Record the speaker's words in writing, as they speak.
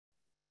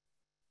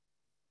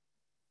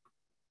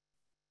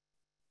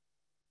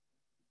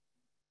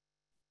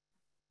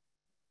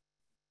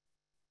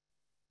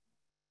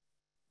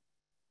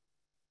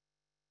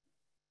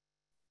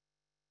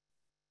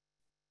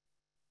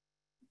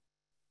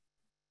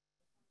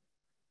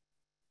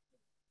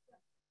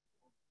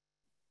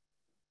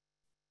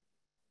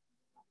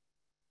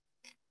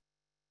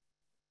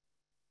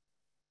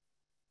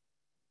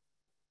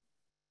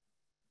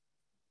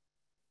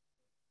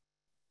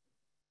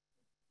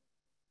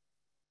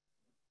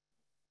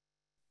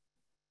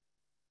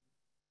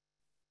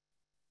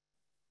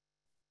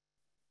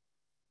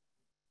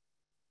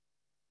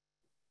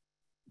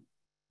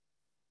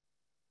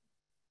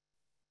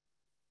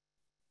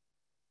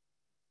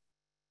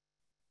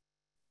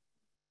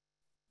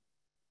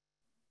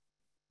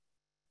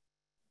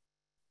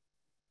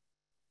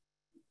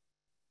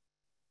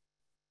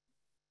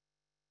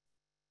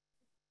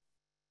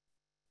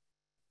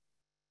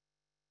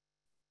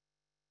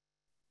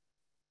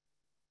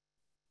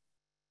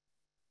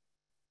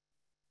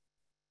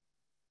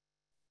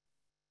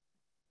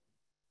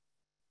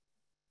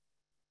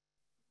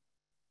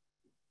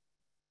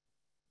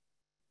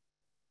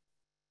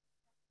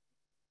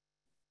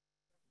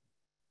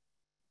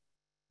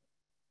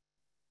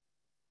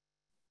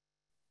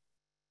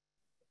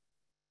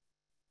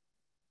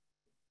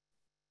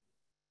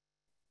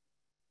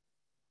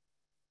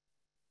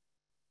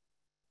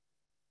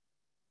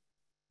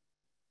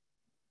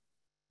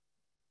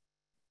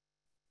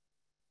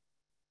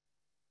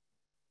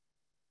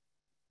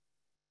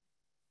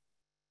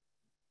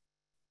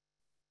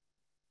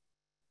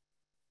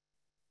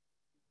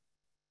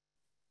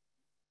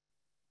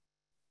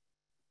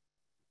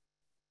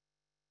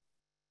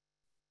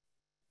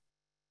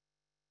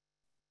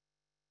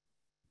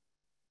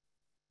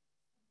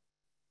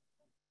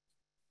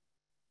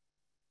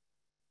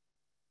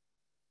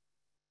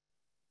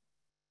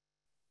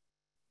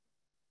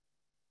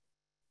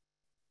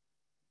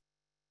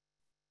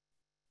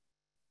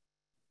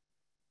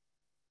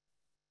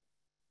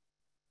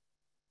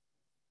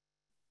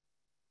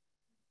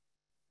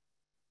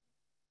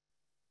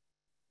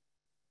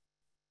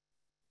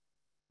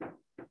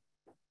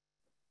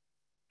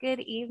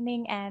Good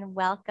evening and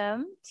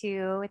welcome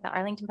to the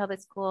Arlington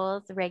Public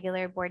Schools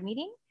regular board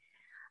meeting.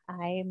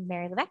 I'm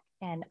Mary Levesque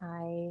and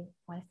I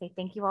want to say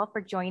thank you all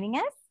for joining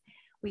us.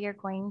 We are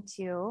going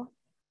to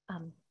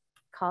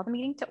call the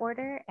meeting to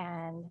order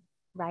and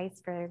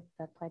rise for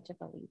the Pledge of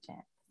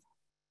Allegiance.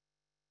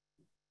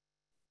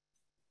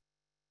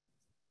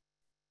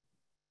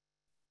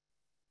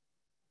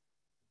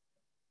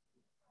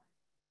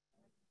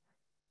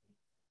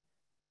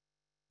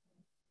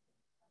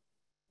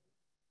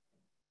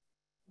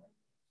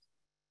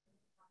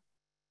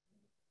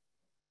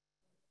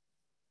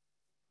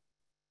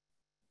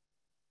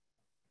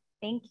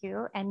 Thank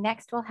you. And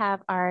next we'll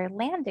have our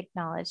land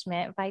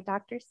acknowledgement by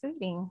Dr.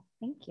 Sweeting.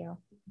 Thank you.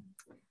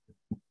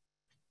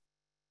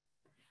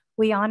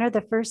 We honor the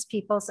first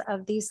peoples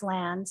of these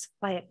lands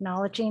by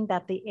acknowledging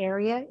that the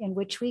area in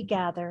which we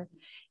gather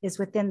is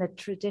within the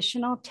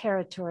traditional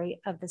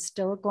territory of the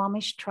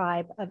Stillaguamish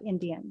tribe of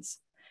Indians.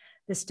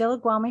 The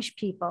Stillaguamish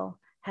people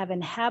have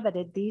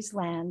inhabited these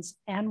lands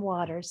and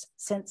waters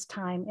since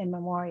time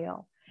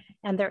immemorial,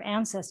 and their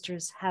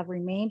ancestors have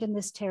remained in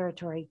this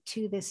territory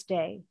to this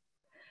day.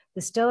 The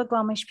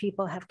Stillaguamish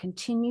people have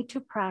continued to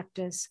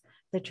practice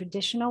the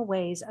traditional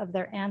ways of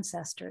their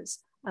ancestors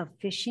of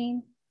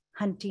fishing,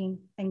 hunting,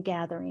 and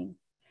gathering.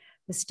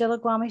 The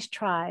Stillaguamish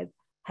tribe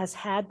has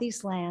had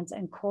these lands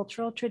and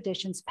cultural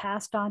traditions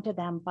passed on to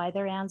them by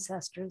their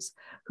ancestors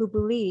who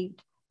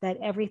believed that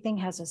everything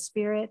has a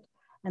spirit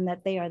and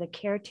that they are the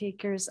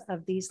caretakers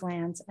of these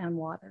lands and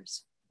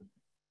waters.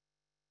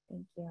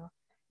 Thank you.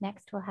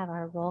 Next, we'll have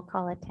our roll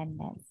call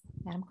attendance.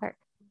 Madam Clerk.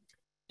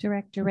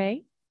 Director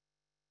Ray.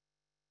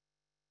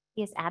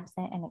 He is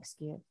absent and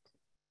excused.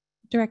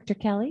 Director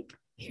Kelly.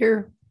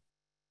 Here.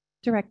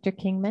 Director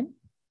Kingman.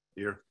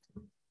 Here.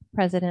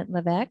 President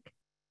Levesque.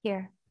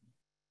 Here.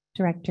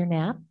 Director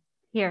Knapp.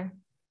 Here.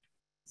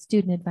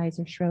 Student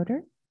Advisor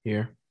Schroeder.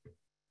 Here.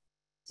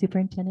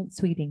 Superintendent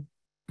Sweeting.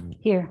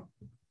 Here.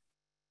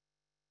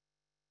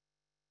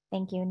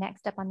 Thank you.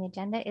 Next up on the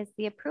agenda is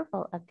the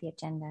approval of the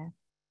agenda.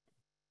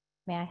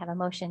 May I have a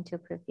motion to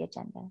approve the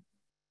agenda?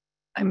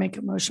 I make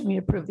a motion we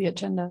approve the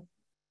agenda.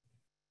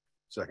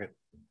 Second.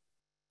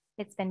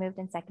 It's been moved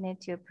and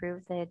seconded to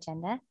approve the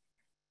agenda.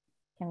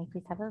 Can we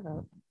please have a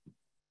vote?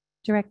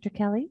 Director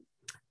Kelly.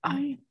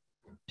 Aye.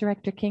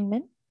 Director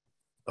Kingman.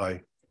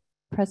 Aye.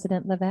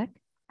 President Levesque.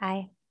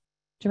 Aye.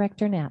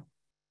 Director Knapp.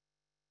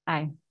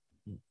 Aye.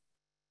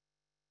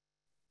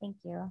 Thank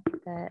you.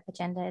 The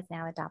agenda is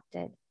now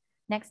adopted.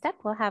 Next up,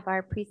 we'll have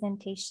our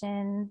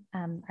presentation,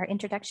 our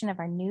introduction of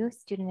our new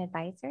student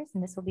advisors,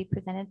 and this will be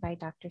presented by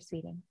Dr.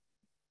 Sweeting.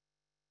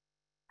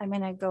 I'm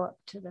going to go up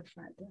to the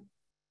front.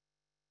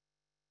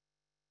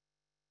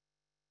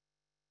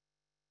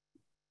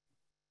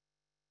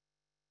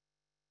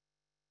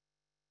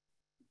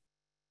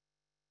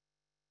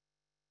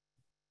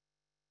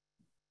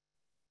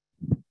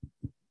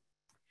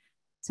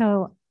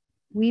 So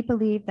we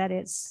believe that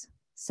it's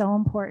so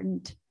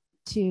important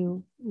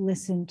to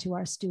listen to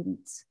our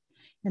students,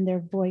 and their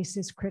voice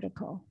is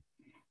critical.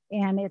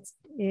 And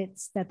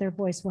it's that their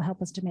voice will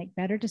help us to make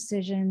better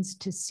decisions,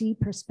 to see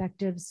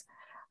perspectives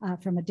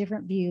from a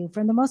different view,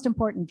 from the most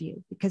important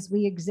view, because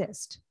we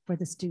exist for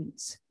the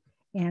students.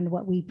 And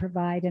what we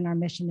provide in our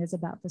mission is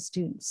about the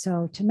students.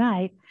 So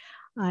tonight,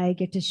 I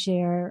get to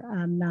share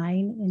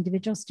 9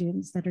 individual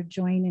students that are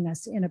joining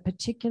us in a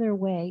particular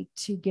way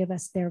to give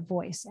us their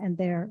voice and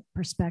their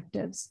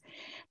perspectives.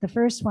 The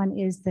first one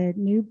is the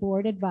new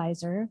board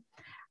advisor.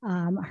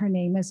 Her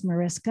name is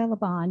Mariska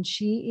Laban.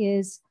 She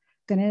is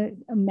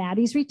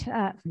Maddie's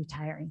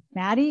retiring.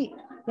 Maddie,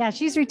 yeah,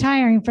 she's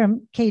retiring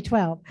from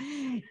K-12.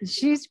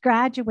 She's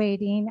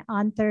graduating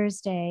on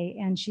Thursday,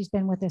 and she's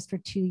been with us for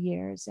 2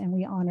 years, and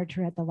we honored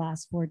her at the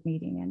last board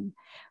meeting, and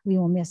we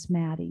will miss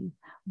Maddie.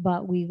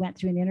 But we went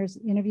through an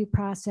interview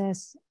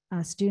process.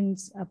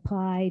 Students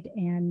applied,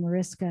 and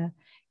Mariska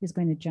is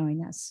going to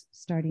join us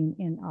starting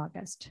in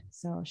August.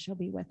 So she'll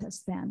be with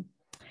us then.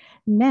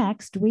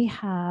 Next, we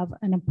have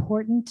an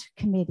important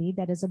committee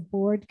that is a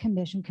board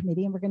commission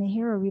committee, and we're going to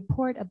hear a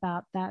report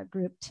about that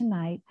group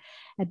tonight,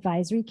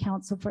 Advisory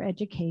Council for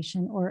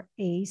Education, or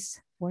ACE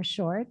for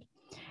short.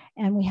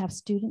 And we have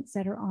students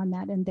that are on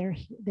that, and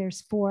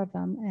there's 4 of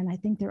them, and I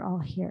think they're all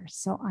here.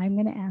 So I'm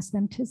going to ask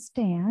them to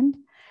stand.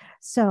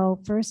 So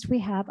first we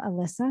have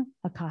Alyssa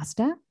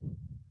Acosta,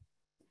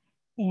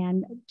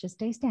 and just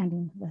stay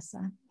standing,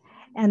 Alyssa.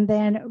 And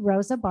then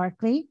Rosa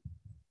Barkley,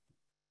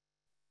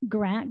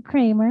 Grant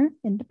Kramer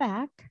in the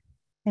back,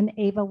 and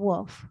Ava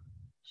Wolf.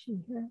 She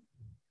here?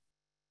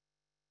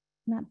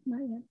 Not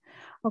yet.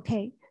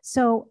 Okay,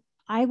 so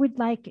I would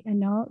like,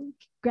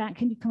 Grant,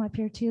 can you come up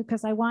here too?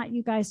 Because I want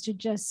you guys to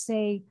just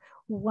say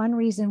one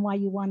reason why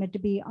you wanted to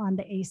be on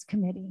the ACE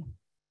committee.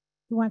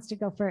 Who wants to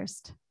go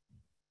first?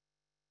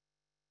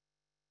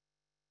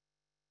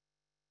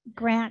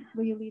 Grant,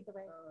 will you lead the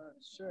way?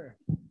 Sure.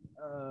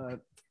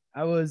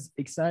 I was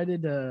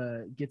excited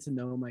to get to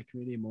know my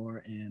community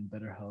more and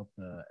better help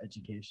the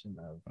education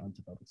of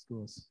Arlington Public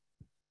Schools.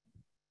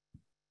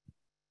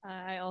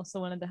 I also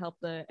wanted to help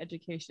the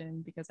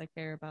education because I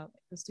care about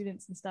the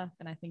students and stuff,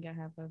 and I think I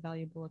have a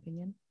valuable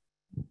opinion.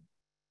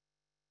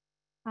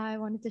 I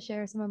wanted to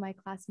share some of my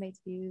classmates'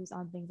 views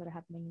on things that are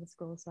happening in the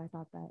school, so I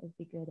thought that it'd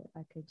be good if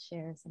I could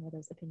share some of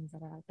those opinions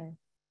that are out there.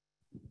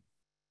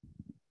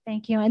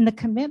 Thank you. And the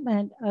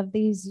commitment of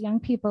these young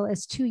people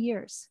is 2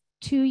 years.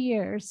 2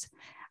 years.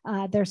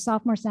 They're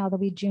sophomores now. They'll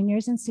be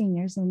juniors and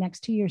seniors in the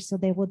next 2 years. So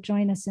they will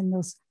join us in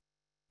those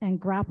and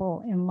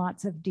grapple in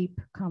lots of deep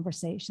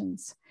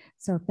conversations.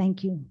 So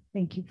thank you.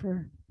 Thank you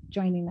for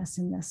joining us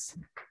in this.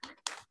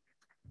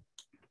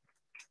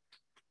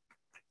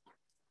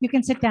 You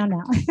can sit down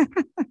now.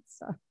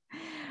 So,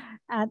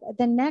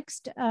 the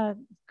next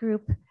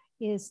group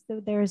is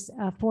there's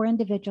 4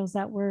 individuals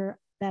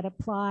that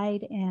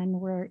applied and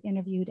were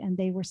interviewed, and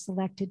they were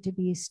selected to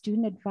be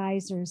student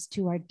advisors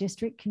to our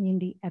district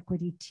community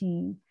equity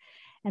team.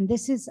 And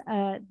this is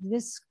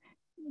this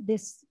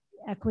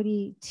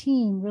equity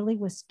team really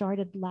was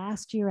started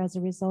last year as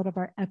a result of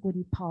our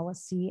equity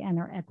policy and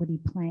our equity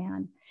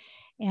plan.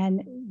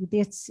 And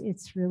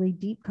it's really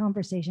deep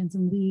conversations,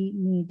 and we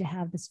need to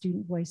have the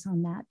student voice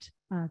on that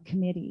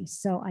committee.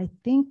 So I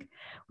think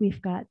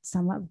we've got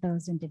some of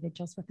those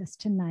individuals with us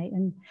tonight.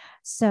 And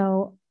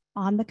so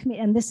on the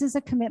committee, and this is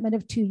a commitment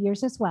of 2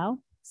 years as well.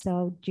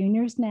 So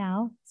juniors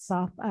now,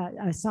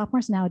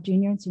 sophomores now,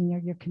 junior and senior,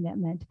 your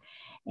commitment.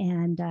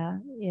 And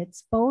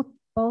it's both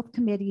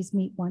committees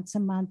meet once a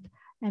month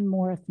and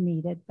more if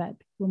needed, but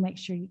we'll make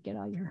sure you get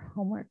all your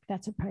homework.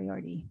 That's a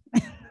priority.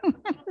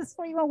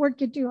 So we won't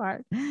work you too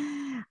hard.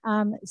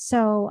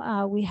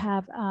 So we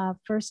have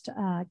first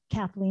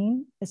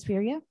Kathleen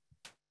Esferia.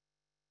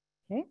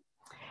 Okay.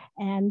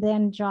 And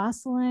then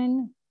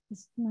Jocelyn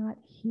is not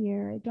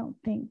here, I don't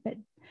think, but,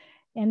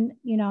 and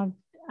you know,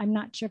 I'm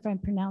not sure if I'm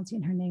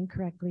pronouncing her name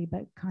correctly,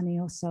 but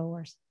Canioso,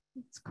 or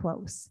it's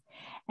close.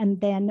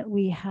 And then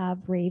we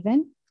have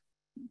Raven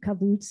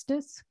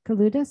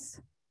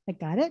Kaludis, I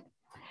got it.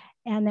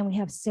 And then we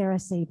have Sarah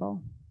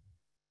Sable.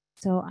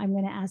 So I'm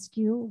going to ask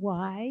you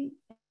why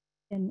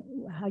and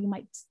how you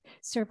might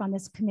serve on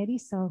this committee.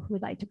 So who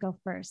would like to go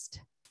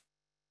first?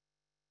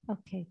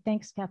 Okay,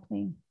 thanks,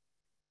 Kathleen.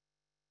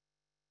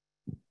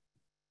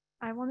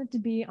 I wanted to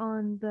be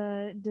on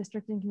the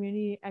district and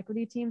community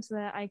equity team so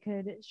that I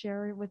could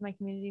share with my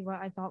community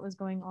what I thought was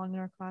going on in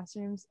our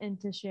classrooms, and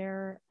to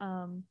share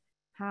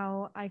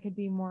how I could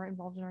be more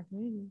involved in our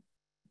community.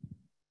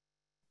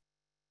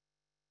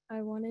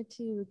 I wanted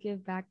to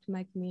give back to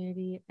my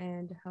community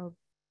and help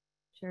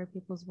share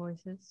people's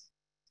voices.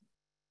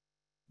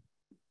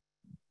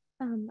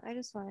 I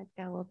just wanted to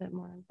get a little bit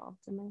more involved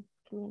in my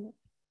community.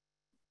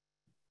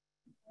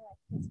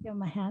 Let's give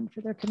them a hand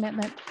for their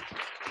commitment.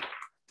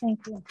 Thank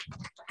you.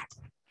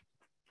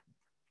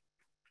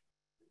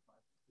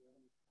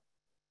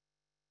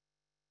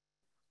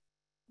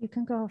 You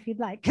can go if you'd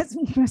like, because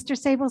Mr.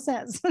 Sable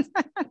says.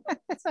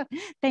 So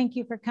thank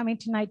you for coming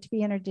tonight to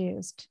be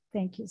introduced.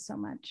 Thank you so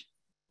much.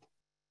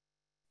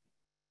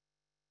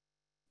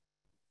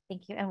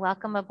 Thank you, and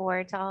welcome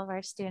aboard to all of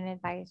our student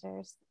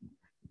advisors.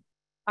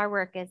 Our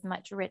work is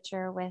much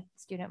richer with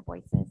student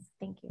voices.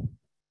 Thank you.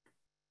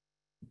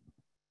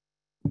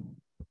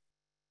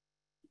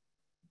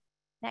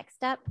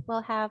 Next up,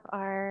 we'll have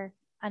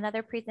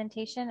another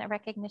presentation, a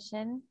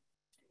recognition.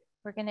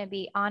 We're going to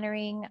be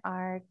honoring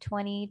our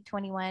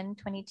 2021-22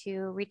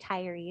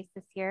 retirees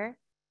this year.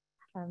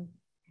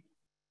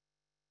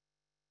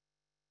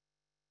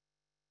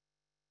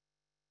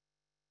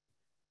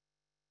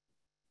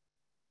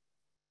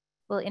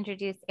 We'll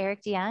introduce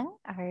Eric DeYoung,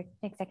 our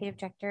Executive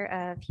Director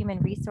of Human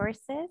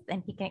Resources,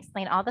 and he can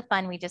explain all the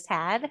fun we just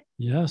had.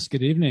 Yes,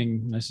 good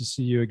evening. Nice to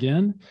see you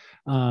again.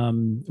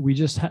 We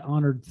just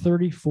honored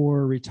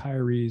 34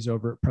 retirees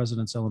over at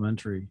President's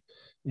Elementary,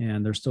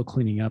 and they're still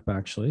cleaning up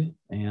actually.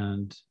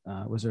 And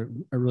it was a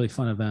really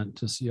fun event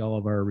to see all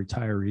of our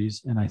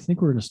retirees. And I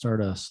think we're going to start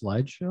a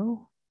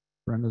slideshow.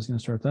 Brenda's going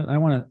to start that. I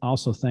want to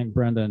also thank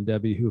Brenda and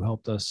Debbie who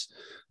helped us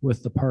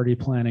with the party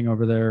planning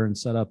over there and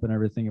setup and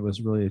everything. It was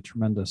really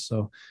tremendous.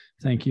 So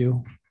thank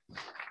you.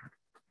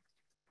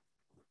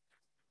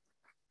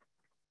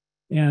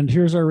 And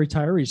here's our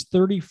retirees,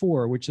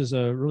 34, which is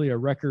really a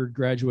record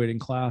graduating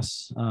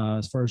class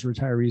as far as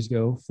retirees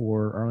go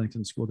for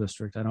Arlington School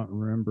District. I don't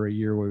remember a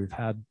year where we've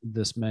had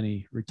this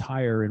many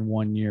retire in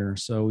 1 year.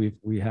 So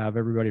we have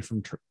everybody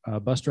from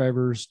bus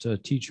drivers to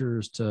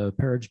teachers to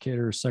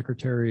paraeducators,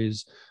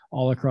 secretaries,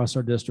 all across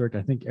our district.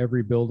 I think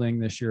every building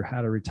this year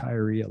had a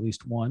retiree, at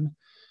least one.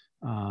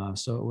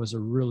 So it was a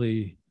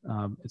really,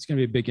 it's going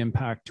to be a big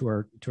impact to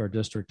our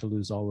district to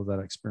lose all of that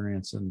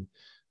experience and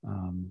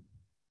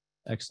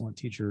excellent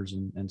teachers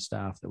and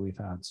staff that we've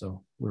had.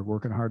 So we're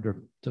working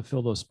hard to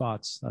fill those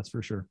spots, that's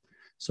for sure.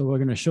 So we're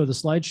going to show the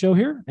slideshow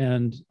here,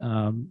 and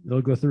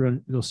they'll go through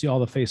and you'll see all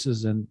the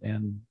faces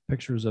and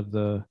pictures of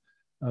the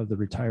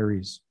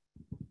retirees.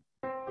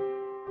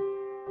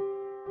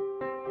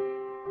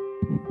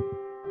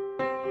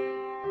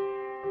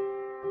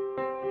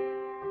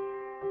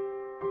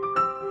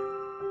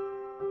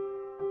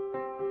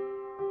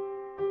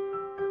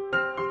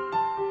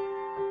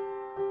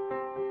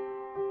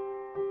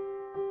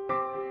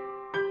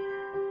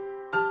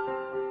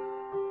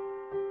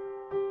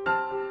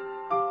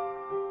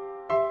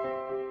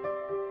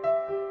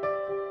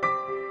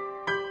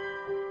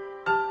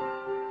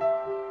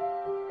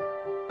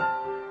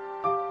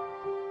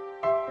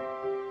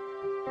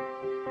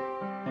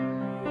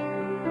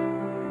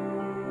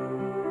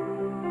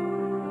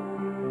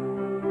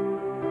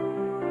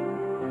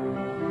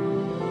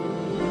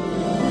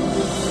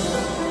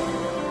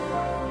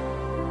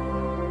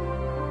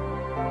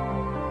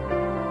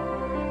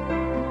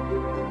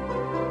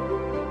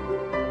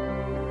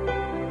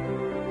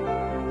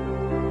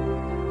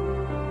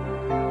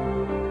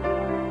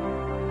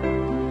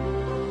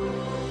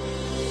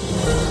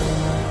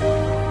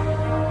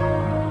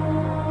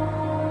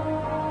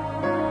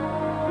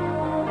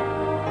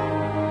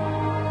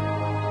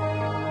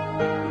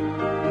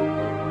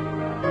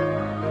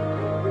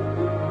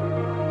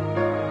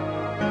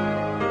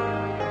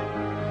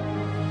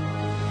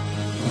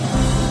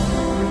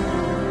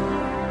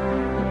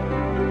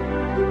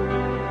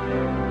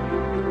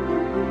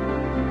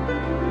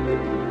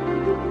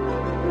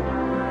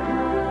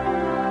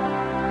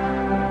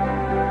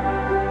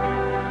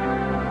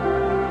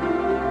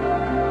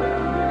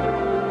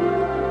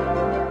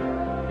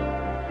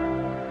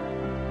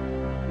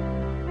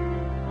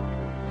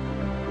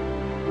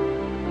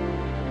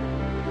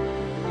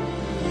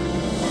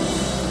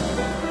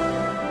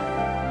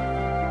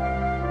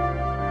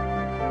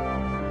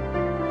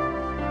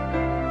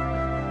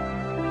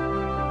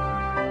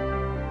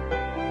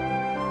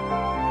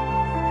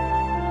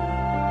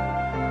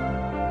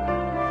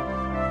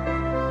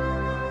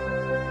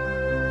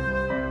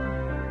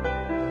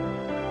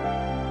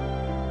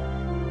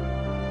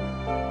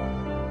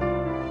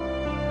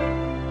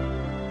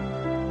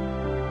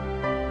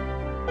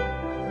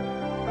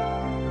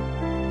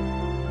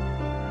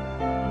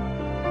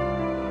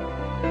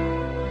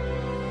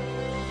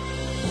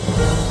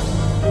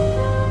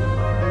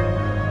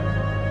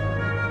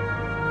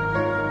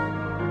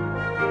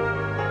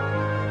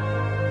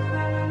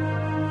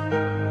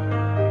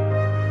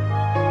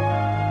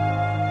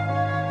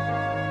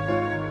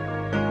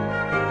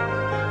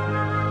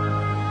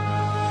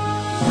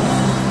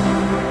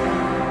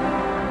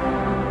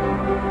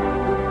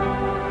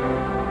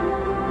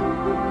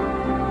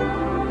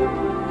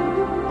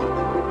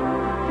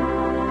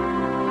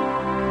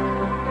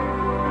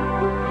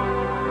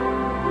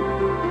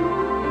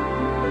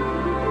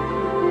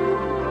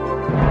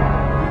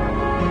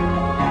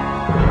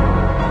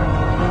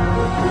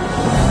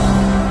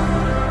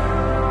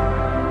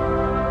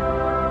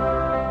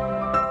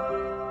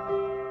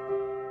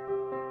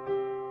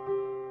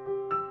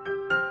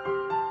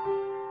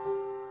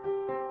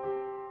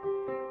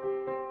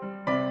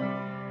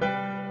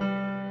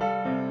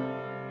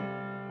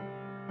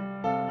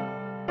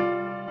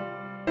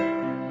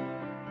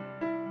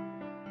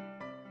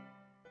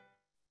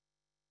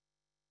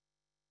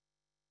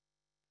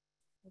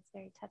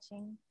 very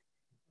touching.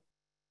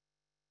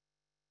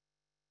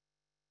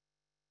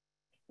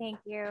 Thank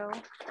you.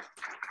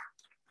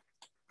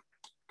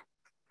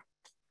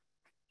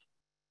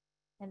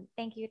 And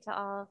thank you to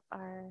all of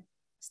our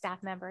staff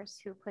members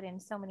who put in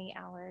so many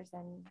hours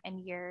and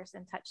years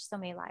and touched so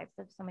many lives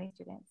of so many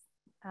students.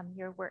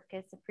 Your work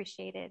is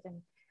appreciated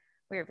and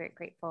we're very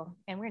grateful,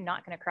 and we're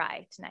not going to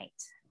cry tonight.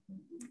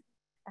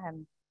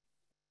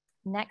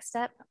 Next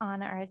up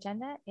on our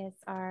agenda is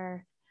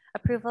our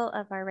approval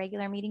of our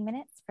regular meeting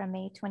minutes from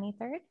May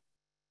 23rd.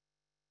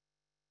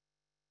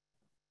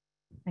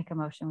 Make a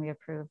motion we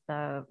approve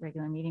the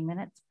regular meeting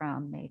minutes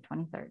from May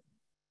 23rd.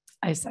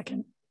 I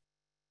second.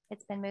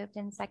 It's been moved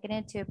and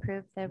seconded to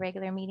approve the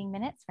regular meeting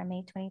minutes from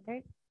May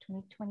 23rd,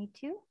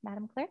 2022.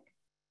 Madam Clerk?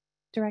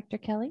 Director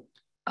Kelly,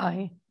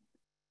 Aye.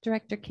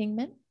 Director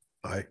Kingman,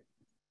 Aye.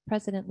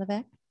 President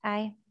Levesque,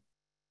 Aye.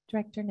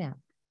 Director Knapp.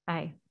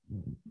 Aye.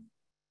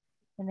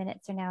 The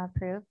minutes are now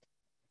approved.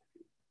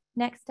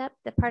 Next up,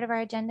 the part of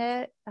our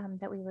agenda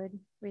that we would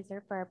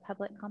reserve for our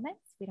public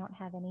comments. We don't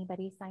have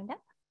anybody signed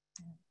up.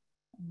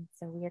 And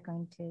so we are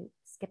going to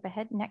skip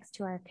ahead next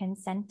to our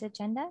consent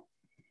agenda,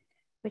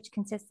 which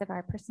consists of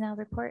our personnel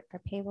report,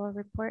 our payroll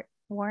report,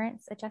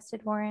 warrants,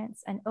 adjusted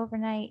warrants, an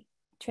overnight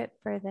trip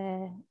for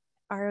the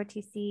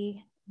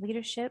ROTC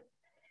leadership,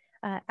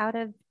 out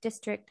of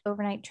district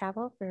overnight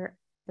travel for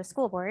the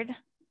school board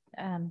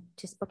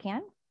to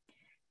Spokane,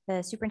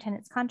 the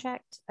superintendent's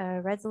contract,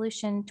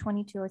 resolution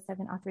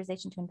 2207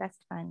 authorization to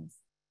invest funds.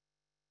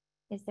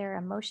 Is there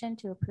a motion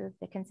to approve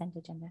the consent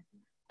agenda?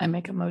 I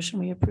make a motion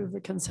we approve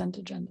the consent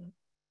agenda.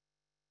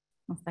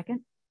 I'll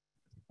second.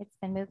 It's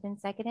been moved and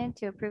seconded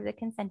to approve the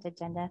consent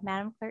agenda.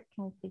 Madam Clerk,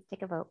 can we please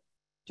take a vote?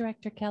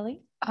 Director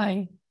Kelly,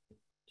 Aye.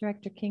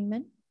 Director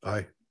Kingman,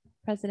 Aye.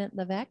 President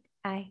Levesque,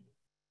 Aye.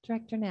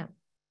 Director Knapp.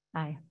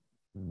 Aye.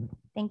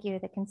 Thank you.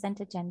 The consent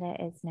agenda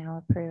is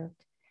now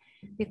approved.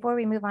 Before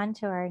we move on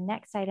to our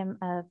next item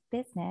of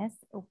business,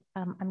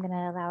 I'm going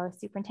to allow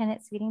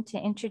Superintendent Sweeting to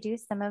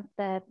introduce some of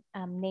the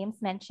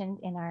names mentioned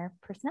in our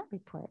personnel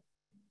report.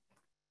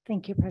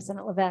 Thank you,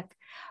 President Levesque.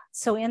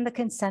 So in the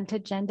consent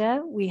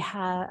agenda, we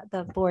have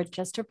the board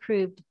just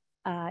approved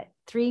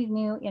 3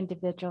 new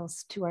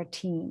individuals to our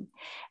team.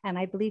 And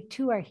I believe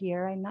 2 are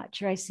here. I'm not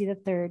sure I see the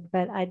 3rd,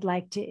 but I'd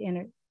like to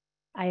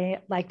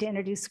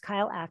introduce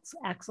Kyle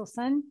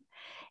Axelson.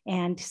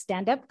 And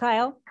stand up,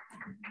 Kyle.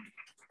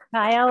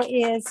 Kyle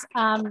is,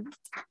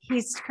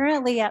 he's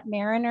currently at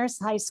Mariners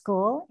High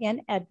School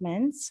in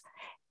Edmonds,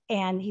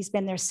 and he's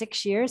been there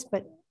 6 years,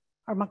 but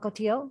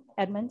Armacoteo,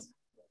 Edmonds,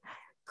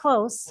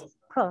 close.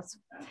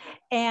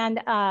 And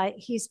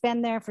he's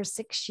been there for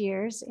 6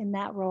 years in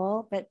that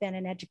role, but been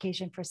in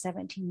education for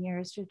 17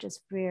 years. We're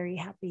just very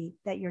happy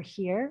that you're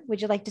here.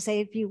 Would you like to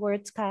say a few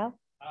words, Kyle?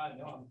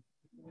 No, I'm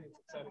really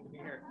excited to be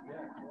here.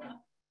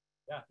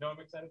 Yeah, no, I'm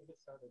excited to get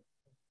started.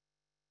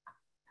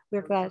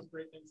 We're glad.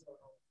 Great things going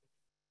on.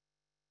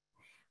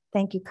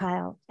 Thank you,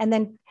 Kyle. And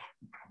then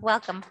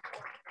welcome.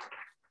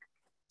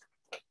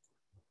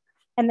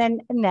 And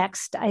then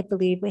next, I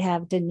believe we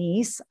have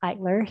Denise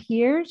Eitler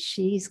here.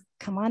 She's,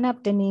 come on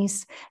up,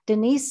 Denise.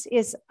 Denise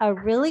is a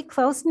really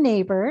close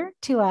neighbor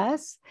to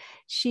us.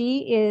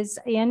 She is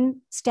in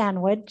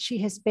Stanwood. She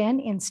has been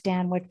in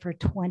Stanwood for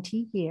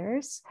 20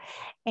 years.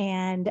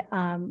 And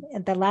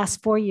in the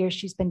last 4 years,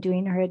 she's been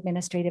doing her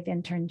administrative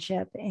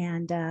internship.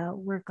 And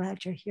we're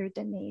glad you're here,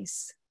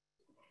 Denise.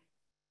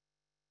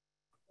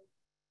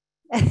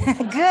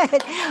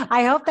 Good.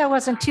 I hope that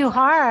wasn't too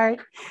hard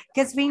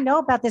because we know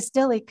about the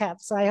Stilly Cup.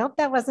 So I hope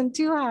that wasn't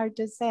too hard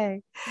to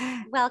say.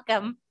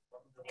 Welcome.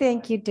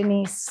 Thank you,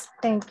 Denise.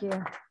 Thank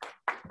you.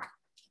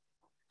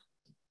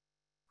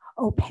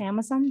 Oh, Pam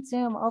is on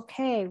Zoom.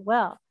 Okay,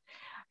 well,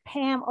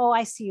 Pam, oh,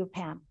 I see you,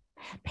 Pam.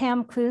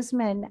 Pam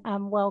Klusman,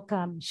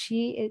 welcome.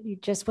 She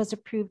just was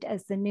approved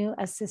as the new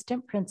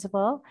assistant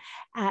principal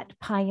at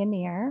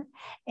Pioneer.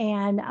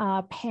 And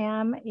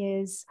Pam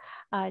is,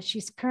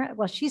 she's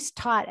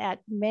taught at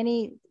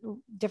many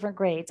different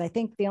grades. I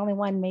think the only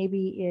one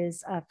maybe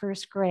is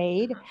 1st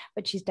grade,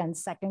 but she's done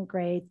 2nd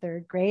grade,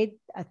 3rd grade,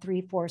 a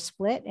 3-4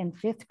 split, and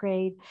 5th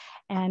grade.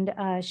 And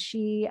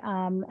she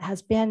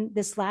has been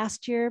this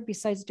last year,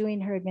 besides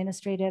doing her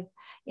administrative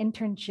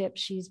internship,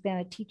 she's been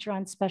a teacher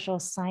on special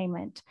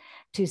assignment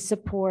to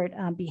support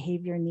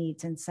behavior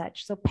needs and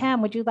such. So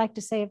Pam, would you like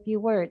to say a few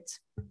words?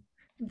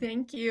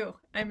 Thank you.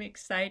 I'm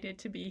excited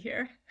to be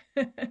here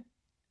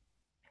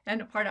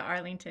and a part of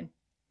Arlington.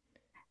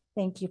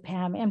 Thank you,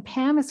 Pam. And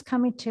Pam is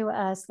coming to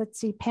us. Let's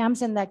see,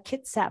 Pam's in the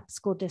Kitsap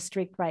School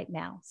District right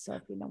now. So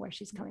if you know where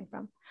she's coming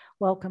from,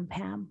 welcome,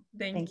 Pam.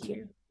 Thank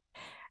you.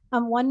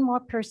 One more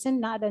person,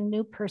 not a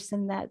new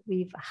person that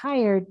we've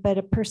hired, but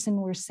a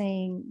person we're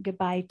saying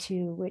goodbye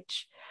to,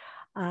 which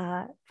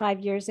 5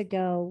 years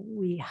ago,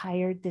 we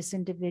hired this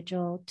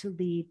individual to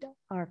lead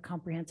our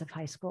comprehensive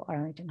high school,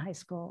 Arlington High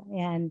School.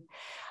 And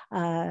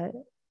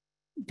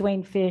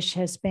Dwayne Fish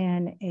has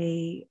been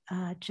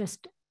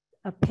just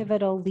a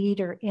pivotal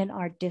leader in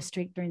our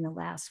district during the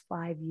last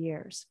 5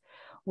 years,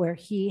 where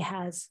he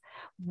has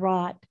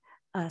brought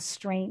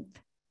strength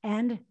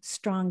and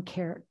strong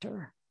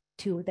character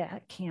to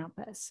that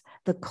campus.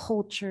 The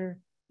culture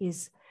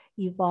is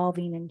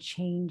evolving and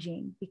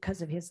changing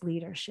because of his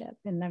leadership.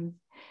 And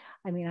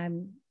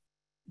I'm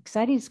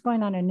excited he's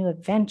going on a new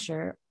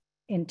adventure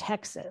in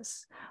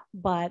Texas,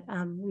 but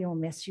we will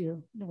miss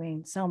you,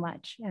 Dwayne, so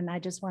much. And I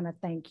just want to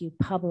thank you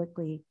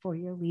publicly for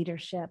your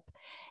leadership.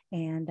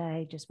 And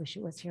I just wish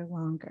it was here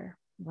longer,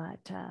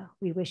 but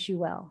we wish you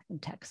well in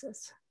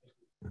Texas.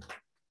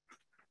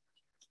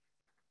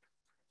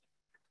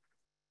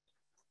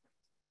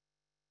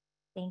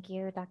 Thank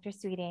you, Dr.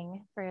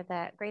 Sweeting, for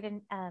the great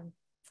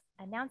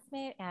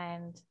announcement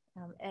and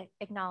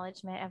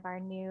acknowledgement of our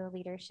new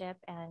leadership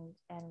and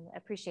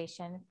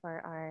appreciation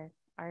for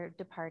our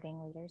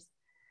departing leaders.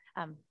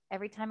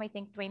 Every time I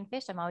think Dwayne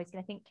Fish, I'm always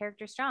going to think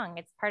Character Strong.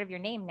 It's part of your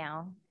name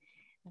now.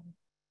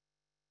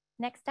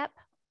 Next up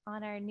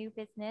on our new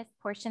business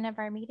portion of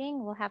our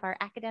meeting, we'll have our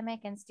academic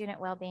and student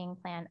well-being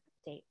plan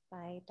update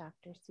by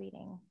Dr.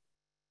 Sweeting.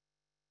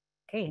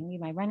 Okay, I need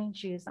my running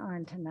shoes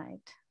on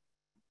tonight.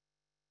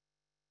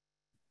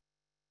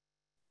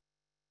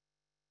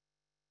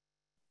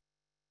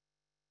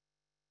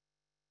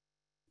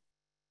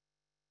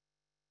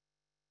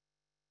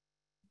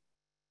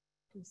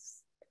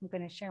 I'm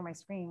going to share my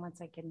screen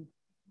once I can.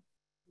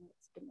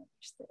 Let's diminish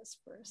this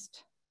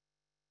first.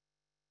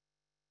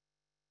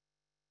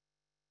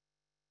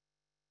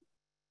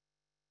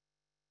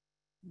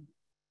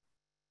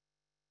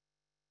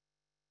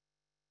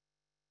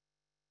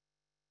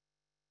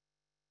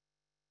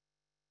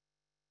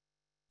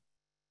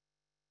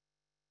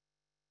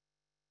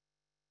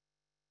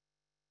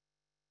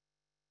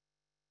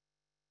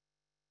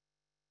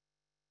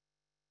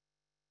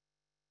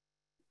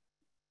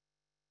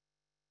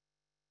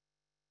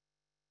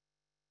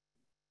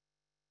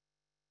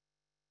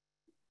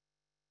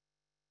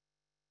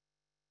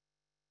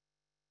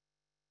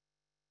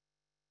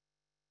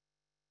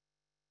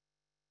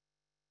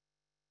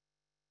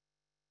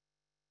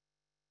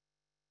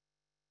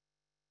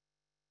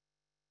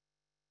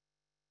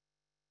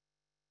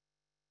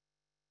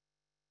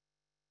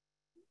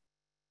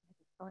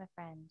 Phone a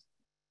friend.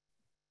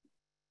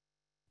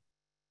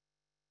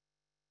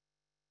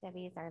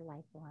 Debbie is our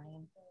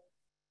lifeline.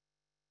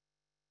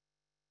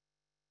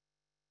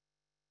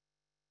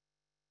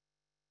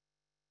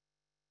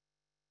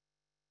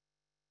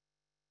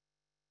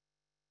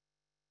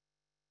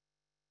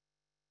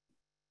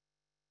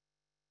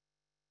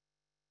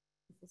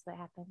 This is what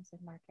happens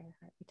when Mark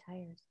Earhart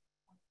retires.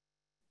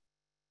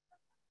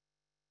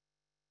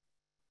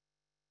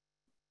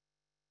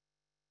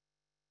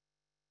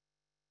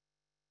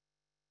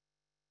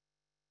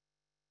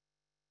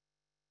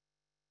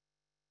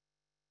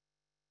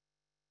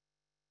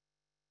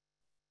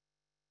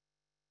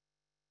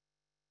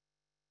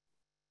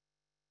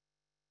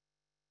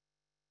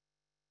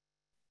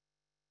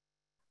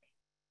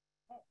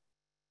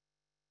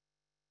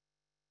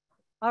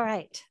 All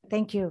right,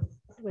 thank you.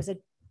 It was a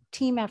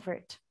team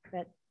effort,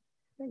 but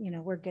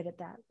we're good at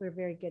that. We're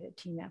very good at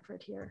team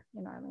effort here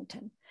in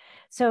Arlington.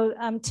 So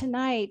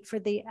tonight for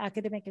the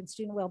academic and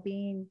student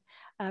well-being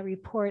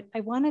report,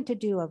 I wanted to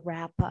do a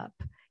wrap up.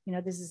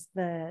 This is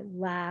the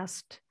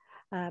last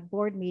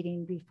board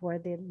meeting before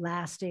the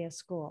last day of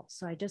school.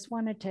 So I just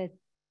wanted to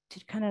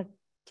kind of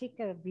take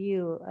a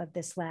view of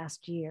this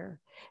last year,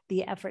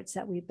 the efforts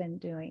that we've been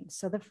doing.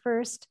 So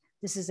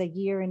this is a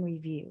year in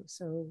review,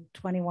 so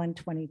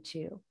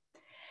 21-22.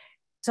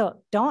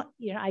 So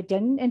I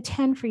didn't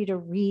intend for you to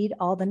read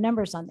all the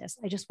numbers on this.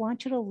 I just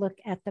want you to look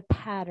at the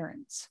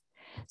patterns.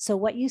 So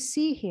what you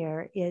see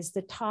here is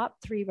the top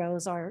 3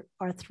 rows are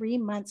 3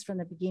 months from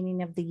the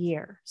beginning of the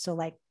year. So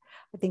I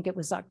think it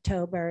was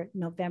October,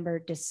 November,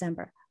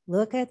 December.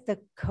 Look at the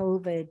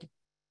COVID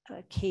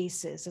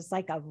cases. It's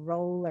like a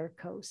roller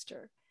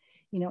coaster.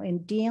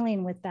 In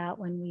dealing with that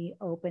when we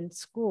opened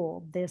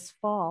school this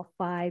fall,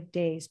 5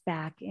 days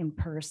back in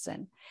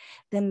person.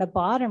 Then the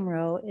bottom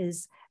row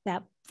is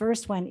that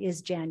first one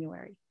is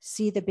January.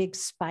 See the big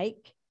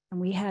spike?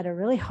 And we had a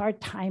really hard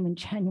time in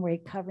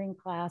January covering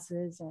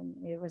classes, and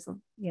it was,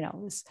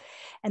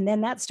 and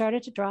then that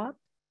started to drop,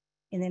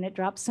 and then it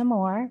dropped some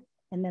more.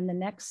 And then the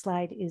next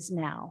slide is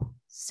now.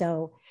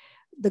 So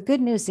the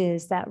good news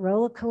is that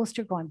roller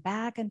coaster going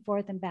back and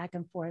forth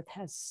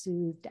has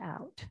soothed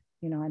out.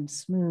 And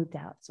smoothed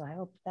out. So I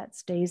hope that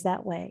stays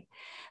that way.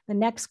 The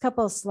next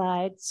couple of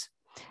slides,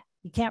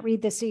 you can't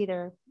read this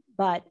either,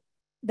 but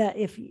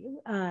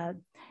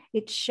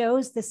it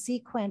shows the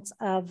sequence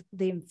of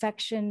the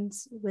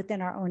infections within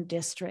our own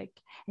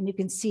district. And you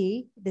can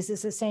see this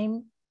is the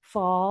same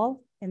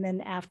fall and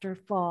then after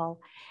fall.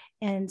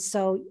 And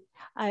so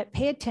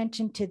pay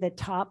attention to the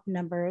top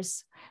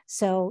numbers.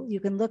 So you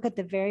can look at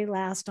the very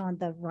last on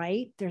the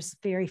right. There's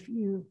very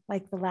few,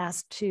 like the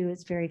last 2,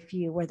 it's very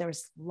few where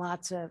there's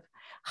lots of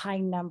high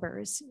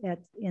numbers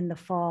in the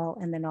fall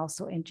and then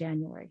also in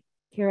January.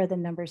 Here are the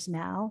numbers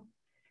now.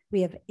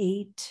 We have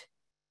 8,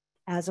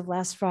 as of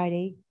last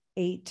Friday,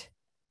 8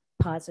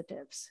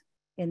 positives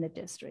in the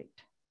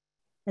district.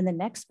 And the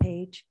next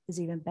page is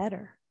even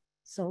better.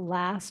 So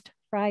last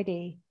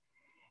Friday,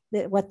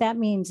 What that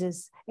means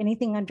is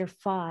anything under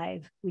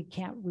 5,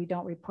 we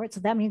don't report. So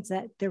that means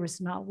that there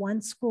was not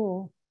one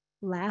school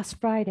last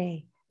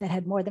Friday that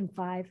had more than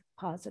 5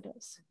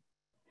 positives.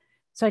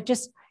 So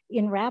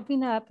in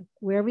wrapping up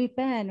where we've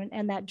been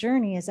and that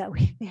journey is that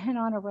we've been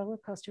on a roller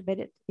coaster, but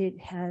it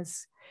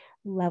has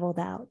leveled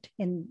out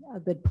in a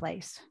good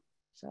place.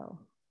 So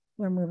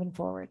we're moving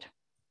forward.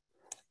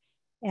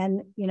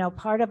 And,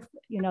 part of,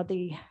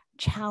 the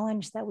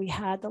challenge that we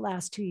had the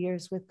last 2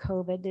 years with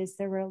COVID is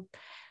there were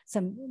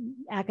some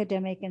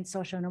academic and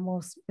social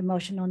and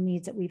emotional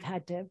needs that we've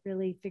had to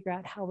really figure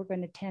out how we're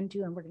going to tend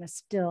to, and we're going to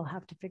still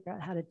have to figure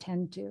out how to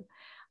tend to.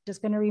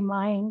 Just going to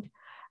remind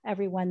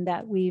everyone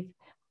that we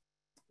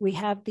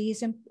have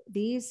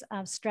these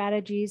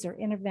strategies or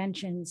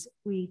interventions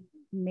we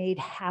made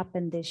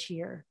happen this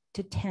year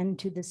to tend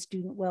to the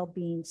student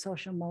well-being,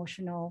 social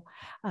emotional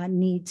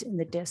needs in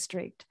the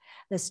district.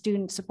 The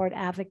student support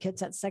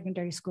advocates at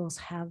secondary schools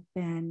have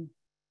been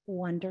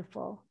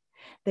wonderful.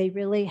 They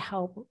really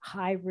help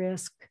high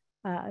risk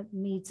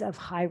needs of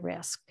high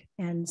risk.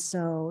 And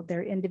so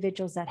they're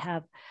individuals that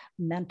have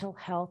mental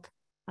health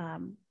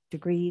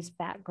degrees,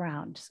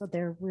 background. So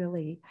they're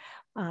really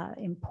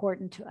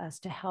important to us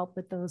to help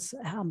with those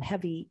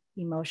heavy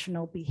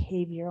emotional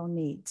behavioral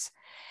needs.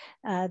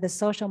 The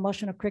social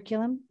emotional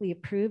curriculum we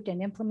approved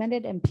and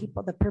implemented, and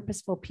the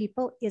purposeful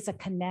people is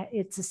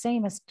it's the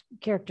same as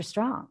Character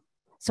Strong.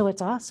 So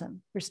it's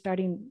awesome. We're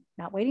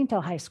not waiting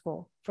till high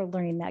school for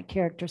learning that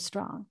Character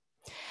Strong.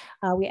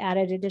 We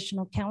added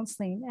additional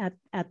counseling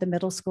at the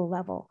middle school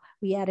level.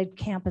 We added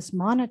campus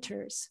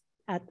monitors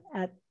at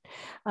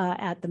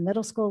the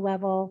middle school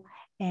level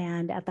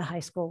and at the high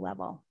school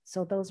level.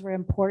 So those were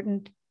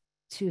important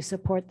to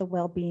support the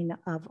well-being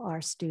of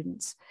our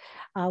students.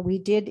 We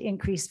did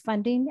increase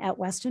funding at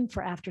Weston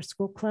for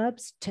after-school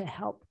clubs to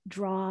help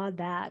draw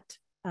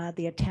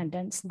the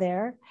attendance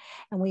there.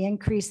 And we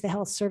increased the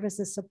health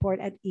services support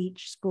at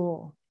each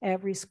school.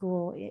 Every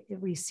school it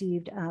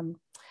received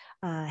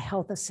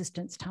health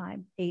assistance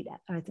time,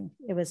 I think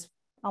it was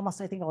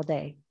almost, all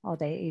day,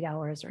 8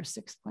 hours or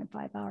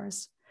 6.5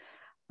 hours.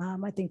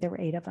 I think there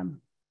were 8 of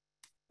them.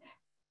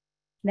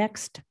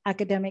 Next,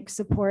 academic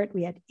support.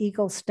 We had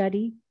Eagle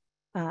Study,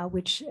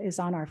 which is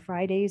on our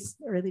Fridays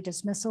early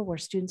dismissal, where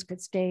students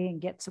could stay and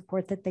get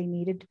support that they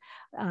needed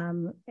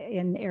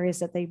in areas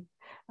that they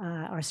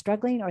are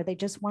struggling, or they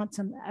just want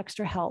some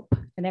extra help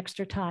and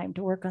extra time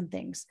to work on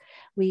things.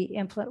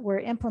 We're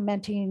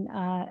implementing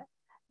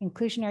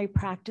inclusionary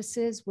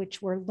practices,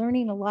 which we're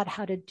learning a lot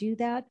how to do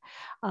that.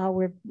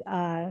 We're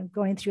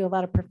going through a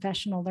lot of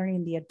professional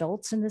learning, the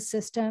adults in the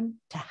system,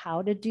 to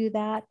how to do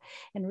that.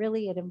 And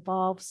really it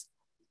involves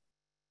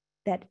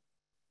that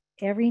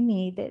every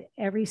need that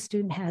every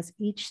student has,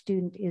 each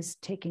student is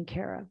taken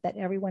care of, that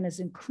everyone is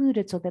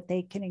included so that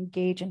they can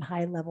engage in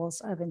high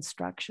levels of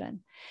instruction.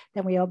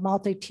 Then we have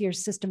multi-tier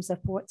systems of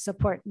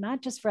support,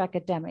 not just for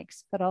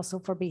academics, but also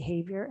for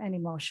behavior and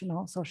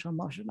social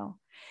emotional.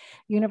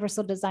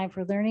 Universal Design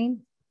for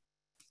Learning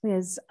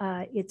is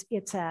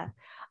it's a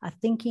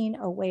thinking,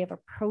 a way of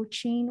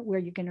approaching where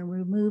you're going to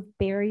remove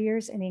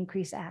barriers and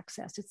increase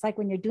access. It's like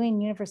when you're doing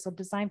universal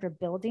design for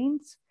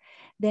buildings,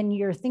 then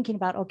you're thinking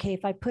about, okay,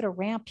 if I put a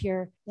ramp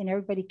here, then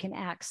everybody can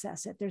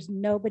access it. There's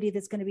nobody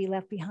that's going to be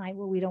left behind.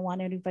 Well, we don't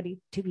want anybody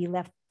to be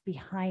left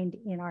behind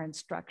in our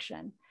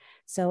instruction.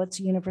 So it's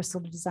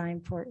universal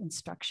design for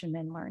instruction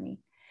and learning.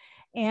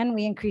 And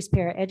we increased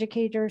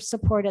paraeducator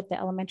support at the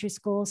elementary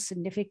schools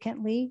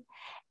significantly.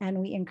 And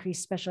we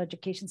increased special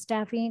education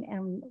staffing.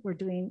 And we're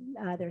doing,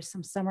 there's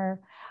some summer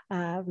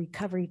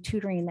recovery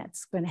tutoring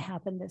that's going to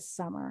happen this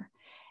summer.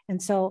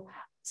 And so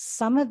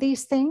some of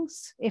these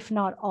things, if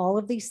not all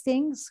of these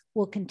things,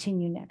 will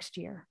continue next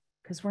year,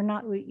 because we're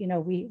not,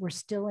 we're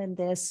still in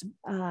this,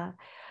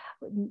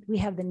 we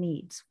have the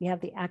needs. We have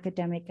the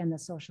academic and the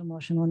social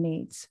emotional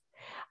needs.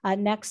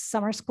 Next,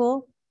 summer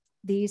school.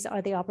 These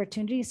are the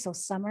opportunities. So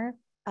summer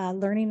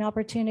learning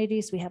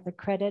opportunities. We have the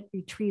credit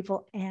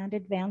retrieval and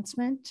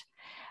advancement,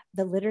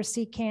 the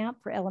literacy camp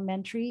for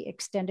elementary,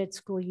 extended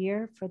school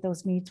year for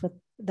those needs with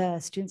the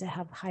students that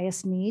have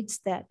highest needs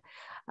that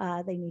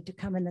they need to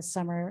come in the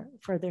summer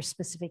for their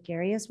specific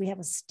areas. We have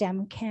a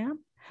STEM camp,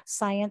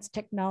 science,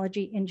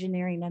 technology,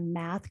 engineering, and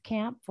math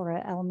camp for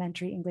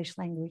elementary English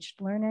language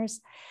learners,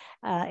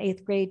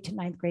 8th grade to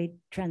 9th grade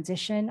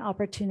transition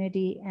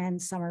opportunity,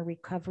 and summer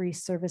recovery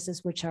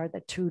services, which are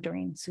the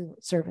tutoring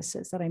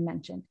services that I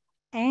mentioned.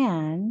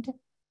 And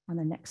on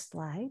the next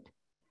slide,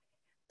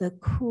 the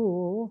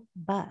cool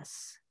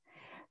bus.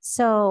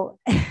 So,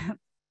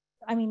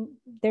 I mean,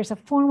 there's a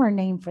former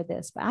name for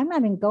this, but I'm not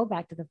going to go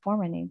back to the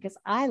former name because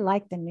I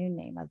like the new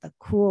name of the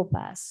cool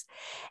bus.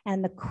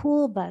 And the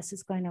cool bus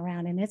is going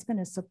around and it's going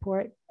to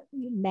support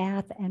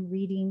math and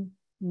reading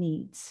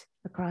needs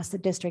across the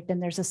district.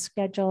 And there's a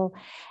schedule.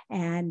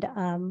 And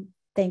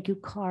thank you,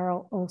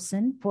 Carl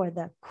Olson, for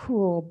the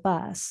cool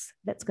bus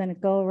that's going to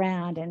go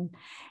around and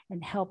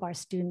help our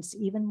students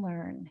even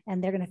learn.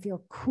 And they're going to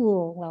feel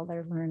cool while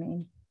they're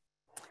learning.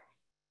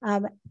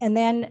 And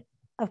then,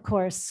 of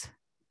course,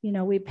 you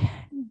know,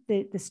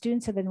 the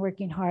students have been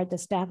working hard, the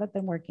staff have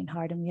been working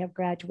hard, and we have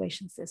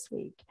graduations this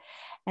week.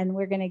 And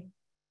we're going to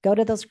go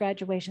to those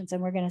graduations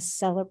and we're going to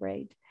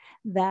celebrate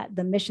that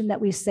the mission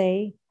that we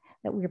say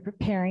that we're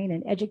preparing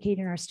and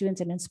educating our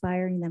students and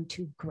inspiring them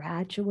to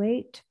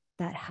graduate,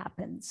 that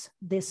happens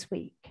this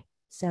week.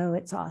 So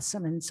it's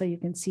awesome. And so you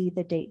can see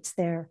the dates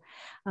there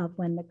of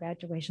when the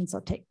graduations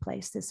will take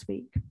place this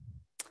week.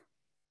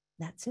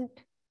 That's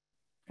it.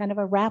 Kind of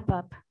a wrap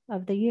up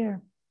of the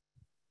year.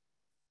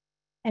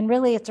 And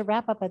really it's a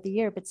wrap up of the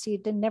year, but see,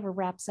 it never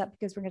wraps up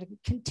because we're going to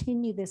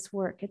continue this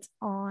work. It's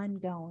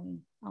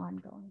ongoing.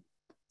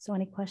 So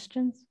any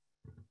questions?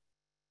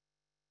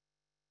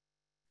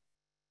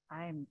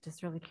 I'm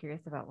just really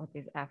curious about what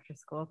these after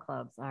school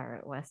clubs are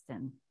at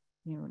Weston.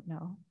 You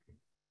know?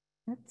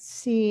 Let's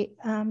see.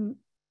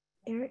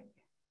 Eric,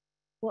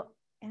 well,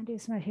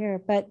 Andy's not here,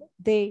 but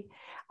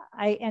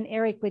and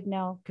Eric would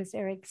know because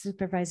Eric's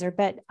supervisor,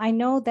 but I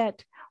know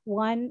that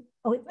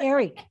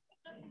Eric,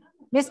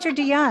 Mr.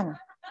 DeYoung,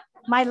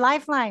 my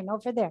lifeline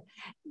over there.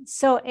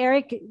 So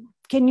Eric,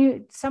 can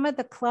you, some of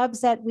the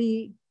clubs that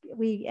we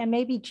and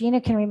maybe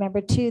Gina can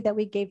remember too, that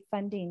we gave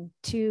funding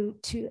to,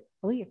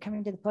 oh, you're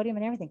coming to the podium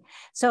and everything.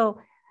 So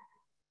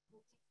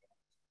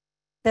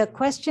the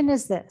question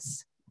is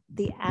this,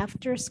 the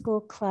after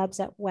school clubs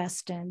at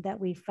Weston that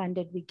we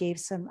funded, we gave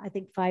some, I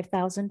think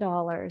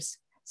 $5,000.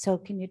 So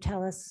can you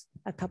tell us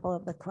a couple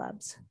of the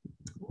clubs?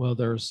 Well,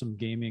 there are some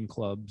gaming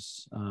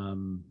clubs,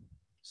 some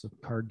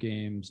card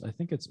games. I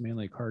think it's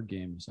mainly card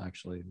games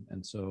actually.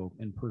 And so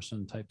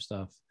in-person type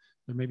stuff.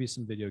 There may be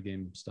some video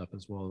game stuff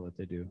as well that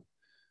they do.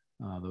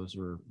 Those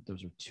are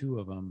two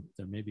of them.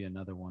 There may be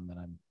another one that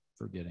I'm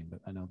forgetting, but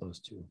I know those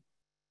two.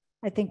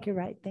 I think you're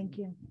right. Thank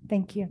you.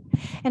 Thank you.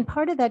 And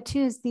part of that too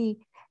is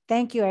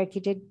thank you, Eric.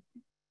 You did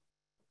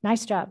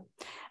nice job.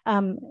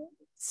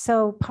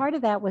 So part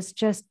of that was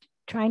just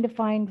trying to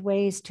find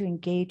ways to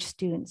engage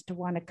students to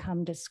want to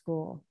come to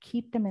school,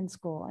 keep them in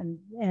school,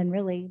 and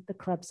really the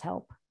clubs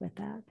help with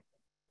that.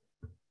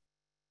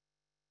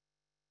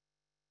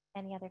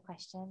 Any other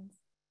questions?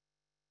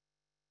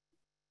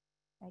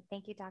 All right,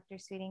 thank you, Dr.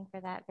 Sweeting, for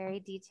that very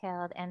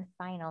detailed and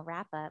final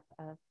wrap up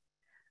of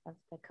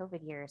the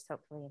COVID years.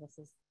 Hopefully this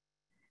is.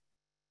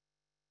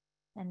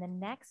 And the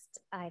next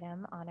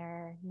item on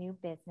our new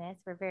business,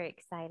 we're very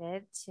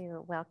excited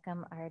to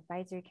welcome our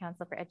Advisory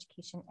Council for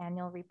Education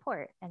annual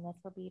report. And this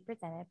will be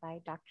presented by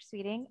Dr.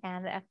 Sweeting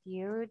and a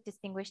few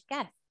distinguished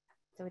guests.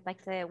 So we'd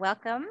like to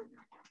welcome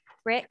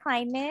Britt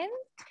Kleinman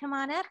to come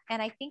on up.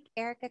 And I think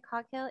Erica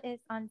Coghill is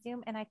on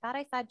Zoom. And I thought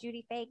I saw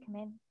Judy Fay come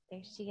in.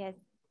 There she is.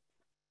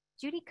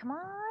 Judy, come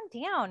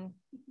on down.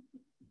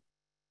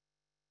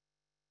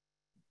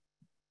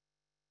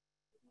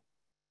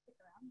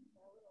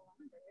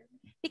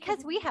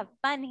 Because we have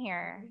fun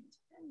here.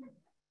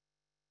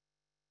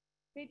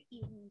 Good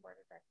evening, Board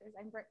of Directors.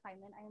 I'm Britt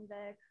Kleinman. I am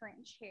the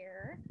current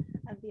chair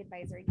of the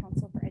Advisory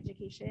Council for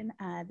Education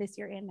this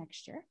year and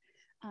next year.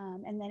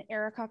 And then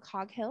Erica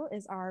Coghill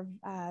is our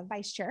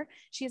vice chair.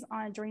 She is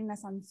joining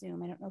us on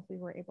Zoom. I don't know if we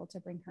were able to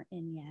bring her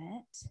in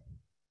yet.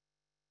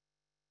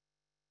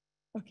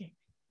 Okay.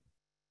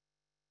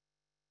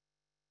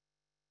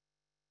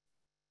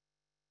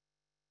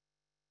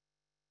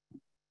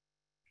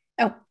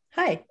 Oh,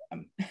 hi.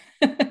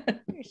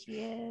 Here she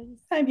is.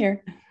 I'm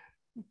here.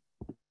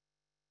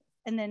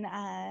 And then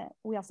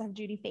we also have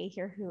Judy Fay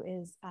here, who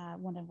is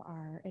one of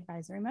our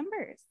advisory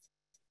members.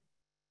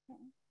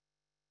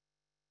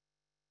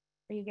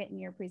 Are you getting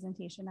your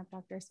presentation up,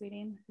 Dr.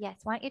 Sweeting? Yes.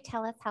 Why don't you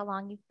tell us how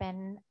long you've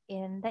been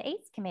in the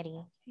ACE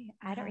committee?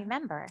 I don't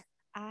remember.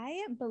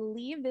 I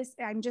believe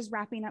I'm just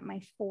wrapping up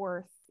my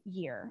 4th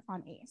year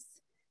on ACE.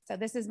 So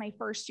this is my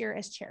 1st year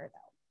as chair,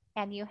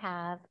 though. And you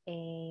have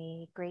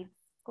a grade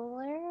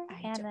schooler?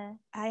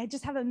 I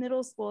just have a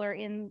middle schooler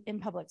in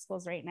public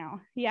schools right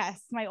now.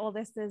 Yes, my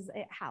oldest is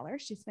at Haller.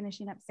 She's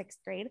finishing up 6th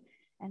grade.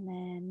 And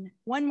then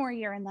one more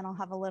year, and then I'll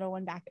have a little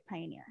one back at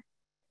Pioneer.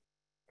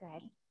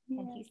 Good. Yeah.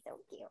 And he's so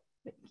cute.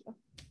 Thank you.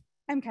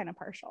 I'm kind of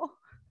partial.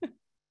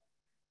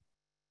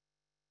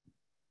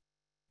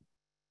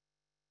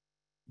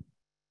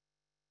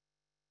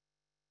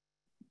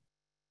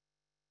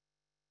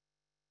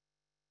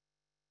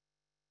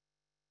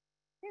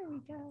 There we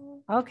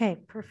go. Okay,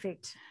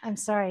 perfect. I'm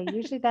sorry.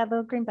 Usually that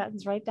little green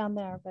button's right down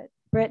there, but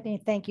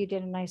Brittany, thank you,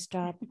 did a nice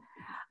job.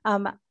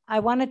 I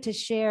wanted to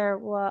share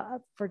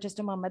for just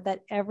a moment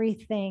that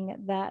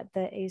everything that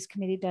the ACE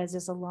committee does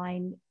is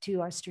aligned to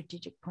our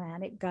strategic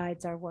plan. It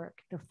guides our work.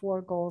 The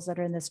 4 goals that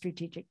are in the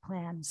strategic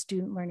plan: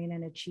 student learning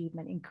and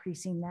achievement,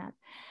 increasing that,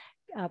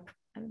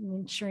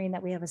 ensuring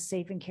that we have a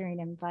safe and caring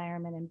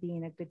environment, and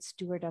being a good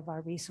steward of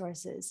our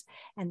resources,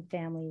 and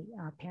family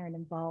parent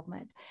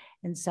involvement.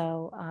 And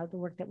so the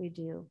work that we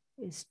do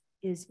is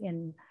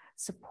in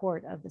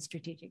support of the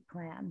strategic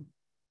plan.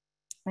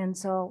 And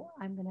so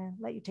I'm going to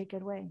let you take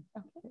it away.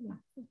 Okay.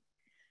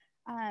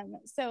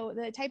 So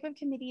the type of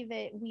committee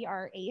that we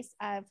are ACE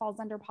falls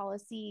under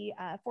policy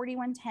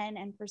 4110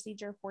 and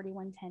procedure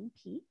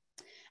 4110P.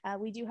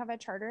 We do have a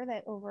charter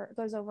that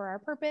goes over our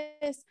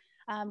purpose,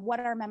 what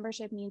our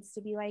membership needs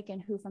to be like,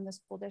 and who from the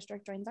school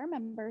district joins our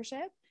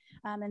membership,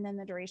 and then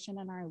the duration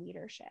and our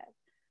leadership.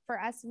 For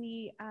us,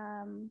 we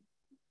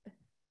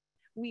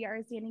are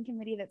a standing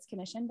committee that's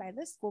commissioned by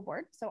the school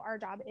board. So our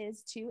job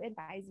is to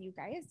advise you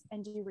guys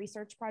and do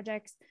research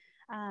projects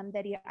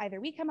that either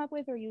we come up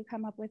with or you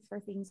come up with for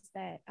things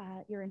that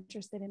you're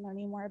interested in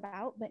learning more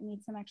about but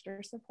need some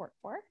extra support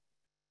for.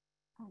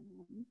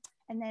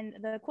 And then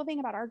the cool thing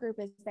about our group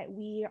is that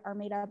we are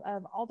made up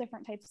of all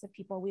different types of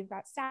people. We've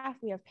got staff,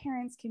 we have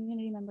parents,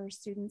 community members,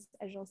 students,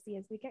 as you'll see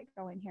as we get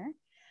going here.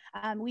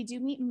 We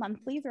do meet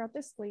monthly throughout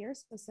the school year,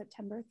 so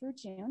September through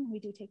June. We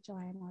do take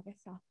July and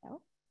August off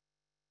though.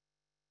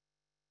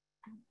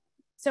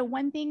 So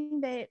one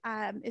thing that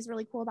is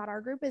really cool about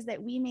our group is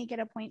that we make it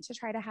a point to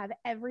try to have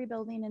every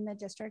building in the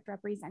district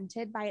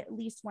represented by at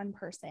least one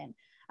person.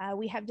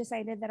 We have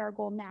decided that our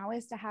goal now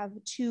is to have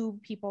 2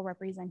 people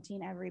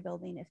representing every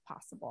building if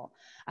possible.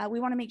 We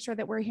want to make sure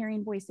that we're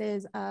hearing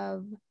voices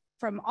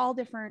from all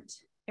different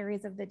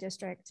areas of the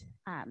district.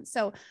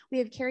 So we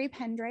have Carrie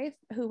Pendray,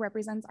 who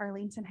represents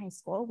Arlington High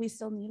School. We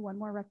still need one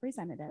more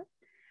representative.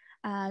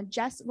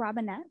 Jess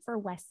Robinette for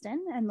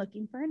Weston and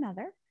looking for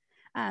another.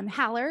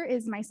 Haller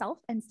is myself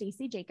and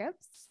Stacy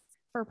Jacobs.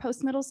 For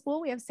post-middle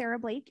school, we have Sarah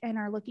Blake and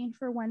are looking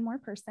for one more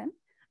person.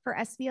 For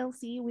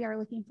SVLC, we are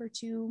looking for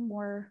 2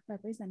 more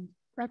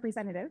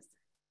representatives.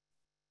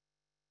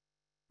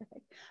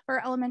 Perfect.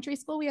 For elementary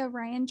school, we have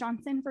Ryan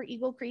Johnson for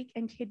Eagle Creek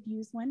and could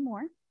use one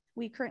more.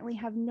 We currently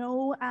have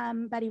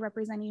nobody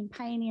representing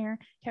Pioneer,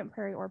 Kent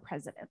Prairie, or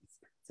Presidents.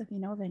 So if you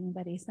know of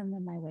anybody, send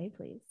them my way,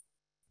 please.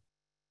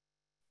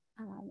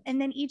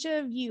 And then each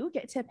of you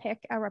get to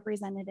pick a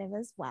representative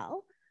as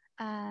well.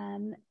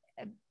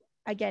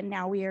 Again,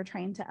 now we are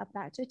trying to up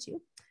that to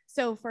 2.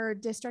 So for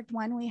District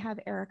 1, we have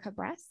Erica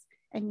Bress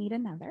and need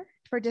another.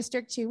 For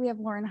District 2, we have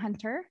Lauren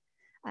Hunter.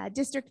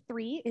 District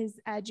 3 is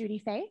Judy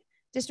Fay.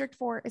 District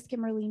 4 is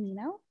Kimberly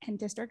Nino. And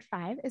District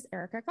 5 is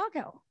Erica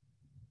Coghill.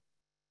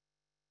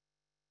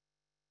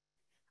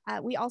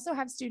 We also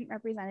have student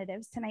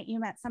representatives. Tonight, you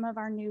met some of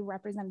our new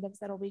representatives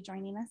that will be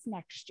joining us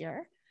next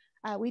year.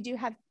 We do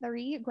have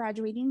 3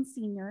 graduating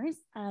seniors,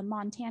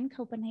 Montan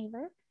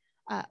Copenhaver,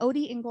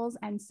 Odie Ingalls,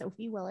 and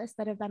Sophie Willis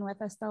that have been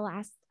with us the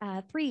last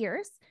 3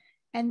 years.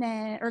 And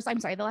then, or I'm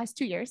sorry, the last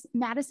 2 years,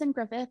 Madison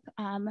Griffith,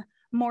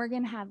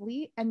 Morgan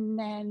Hadley, and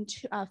then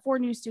 4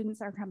 new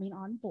students are coming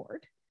on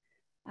board.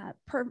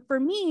 For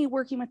me,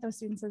 working with those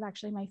students is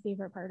actually my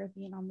favorite part of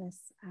being on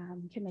this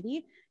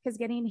committee, because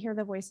getting to hear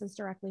the voices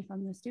directly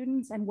from the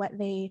students and what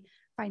they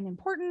find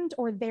important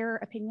or their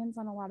opinions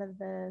on a lot of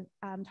the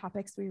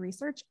topics we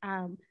research,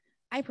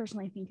 I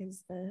personally think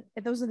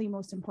those are the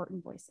most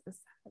important voices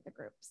of the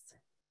groups.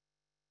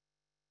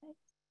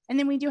 And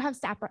then we do have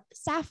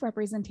staff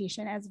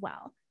representation as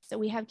well. So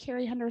we have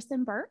Carrie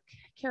Henderson Burke,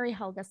 Carrie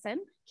Helgeson,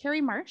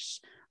 Carrie Marsh,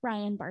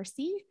 Ryan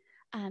Barcy,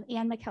 Ann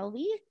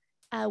McKelvey.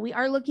 We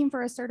are looking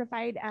for a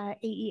certified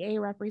AEA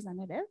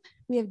representative.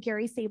 We have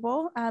Gary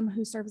Sable,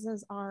 who serves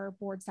as our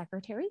board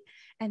secretary,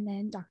 and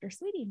then Dr.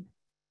 Sweeting.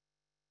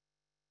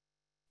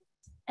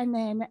 And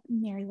then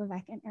Mary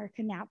Levesque and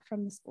Erica Knapp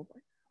from the school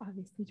board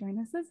obviously join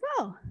us as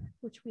well,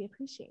 which we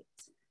appreciate.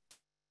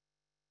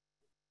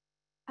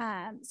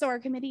 So our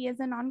committee is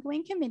an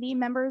ongoing committee.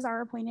 Members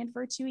are appointed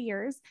for 2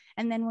 years.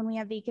 And then when we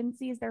have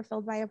vacancies, they're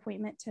filled by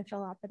appointment to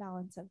fill out the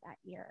balance of that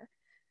year.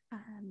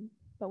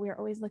 But we are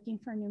always looking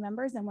for new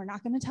members, and we're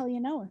not going to tell you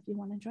no if you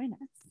want to join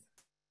us.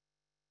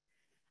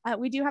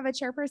 We do have a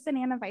chairperson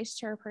and a vice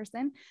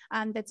chairperson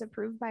that's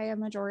approved by a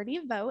majority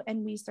vote,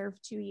 and we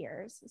serve 2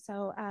 years.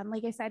 So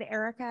like I said,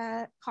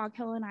 Erica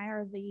Coghill and I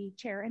are the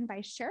chair and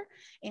vice chair,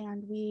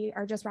 and we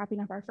are just wrapping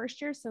up our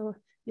first year, so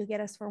you'll get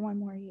us for 1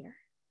 more year.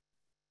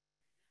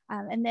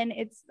 And then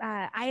it's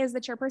I, as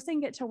the chairperson,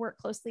 get to work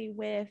closely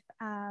with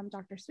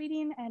Dr.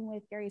 Sweeting and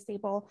with Gary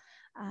Sable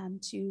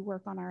to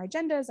work on our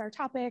agendas, our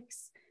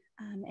topics,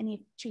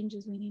 any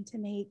changes we need to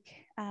make.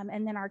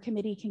 And then our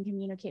committee can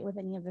communicate with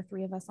any of the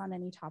 3 of us on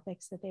any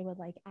topics that they would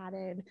like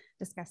added,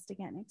 discussed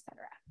again,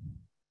 etc.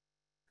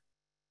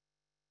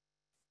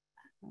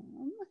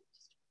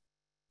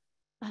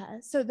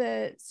 So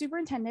the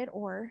superintendent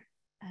or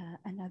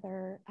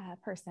another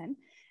person,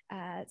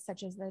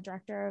 such as the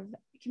director of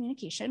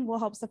communication, will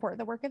help support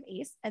the work of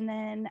ACE. And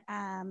then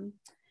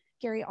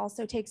Gary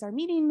also takes our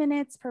meeting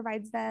minutes,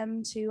 provides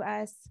them to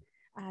us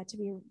to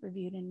be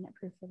reviewed and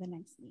approved for the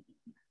next meeting.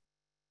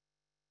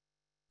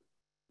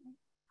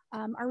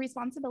 Our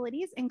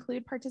responsibilities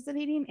include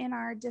participating in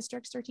our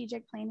district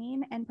strategic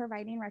planning and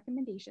providing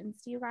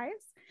recommendations to you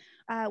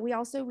guys. We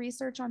also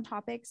research on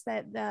topics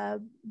that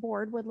the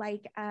board would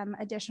like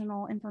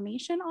additional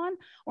information on,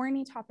 or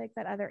any topic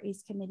that other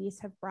ACE committees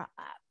have brought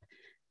up.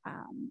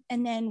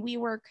 And then we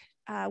work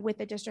with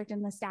the district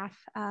and the staff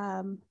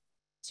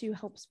to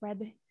help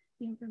spread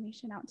the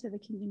information out to the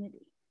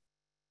community.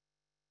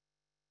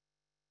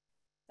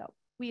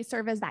 We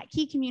serve as that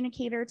key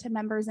communicator to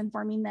members,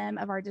 informing them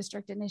of our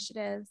district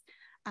initiatives,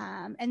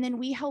 And then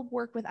we help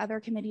work with other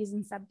committees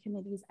and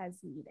subcommittees as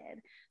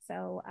needed.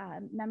 So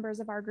members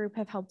of our group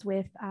have helped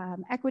with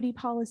equity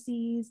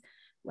policies.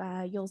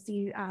 You'll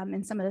see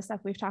in some of the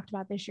stuff we've talked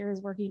about this year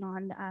is working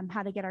on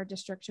how to get our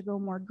district to go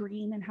more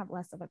green and have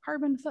less of a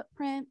carbon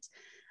footprint.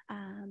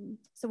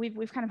 So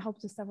we've kind of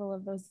helped with several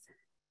of those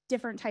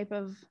different type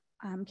of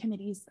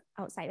committees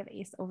outside of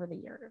ACE over the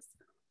years.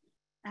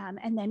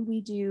 And then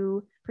we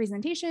do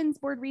presentations,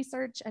 board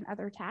research, and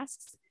other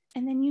tasks.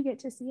 And then you get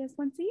to see us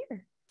once a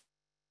year.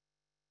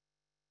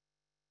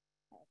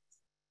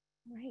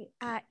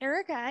 Right.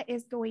 Erica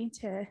is going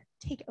to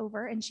take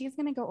over, and she's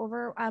going to go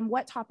over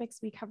what topics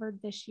we covered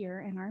this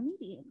year in our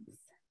meetings.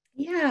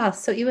 Yeah,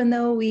 so even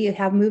though we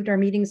have moved our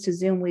meetings to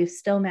Zoom, we've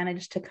still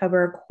managed to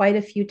cover quite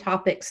a few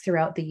topics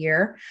throughout the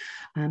year.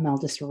 I'll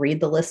just read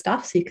the list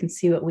off so you can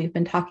see what we've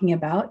been talking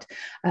about.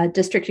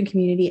 District and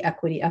community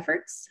equity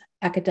efforts,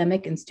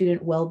 academic and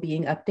student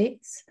well-being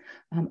updates,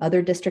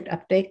 other district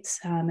updates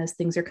as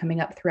things are coming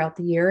up throughout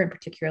the year, and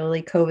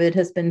particularly COVID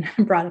has been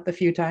brought up a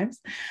few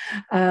times.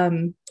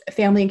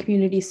 Family and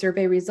community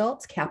survey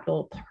results,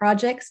 capital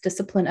projects,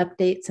 discipline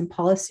updates and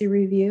policy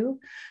review,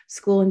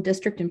 school and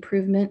district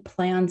improvement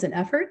plans and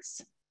efforts.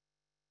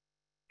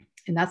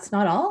 And that's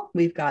not all.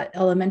 We've got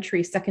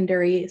elementary,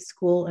 secondary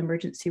school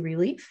emergency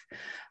relief,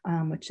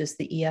 which is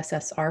the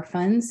ESSR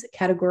funds,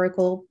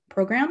 categorical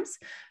programs,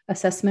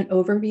 assessment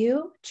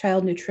overview,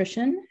 child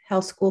nutrition, how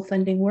school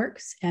funding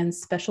works, and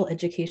special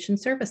education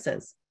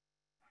services.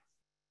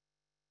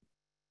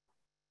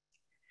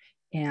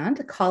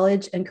 And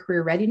college and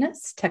career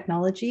readiness,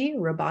 technology,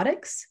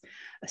 robotics,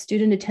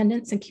 student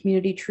attendance and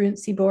community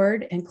truancy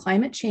board, and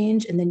climate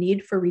change and the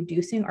need for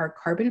reducing our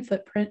carbon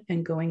footprint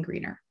and going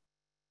greener.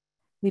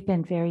 We've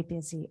been very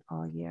busy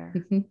all year.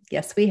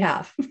 Yes, we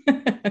have.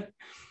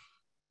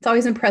 It's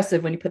always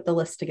impressive when you put the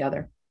list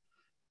together.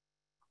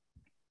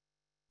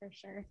 For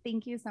sure.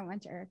 Thank you so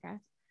much,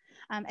 Erica.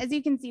 As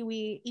you can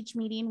see, each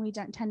meeting we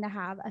don't tend to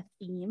have a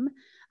theme,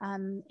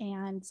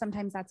 and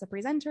sometimes that's a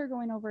presenter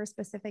going over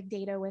specific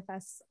data with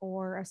us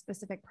or a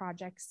specific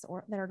projects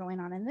that are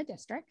going on in the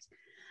district.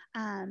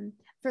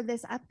 For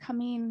this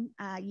upcoming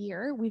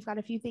year, we've got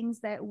a few things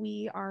that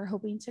we are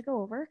hoping to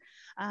go over.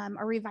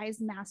 A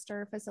revised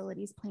master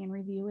facilities plan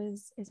review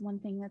is one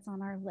thing that's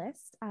on our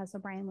list. So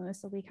Brian Lewis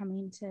will be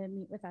coming to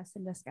meet with us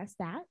and discuss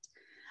that.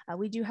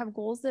 We do have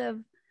goals of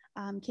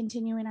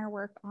continuing our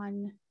work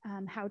on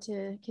how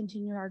to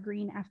continue our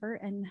green effort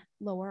and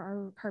lower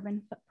our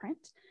carbon footprint.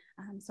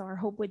 So our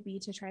hope would be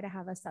to try to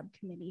have a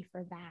subcommittee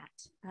for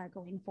that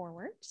going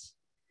forward.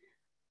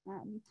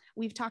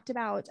 We've talked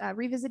about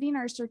revisiting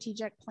our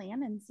strategic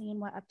plan and seeing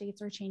what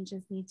updates or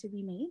changes need to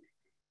be made,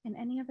 and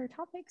any other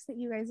topics that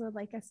you guys would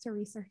like us to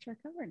research or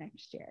cover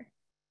next year.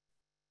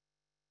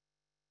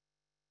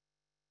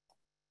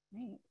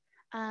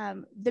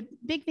 Right. The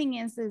big thing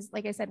is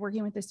like I said,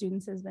 working with the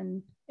students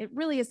it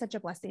really is such a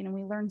blessing, and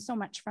we learn so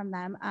much from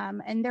them,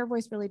 and their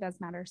voice really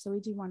does matter. So we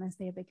do want to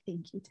say a big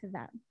thank you to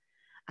them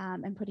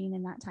and putting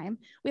in that time.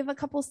 We have a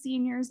couple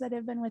seniors that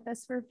have been with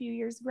us for a few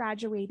years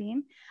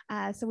graduating.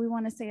 So we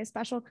want to say a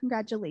special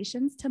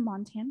congratulations to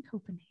Montan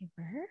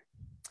Copenhaver,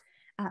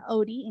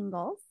 Odie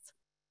Ingalls,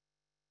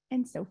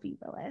 and Sophie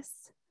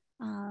Willis.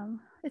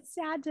 It's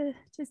sad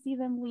to see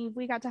them leave.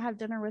 We got to have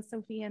dinner with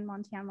Sophie and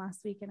Montan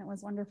last week, and it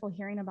was wonderful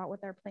hearing about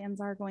what their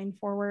plans are going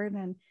forward.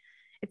 And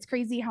it's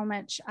crazy how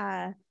much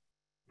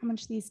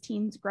these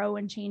teens grow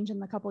and change in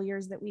the couple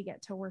years that we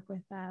get to work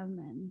with them.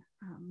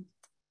 And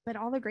but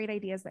all the great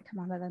ideas that come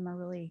out of them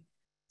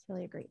it's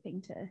really a great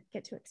thing to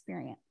get to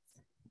experience.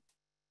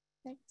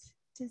 But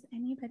does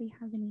anybody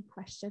have any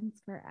questions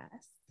for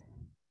us?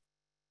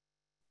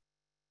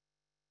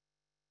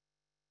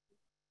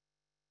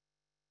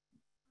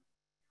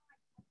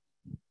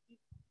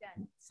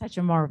 Such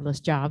a marvelous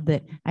job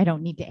that I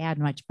don't need to add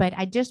much, but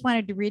I just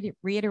wanted to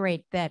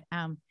reiterate that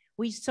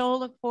we so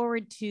look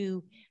forward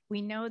to,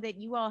 we know that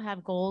you all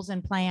have goals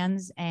and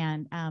plans,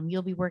 and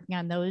you'll be working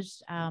on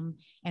those,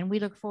 and we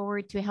look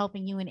forward to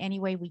helping you in any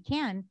way we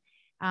can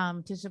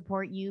to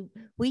support you.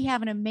 We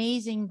have an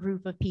amazing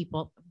group of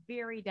people,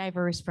 very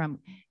diverse from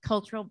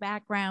cultural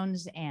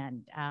backgrounds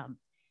and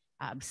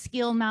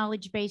skill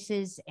knowledge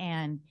bases,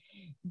 and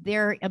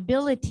their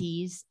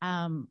abilities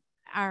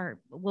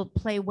will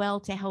play well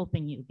to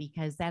helping you,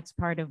 because that's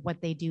part of what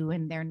they do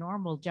in their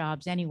normal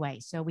jobs anyway.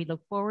 So we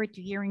look forward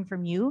to hearing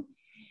from you.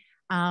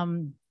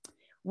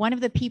 One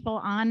of the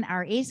people on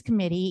our ACE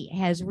committee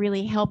has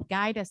really helped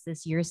guide us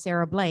this year,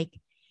 Sarah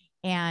Blake,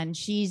 and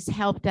she's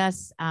helped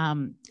us.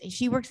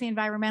 She works in the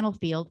environmental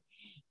field,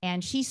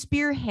 and she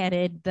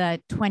spearheaded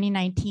the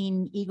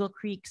 2019 Eagle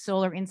Creek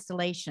solar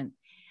installation,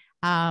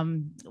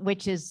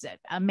 which is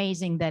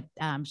amazing that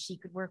she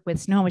could work with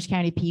Snohomish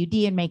County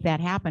PUD and make that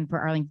happen for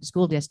Arlington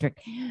School District.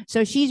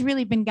 So she's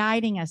really been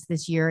guiding us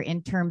this year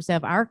in terms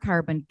of our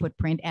carbon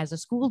footprint as a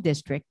school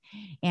district,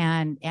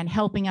 and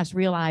helping us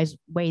realize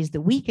ways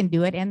that we can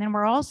do it. And then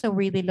we're also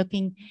really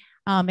looking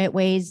at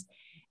ways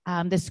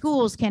the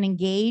schools can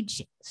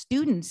engage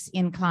students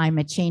in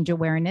climate change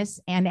awareness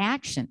and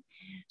action.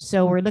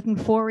 So we're looking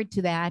forward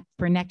to that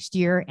for next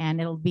year,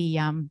 and it'll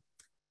be,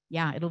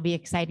 yeah, it'll be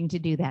exciting to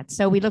do that.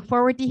 So we look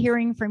forward to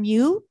hearing from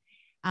you.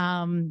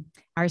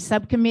 Our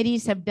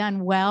subcommittees have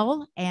done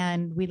well,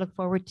 and we look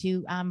forward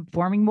to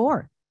forming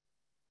more.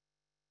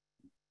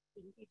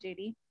 Thank you,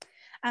 Judy.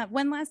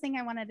 One last thing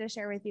I wanted to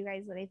share with you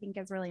guys that I think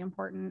is really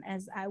important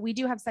is we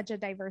do have such a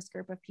diverse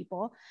group of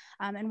people.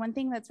 And one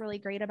thing that's really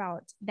great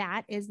about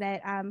that is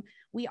that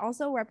we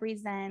also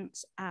represent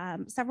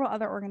several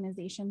other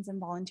organizations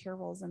and volunteer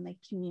roles in the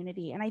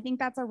community. And I think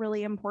that's a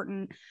really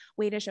important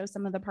way to show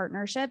some of the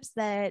partnerships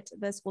that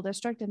the school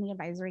district and the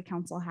advisory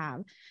council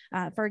have.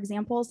 For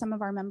example, some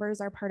of our members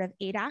are part of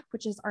ADAC,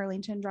 which is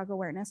Arlington Drug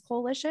Awareness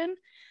Coalition.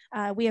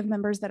 We have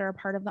members that are a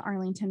part of the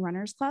Arlington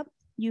Runners Club,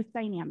 Youth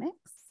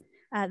Dynamics,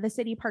 the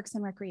City Parks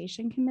and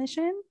Recreation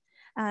Commission.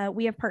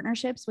 We have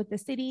partnerships with the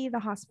city, the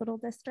hospital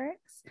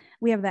districts.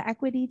 We have the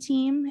equity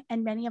team,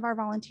 and many of our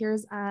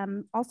volunteers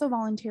also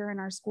volunteer in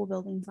our school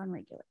buildings on a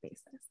regular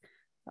basis.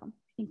 So I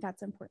think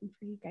that's important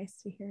for you guys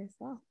to hear as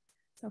well.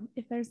 So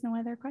if there's no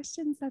other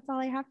questions, that's all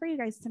I have for you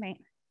guys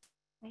tonight.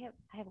 I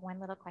have one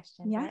little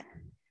question. Yeah.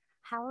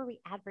 How are we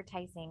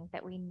advertising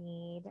that we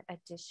need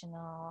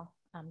additional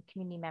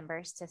community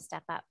members to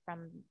step up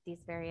from these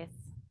various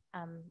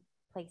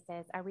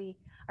places? Are we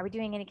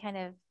doing any kind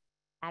of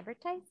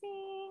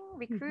advertising,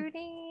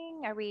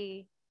 recruiting?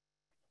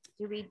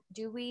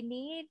 Do we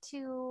need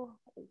to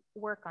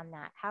work on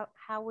that?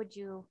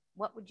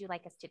 What would you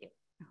like us to do?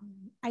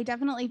 I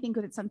definitely think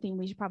that it's something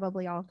we should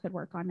probably all could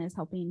work on, is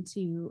helping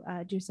to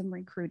do some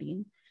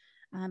recruiting.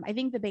 I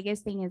think the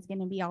biggest thing is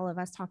going to be all of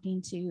us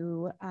talking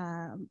to,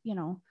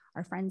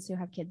 our friends who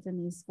have kids in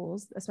these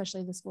schools,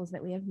 especially the schools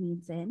that we have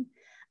needs in.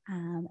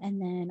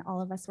 And then all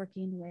of us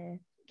working with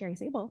Gary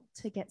Sable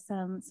to get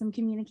some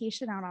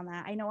communication out on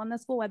that. I know on the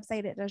school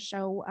website, it does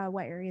show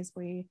what areas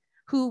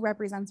who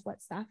represents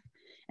what stuff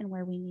and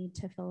where we need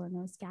to fill in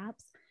those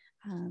gaps.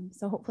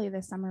 So hopefully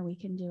this summer we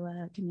can do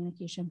a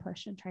communication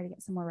push and try to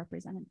get some more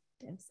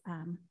representatives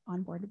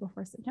on board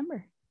before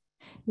September.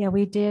 Yeah,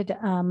 we did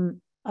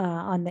on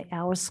the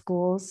Our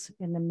Schools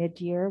in the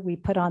mid-year, we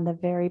put on the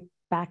very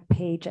back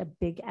page a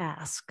big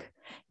ask,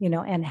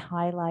 and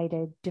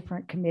highlighted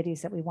different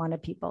committees that we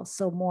wanted people.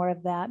 So more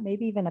of that,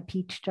 maybe even a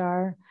peach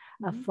jar,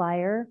 a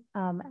flyer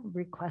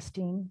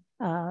requesting,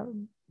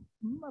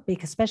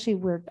 because especially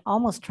we're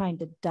almost trying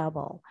to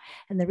double.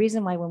 And the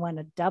reason why we want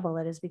to double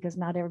it is because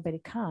not everybody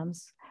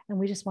comes, and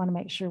we just want to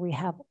make sure we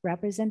have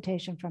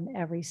representation from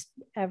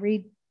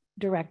every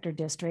director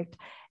district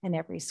and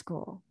every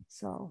school.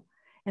 So,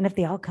 and if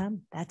they all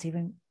come, that's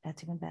even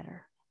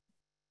better.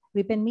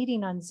 We've been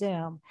meeting on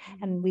Zoom,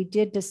 and we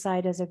did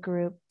decide as a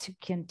group to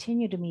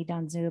continue to meet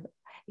on Zoom,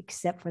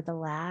 except for the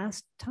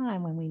last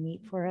time when we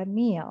meet for a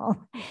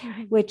meal,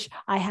 which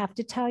I have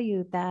to tell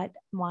you that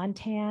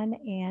Montan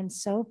and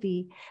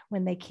Sophie,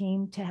 when they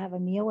came to have a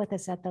meal with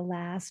us at the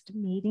last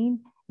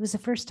meeting, it was the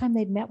first time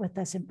they'd met with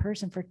us in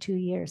person for 2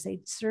 years.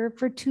 They'd served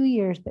for 2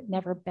 years, but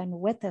never been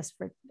with us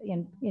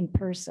in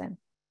person.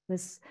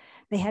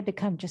 They had to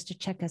come just to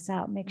check us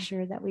out, make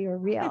sure that we were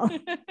real.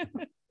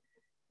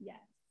 Yes.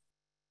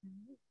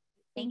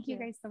 Thank you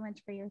guys so much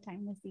for your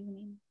time this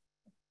evening.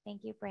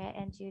 Thank you, Britt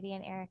and Judy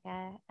and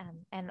Erica,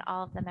 and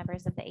all of the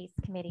members of the ACE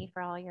committee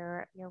for all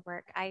your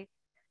work. I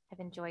have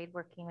enjoyed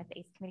working with the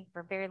ACE committee for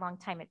a very long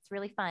time. It's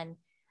really fun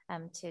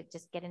to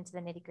just get into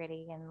the nitty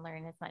gritty and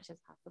learn as much as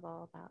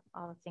possible about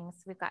all the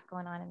things we've got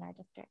going on in our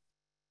district.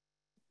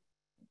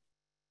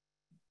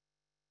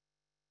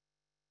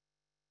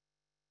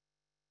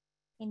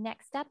 And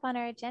next up on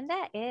our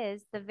agenda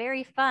is the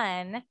very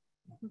fun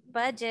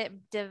budget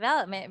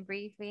development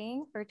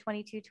briefing for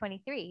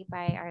 22-23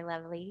 by our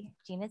lovely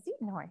Gina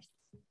Zutenhorst.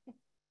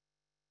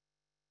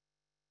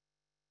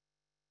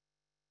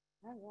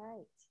 All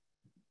right.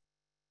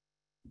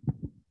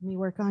 Let me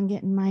work on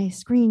getting my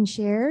screen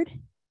shared.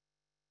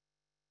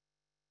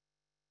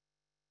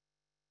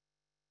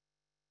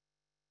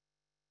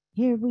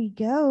 Here we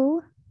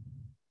go.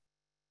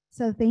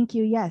 So thank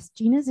you. Yes,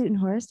 Gina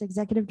Zutenhorst,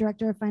 Executive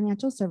Director of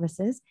Financial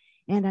Services,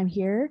 and I'm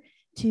here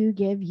to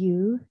give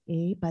you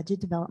a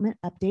budget development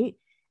update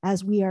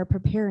as we are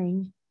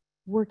preparing,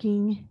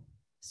 working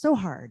so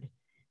hard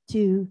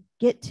to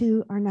get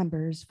to our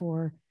numbers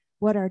for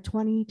what our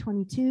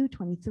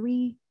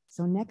 2022-23,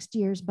 so next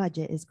year's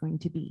budget is going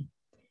to be.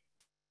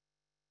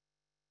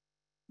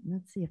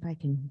 Let's see if I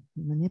can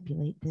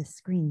manipulate this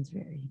screens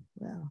very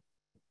well.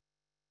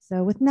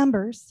 So with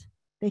numbers,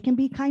 they can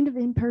be kind of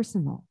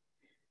impersonal.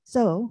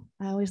 So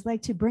I always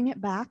like to bring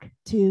it back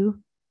to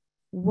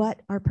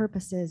what our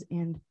purpose is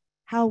and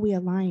how we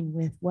align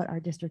with what our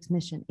district's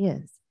mission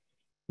is.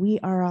 We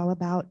are all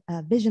about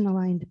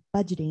vision-aligned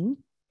budgeting.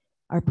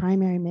 Our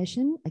primary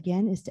mission,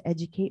 again, is to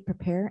educate,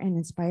 prepare, and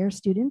inspire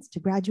students to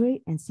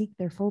graduate and seek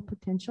their full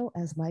potential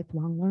as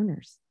lifelong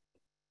learners.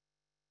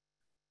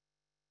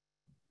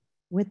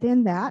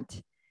 Within that,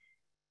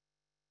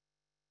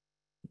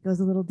 it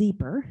goes a little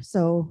deeper.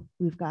 So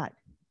we've got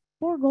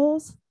 4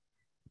 goals,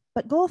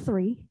 but goal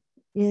 3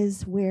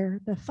 is where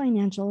the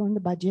financial and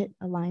the budget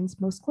aligns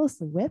most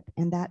closely with,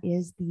 and that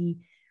is the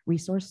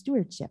resource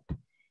stewardship.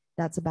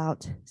 That's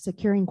about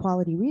securing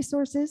quality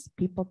resources,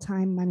 people,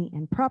 time, money,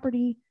 and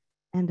property,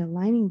 and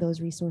aligning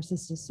those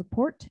resources to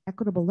support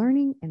equitable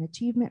learning and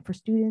achievement for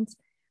students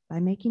by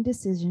making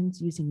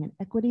decisions using an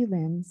equity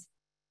lens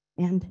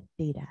and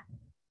data.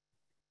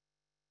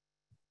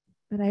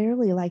 But I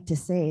really like to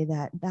say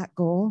that that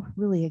goal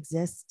really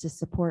exists to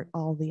support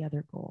all the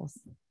other goals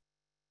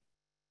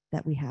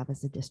that we have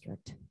as a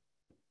district.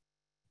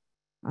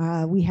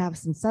 We have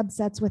some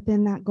subsets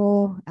within that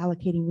goal: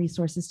 allocating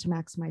resources to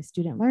maximize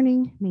student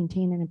learning,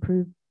 maintain and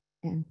improve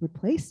and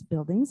replace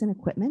buildings and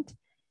equipment,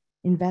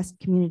 invest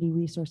community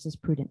resources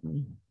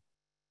prudently.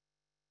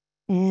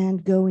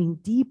 And going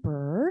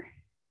deeper,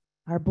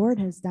 our board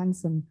has done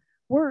some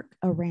work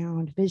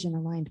around vision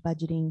aligned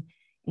budgeting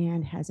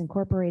and has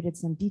incorporated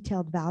some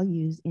detailed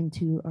values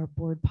into our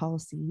board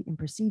policy and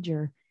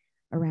procedure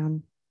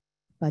around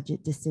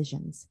budget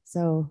decisions.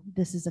 So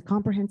this is a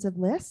comprehensive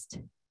list,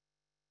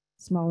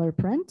 smaller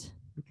print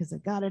because I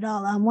got it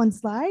all on one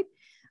slide,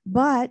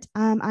 but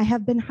I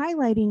have been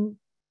highlighting,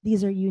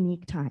 these are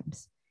unique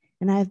times.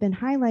 And I've been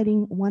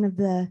highlighting one of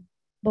the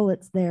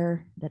bullets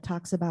there that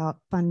talks about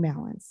fund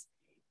balance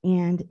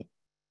and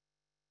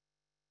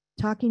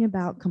talking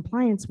about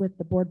compliance with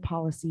the board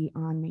policy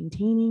on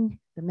maintaining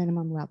the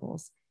minimum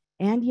levels,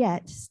 and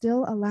yet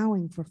still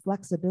allowing for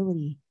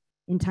flexibility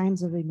in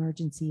times of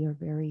emergency or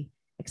very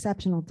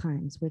exceptional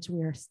times, which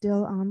we are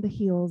still on the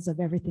heels of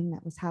everything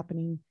that was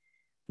happening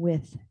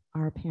with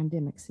our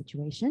pandemic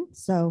situation.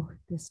 So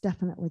this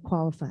definitely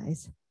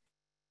qualifies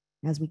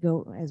as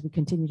we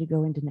continue to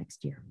go into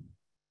next year.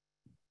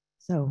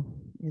 So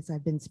as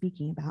I've been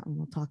speaking about, and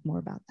we'll talk more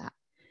about that.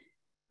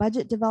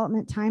 Budget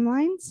development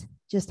timelines,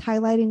 just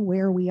highlighting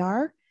where we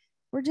are.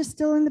 We're just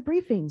still in the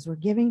briefings. We're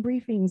giving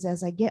briefings.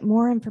 As I get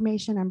more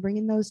information, I'm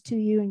bringing those to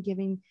you and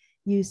giving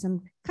you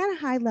some kind of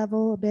high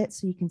level a bit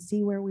so you can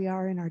see where we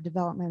are in our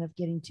development of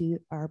getting to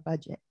our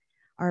budget.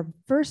 Our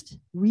first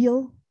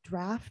real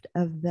draft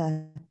of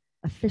the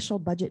official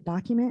budget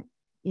document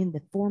in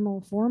the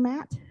formal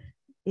format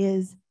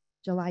is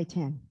July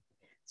 10.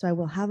 So I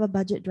will have a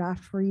budget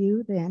draft for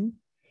you then.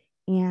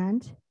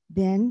 And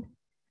then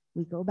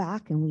we go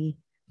back and we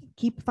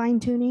keep fine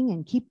tuning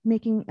and keep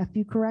making a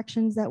few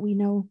corrections that we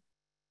know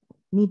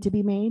need to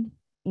be made.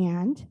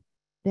 And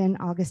then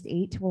August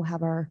 8th, we'll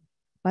have our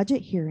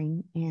budget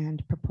hearing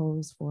and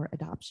propose for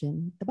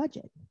adoption the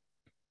budget.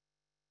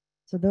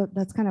 So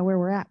that's kind of where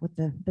we're at with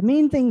the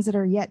main things that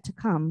are yet to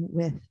come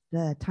with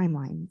the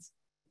timelines.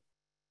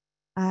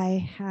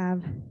 I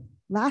have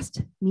last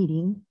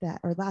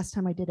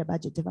time I did a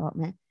budget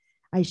development,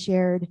 I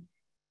shared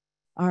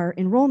our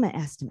enrollment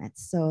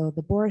estimates. So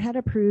the board had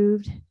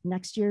approved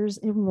next year's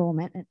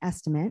enrollment and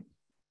estimate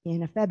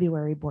in a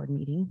February board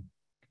meeting.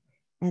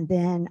 And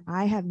then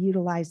I have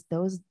utilized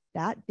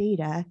that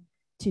data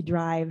to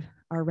drive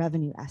our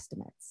revenue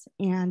estimates.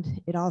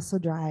 And it also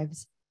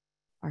drives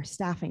our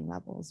staffing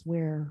levels,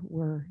 where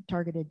we're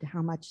targeted to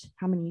how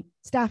many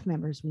staff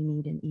members we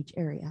need in each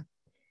area.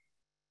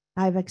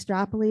 I've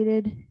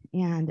extrapolated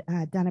and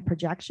done a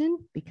projection,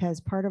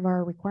 because part of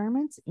our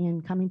requirements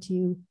in coming to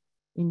you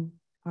in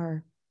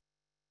our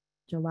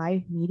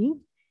July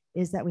meeting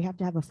is that we have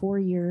to have a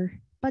 4-year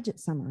budget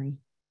summary.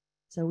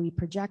 So we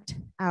project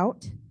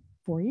out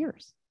 4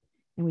 years,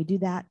 and we do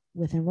that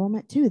with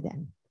enrollment too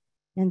then.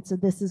 And so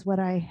this is what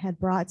I had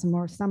brought, some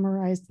more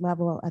summarized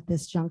level at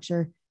this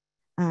juncture.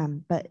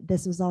 But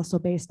this was also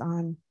based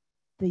on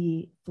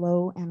the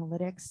Flow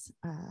Analytics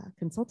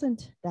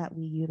consultant that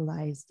we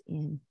utilized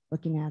in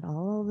looking at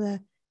all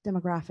the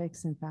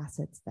demographics and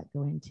facets that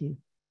go into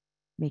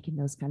making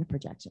those kind of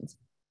projections.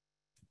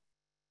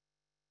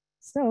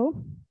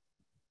 So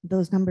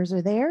those numbers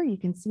are there. You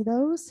can see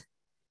those.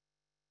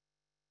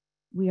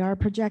 We are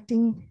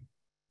projecting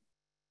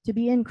to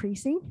be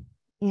increasing.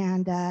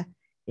 And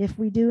if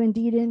we do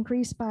indeed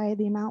increase by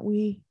the amount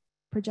we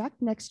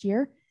project next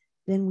year,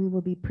 then we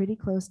will be pretty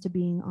close to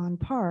being on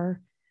par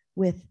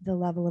with the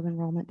level of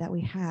enrollment that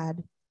we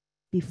had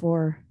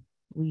before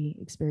we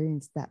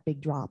experienced that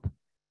big drop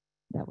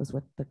that was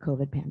with the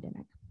COVID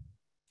pandemic.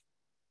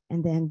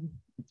 And then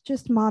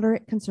just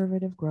moderate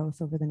conservative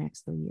growth over the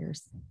next 3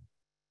 years.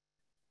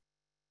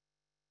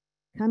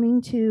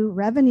 Coming to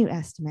revenue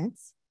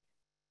estimates,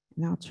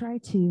 and I'll try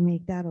to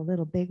make that a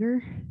little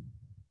bigger.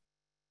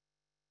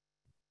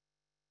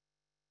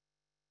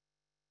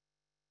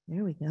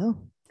 There we go.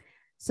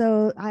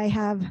 So I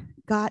have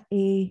got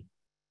a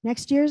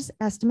next year's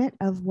estimate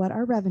of what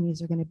our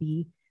revenues are going to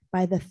be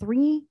by the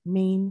 3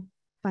 main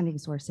funding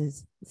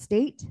sources: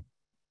 state,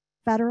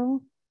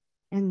 federal,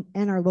 and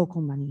our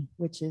local money,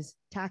 which is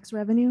tax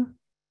revenue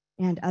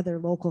and other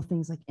local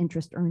things like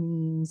interest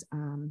earnings,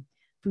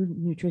 food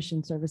and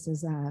nutrition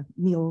services,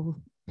 meal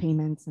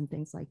payments, and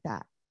things like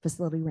that,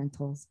 facility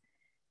rentals.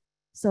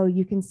 So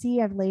you can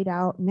see I've laid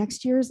out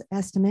next year's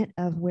estimate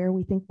of where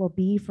we think we'll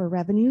be for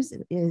revenues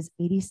is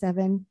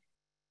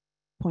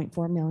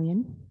 $87.4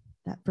 million.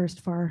 That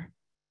first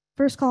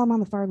column on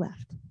the far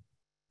left.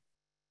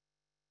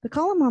 The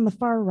column on the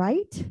far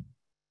right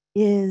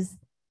is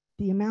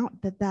the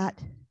amount that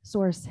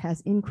source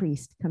has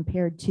increased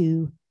compared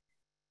to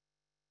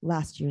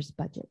last year's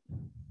budget.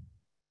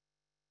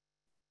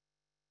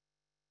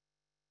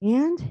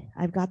 And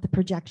I've got the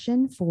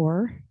projection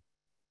for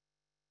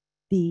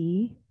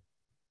the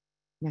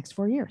next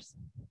 4 years.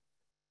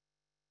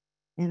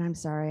 And I'm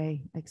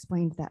sorry, I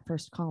explained that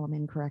first column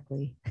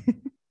incorrectly.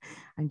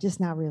 I'm just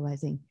now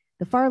realizing.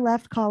 The far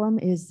left column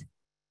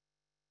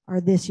are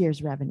this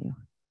year's revenue.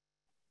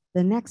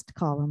 The next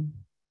column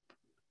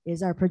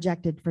is our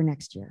projected for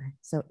next year,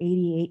 so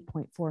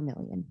 88.4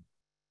 million.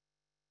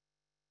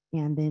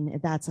 And then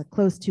that's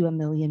close to $1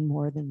 million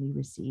more than we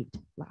received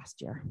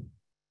last year.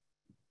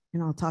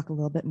 And I'll talk a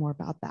little bit more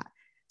about that.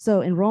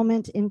 So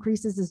enrollment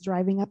increases is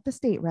driving up the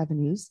state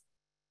revenues.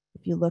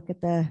 If you look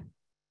at the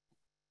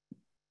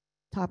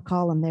top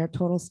column there,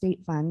 total state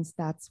funds,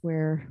 that's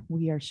where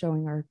we are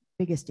showing our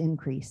biggest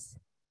increase.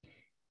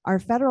 Our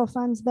federal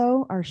funds,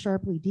 though, are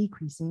sharply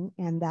decreasing,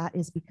 and that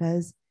is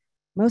because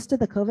most of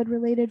the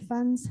COVID-related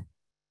funds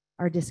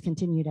are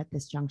discontinued at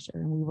this juncture,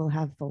 and we will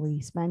have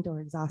fully spent or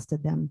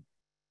exhausted them.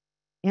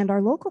 And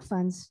our local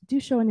funds do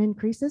show an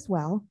increase as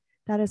well.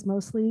 That is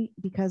mostly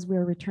because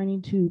we're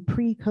returning to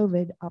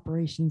pre-COVID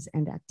operations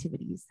and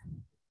activities.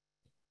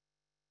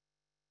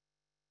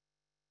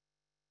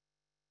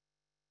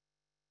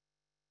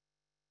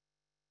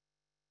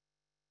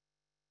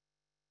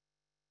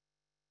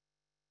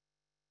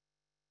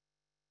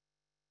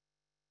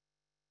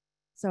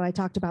 So I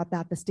talked about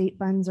that. The state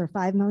funds are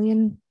 $5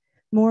 million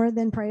more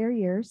than prior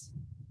years.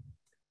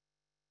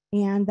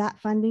 And that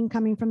funding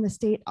coming from the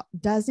state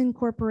does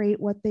incorporate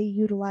what they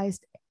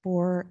utilized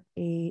for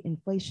a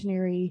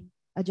inflationary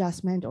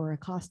adjustment or a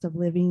cost of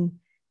living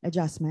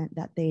adjustment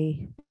that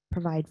they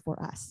provide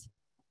for us.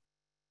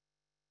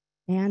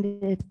 And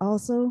it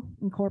also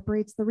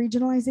incorporates the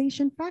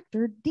regionalization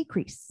factor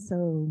decrease.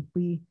 So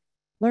we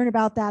learn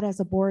about that as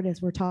a board as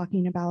we're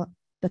talking about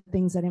the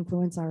things that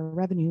influence our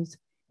revenues,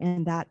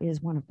 and that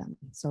is one of them.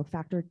 So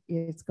factor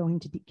is going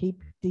to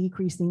keep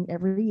decreasing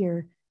every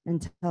year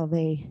until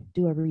they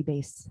do a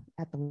rebase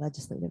at the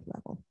legislative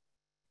level.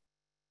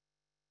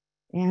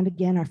 And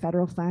again, our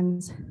federal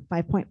funds,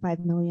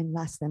 5.5 million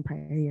less than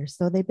prior years.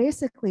 So they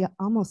basically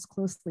almost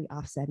closely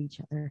offset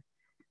each other.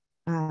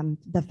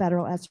 The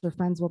federal ESSER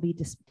funds will be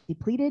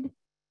depleted.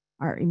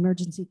 Our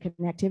emergency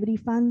connectivity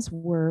funds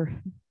were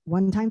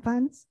one-time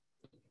funds.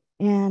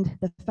 And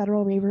the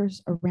federal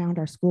waivers around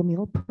our school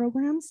meal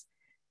programs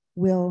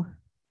will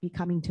be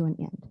coming to an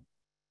end.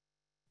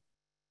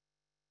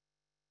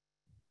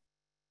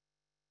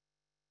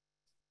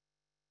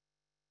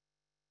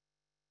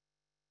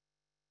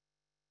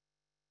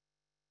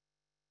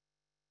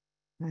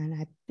 And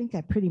I think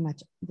I pretty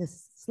much,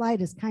 this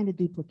slide is kind of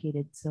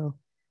duplicated. So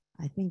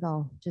I think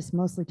I'll just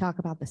mostly talk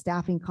about the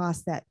staffing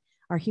costs that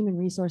our human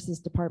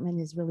resources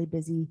department is really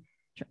busy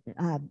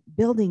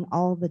building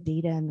all the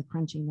data and the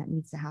crunching that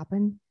needs to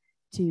happen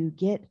to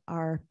get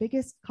our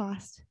biggest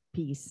cost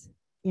piece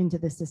into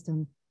the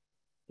system.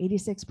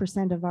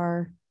 86% of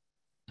our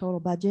total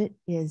budget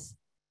is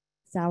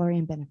salary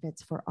and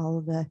benefits for all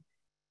of the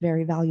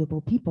very valuable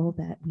people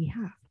that we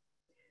have.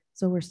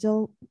 So we're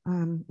still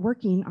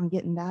working on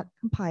getting that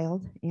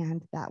compiled,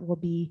 and that will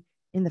be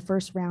in the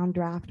first round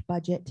draft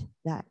budget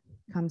that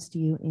comes to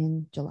you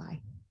in July.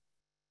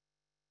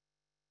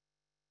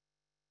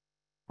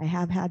 I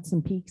have had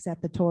some peeks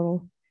at the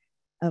total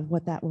of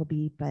what that will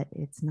be, but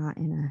it's not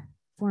in a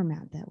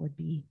format that would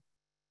be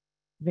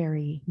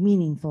very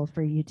meaningful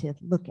for you to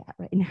look at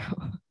right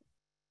now.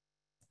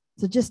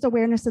 So just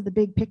awareness of the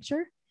big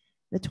picture.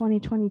 The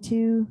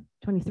 2022-23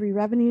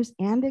 revenues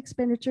and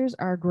expenditures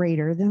are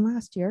greater than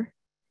last year.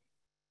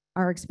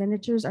 Our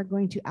expenditures are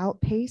going to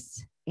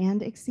outpace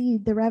and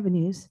exceed the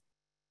revenues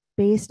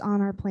based on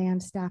our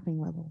planned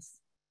staffing levels.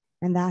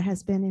 And that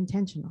has been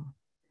intentional.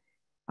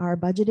 Our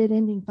budgeted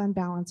ending fund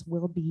balance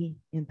will be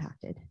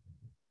impacted.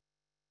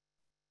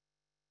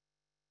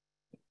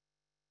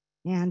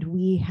 And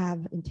we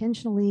have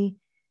intentionally,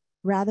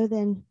 rather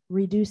than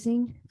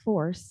reducing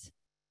force,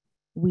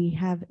 we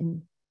have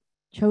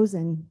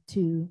chosen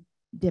to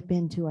dip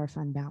into our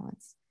fund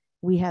balance.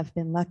 We have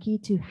been lucky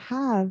to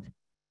have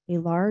a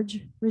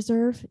large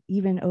reserve,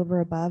 even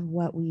over above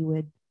what we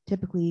would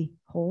typically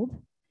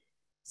hold.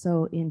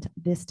 So in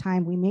this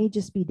time, we may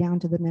just be down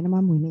to the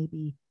minimum. We may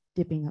be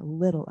dipping a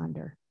little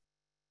under,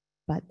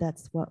 but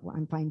that's what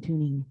I'm fine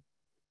tuning.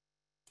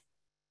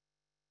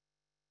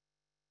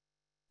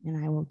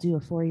 And I will do a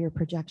 4-year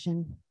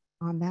projection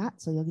on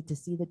that. So you'll get to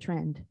see the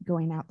trend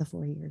going out the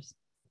 4 years.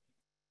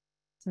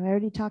 So I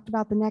already talked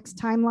about the next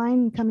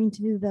timeline coming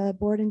to the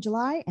board in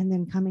July and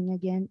then coming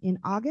again in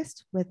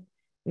August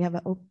we have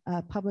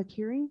a public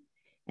hearing,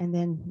 and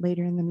then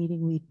later in the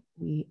meeting,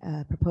 we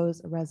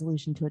propose a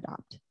resolution to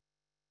adopt.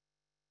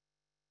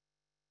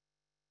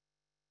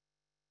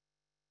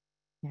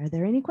 Are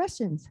there any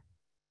questions?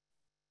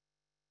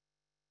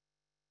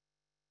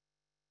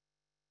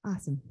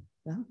 Awesome.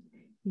 Well,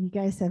 you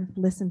guys have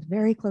listened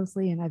very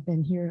closely, and I've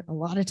been here a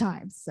lot of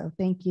times. So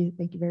thank you.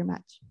 Thank you very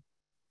much.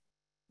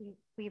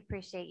 We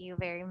appreciate you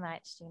very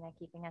much, Gina,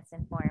 keeping us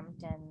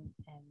informed and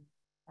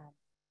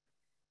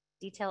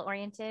detail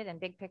oriented and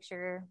big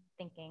picture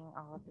thinking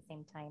all at the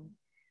same time.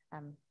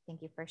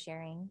 Thank you for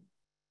sharing.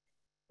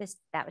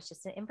 That was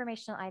just an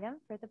informational item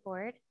for the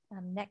board.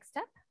 Next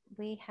up,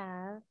 we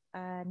have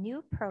a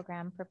new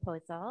program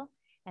proposal,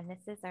 and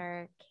this is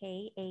our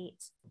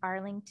K-8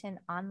 Arlington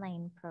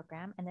online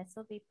program, and this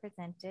will be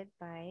presented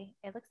by,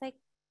 it looks like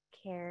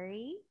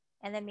Carrie,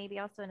 and then maybe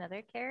also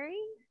another Carrie.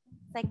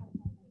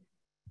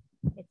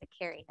 It's a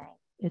Carrie night.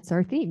 It's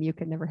our theme. You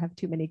can never have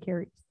too many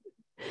Carries.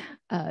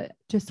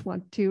 Just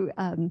want to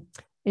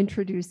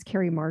introduce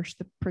Carrie Marsh,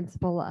 the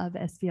principal of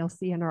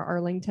SVLC and our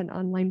Arlington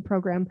online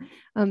program.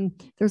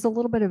 There's a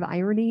little bit of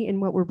irony in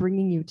what we're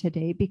bringing you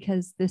today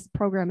because this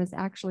program has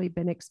actually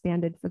been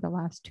expanded for the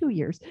last 2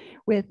 years.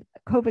 With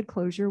COVID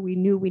closure, we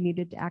knew we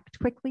needed to act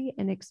quickly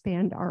and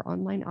expand our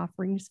online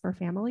offerings for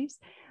families.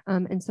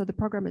 And so the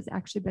program has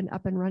actually been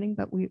up and running,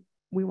 but we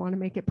want to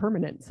make it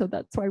permanent. So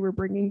that's why we're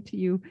bringing to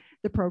you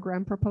the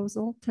program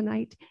proposal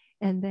tonight.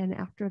 And then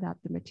after that,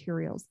 the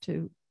materials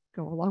to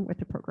go along with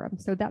the program.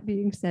 So that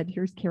being said,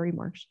 here's Carrie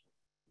Marsh.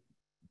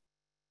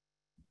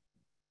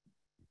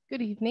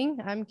 Good evening.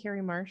 I'm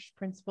Carrie Marsh,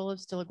 principal of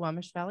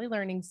Stillaguamish Valley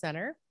Learning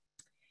Center.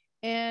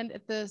 And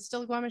at the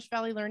Stillaguamish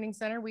Valley Learning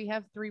Center, we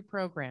have 3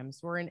 programs.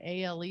 We're an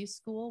ALE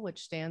school,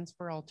 which stands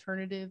for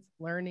Alternative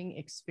Learning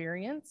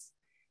Experience.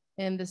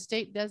 And the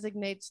state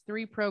designates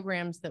 3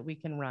 programs that we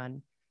can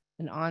run: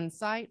 an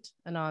on-site,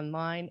 an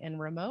online, and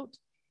remote.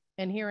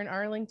 And here in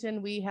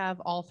Arlington, we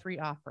have all 3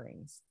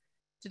 offerings.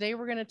 Today,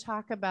 we're going to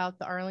talk about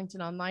the Arlington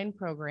Online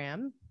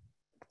program.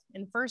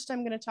 And first,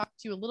 I'm going to talk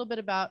to you a little bit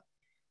about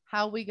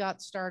how we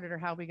got started or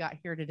how we got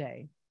here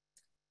today.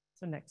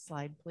 So next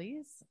slide,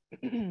 please.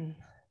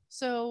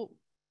 So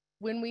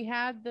when we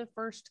had the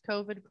first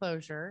COVID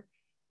closure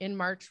in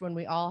March, when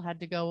we all had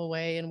to go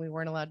away and we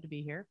weren't allowed to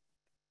be here,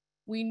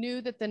 we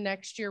knew that the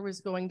next year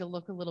was going to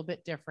look a little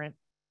bit different.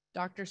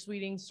 Dr.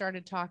 Sweeting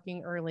started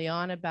talking early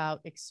on about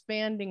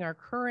expanding our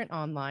current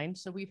online.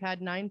 So we've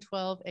had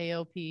 912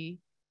 AOP,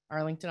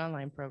 Arlington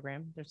Online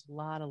program. There's a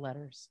lot of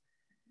letters.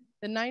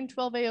 The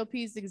 912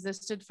 AOPs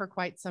existed for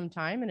quite some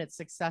time, and it's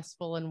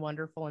successful and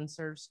wonderful and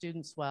serves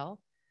students well.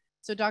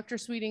 So Dr.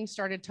 Sweeting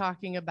started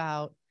talking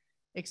about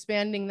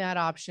expanding that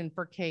option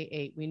for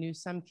K-8. We knew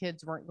some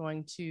kids weren't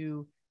going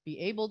to be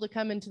able to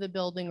come into the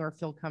building or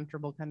feel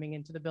comfortable coming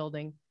into the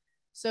building.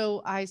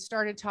 So I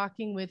started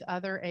talking with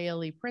other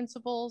ALE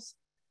principals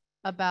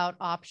about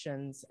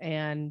options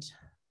and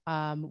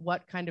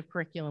what kind of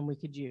curriculum we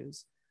could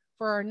use.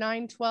 For our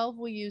 912,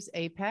 we use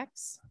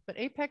Apex, but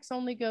Apex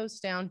only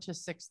goes down to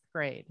 6th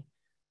grade.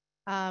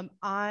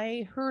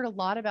 I heard a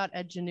lot about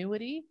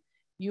Edgenuity.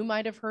 You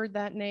might have heard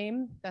that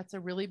name. That's a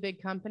really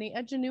big company.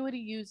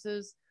 Edgenuity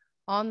uses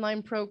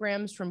online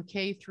programs from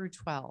K through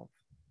 12.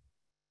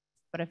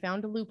 But I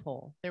found a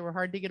loophole. They were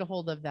hard to get a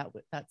hold of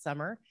that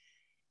summer.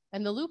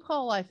 And the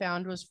loophole I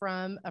found was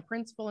from a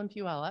principal in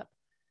Puyallup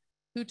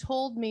who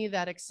told me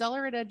that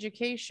Accelerate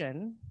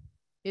Education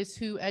is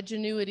who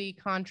Edgenuity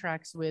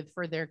contracts with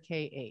for their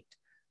K-8.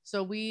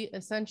 So we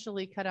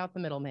essentially cut out the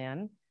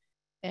middleman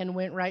and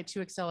went right to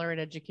Accelerate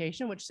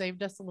Education, which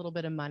saved us a little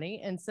bit of money.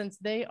 And since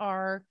they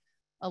are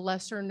a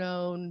lesser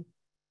known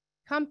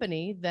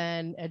company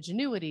than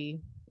Edgenuity,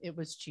 it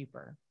was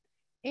cheaper.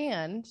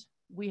 And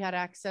we had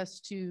access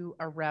to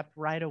a rep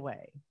right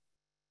away.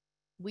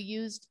 We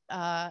used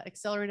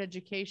Accelerate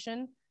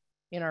Education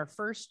in our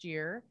first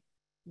year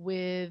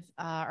with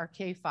our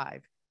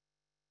K-5.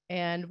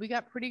 And we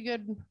got pretty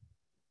good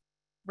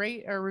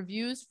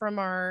reviews from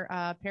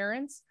our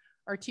parents.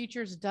 Our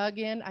teachers dug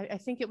in. I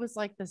think it was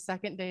like the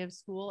 2nd day of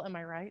school, am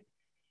I right?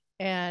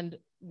 And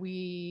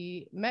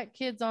we met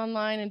kids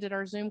online and did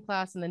our Zoom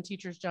class, and then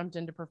teachers jumped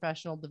into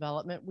professional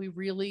development.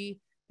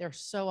 They're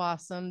so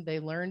awesome. They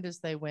learned as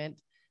they went,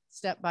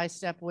 step by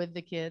step with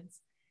the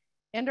kids.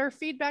 And our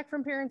feedback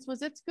from parents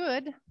was it's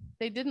good.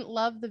 They didn't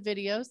love the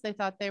videos. They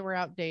thought they were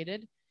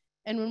outdated.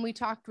 And when we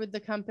talked with the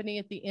company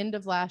at the end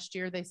of last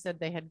year, they said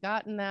they had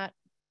gotten that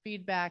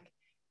feedback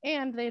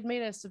and they had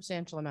made a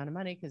substantial amount of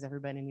money because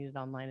everybody needed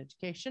online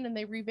education, and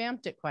they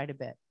revamped it quite a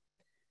bit.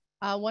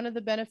 One of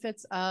the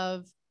benefits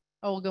of,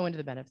 we'll go into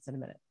the benefits in a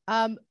minute.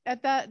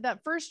 At that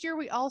first year,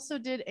 we also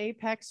did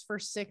Apex for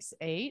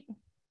 6-8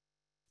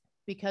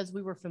 because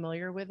we were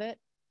familiar with it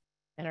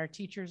and our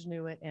teachers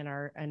knew it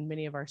and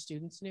many of our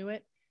students knew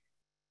it.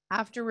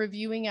 After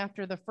reviewing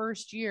after the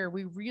first year,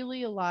 we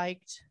really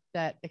liked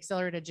that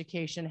Accelerate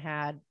Education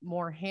had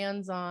more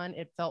hands-on,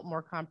 it felt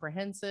more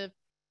comprehensive,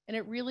 and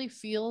it really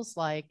feels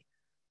like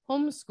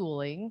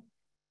homeschooling,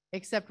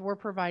 except we're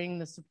providing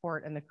the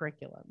support and the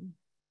curriculum.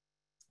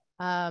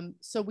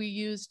 So we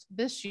used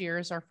this year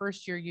as our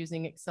first year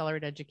using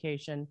Accelerate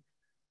Education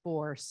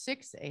for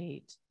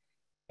 6-8,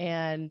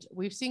 and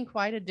we've seen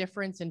quite a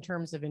difference in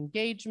terms of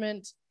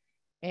engagement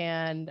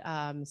and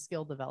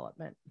skill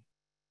development.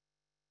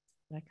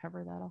 Did I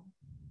cover that all?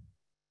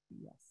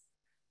 Yes.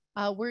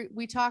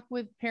 We talk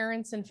with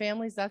parents and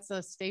families. That's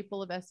a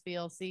staple of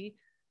SVLC.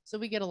 So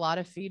we get a lot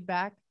of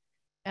feedback.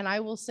 And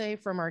I will say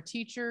from our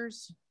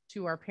teachers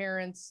to our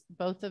parents,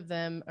 both of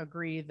them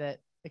agree that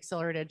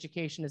accelerated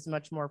education is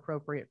much more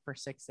appropriate for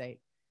 6-8.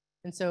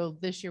 And so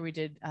this year we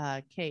did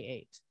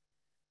K-8.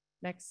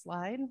 Next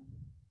slide. I'm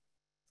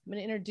going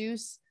to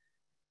introduce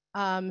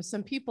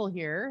some people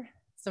here,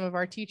 some of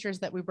our teachers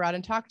that we brought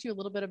and talk to you a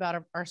little bit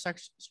about our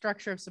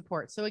structure of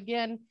support. So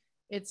again,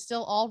 it's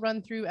still all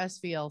run through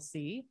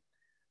SVLC.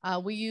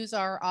 We use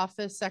our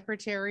office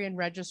secretary and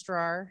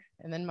registrar,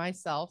 and then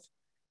myself.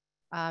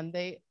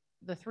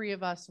 The three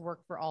of us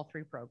work for all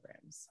three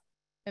programs.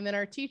 And then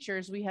our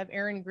teachers, we have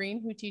Erin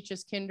Green, who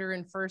teaches kinder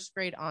and first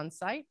grade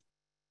on-site.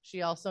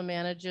 She also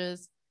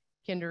manages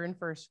kinder and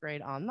first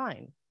grade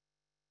online.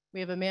 We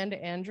have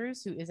Amanda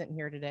Andrews, who isn't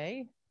here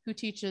today, who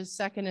teaches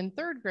second and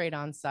third grade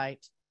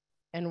on-site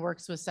and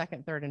works with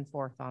second, third, and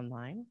fourth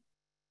online.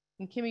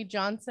 And Kimmy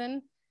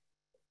Johnson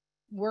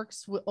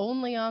works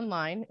only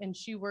online, and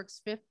she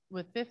works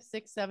with 5th,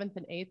 6th, 7th,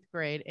 and 8th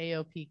grade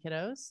AOP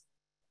kiddos.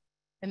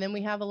 And then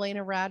we have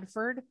Elena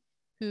Radford,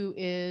 who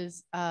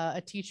is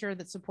a teacher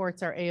that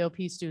supports our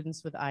AOP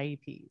students with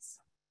IEPs.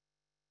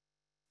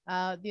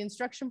 The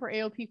instruction for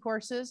AOP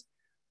courses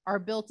are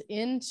built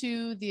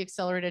into the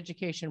Accelerated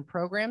Education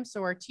program.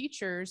 So our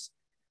teachers,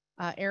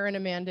 Erin,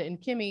 Amanda, and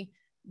Kimmy,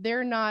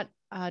 they're not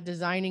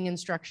designing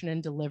instruction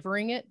and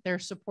delivering it. They're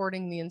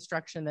supporting the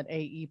instruction that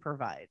AE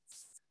provides.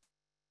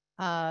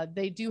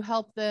 They do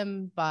help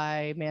them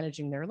by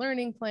managing their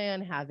learning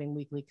plan, having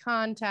weekly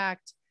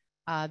contact.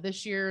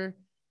 This year,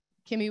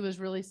 Kimmy was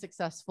really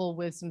successful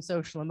with some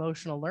social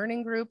emotional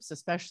learning groups,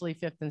 especially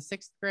 5th and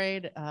 6th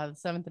grade.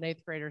 7th and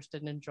 8th graders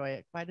didn't enjoy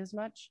it quite as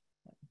much.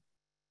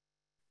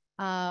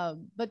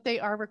 But they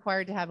are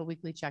required to have a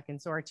weekly check-in.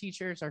 So our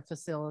teachers are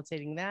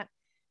facilitating that.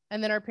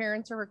 And then our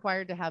parents are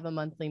required to have a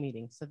monthly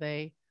meeting. So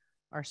they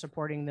are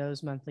supporting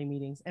those monthly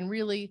meetings. And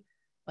really,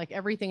 like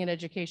everything in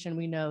education,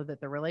 we know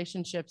that the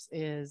relationships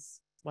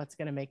is what's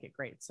going to make it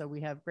great. So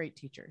we have great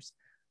teachers.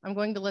 I'm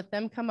going to let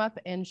them come up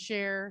and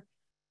share.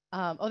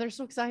 Oh, they're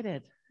so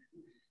excited.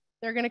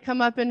 They're going to come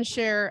up and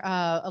share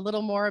a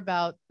little more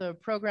about the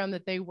program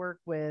that they work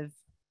with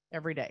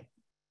every day.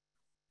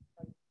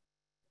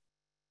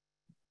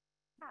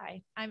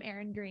 Hi, I'm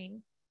Erin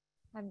Green.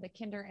 I'm the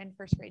kinder and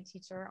first grade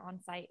teacher on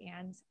site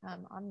and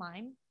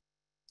online.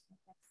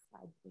 Next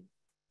slide, please.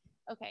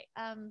 Okay,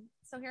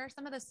 so here are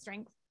some of the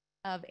strengths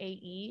of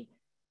AE.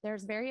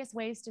 There's various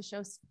ways to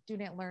show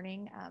student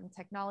learning,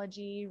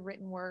 technology,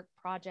 written work,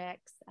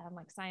 projects,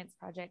 like science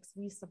projects.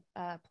 We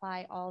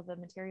apply all the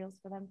materials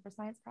for them for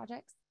science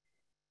projects.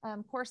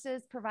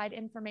 Courses provide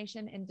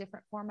information in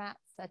different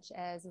formats, such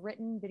as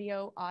written,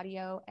 video,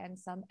 audio, and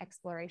some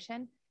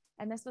exploration.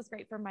 And this was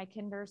great for my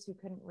kinders who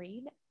couldn't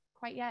read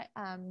quite yet.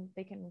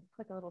 They can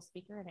click a little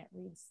speaker and it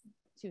reads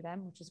to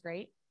them, which is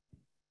great.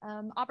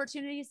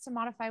 Opportunities to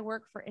modify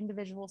work for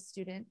individual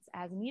students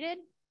as needed.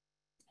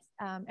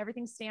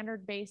 Everything's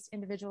standard-based,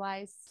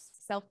 individualized,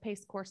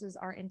 self-paced courses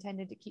are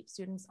intended to keep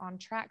students on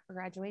track for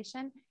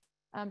graduation.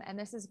 And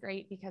this is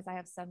great because I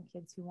have some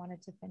kids who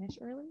wanted to finish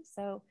early.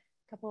 So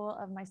a couple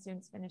of my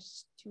students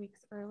finished 2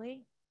 weeks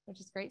early,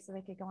 which is great, so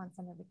they could go on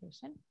summer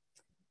vacation.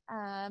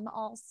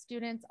 All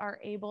students are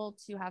able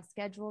to have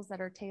schedules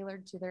that are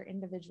tailored to their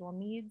individual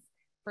needs.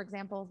 For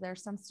example, there are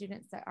some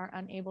students that are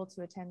unable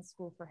to attend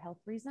school for health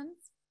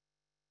reasons.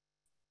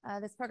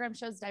 This program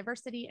shows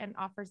diversity and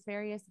offers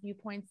various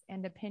viewpoints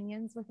and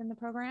opinions within the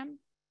program.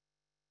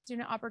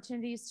 Student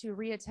opportunities to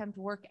reattempt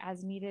work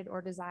as needed or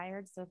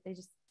desired. So if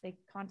they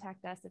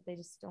contact us, if they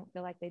just don't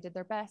feel like they did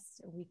their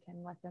best, we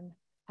can let them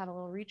have a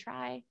little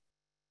retry.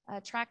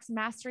 Tracks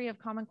mastery of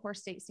Common Core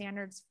state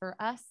standards for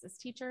us as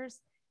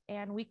teachers,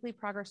 and weekly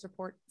progress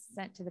reports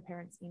sent to the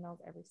parents' emails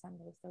every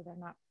Sunday, so they're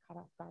not caught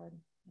off guard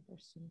if their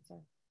students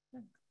are.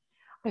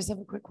 I just have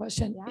a quick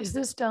question. Yeah. Is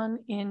this done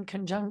in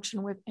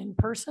conjunction with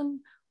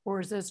in-person,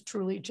 or is this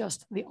truly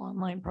just the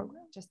online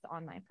program? Just the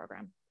online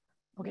program.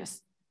 Okay.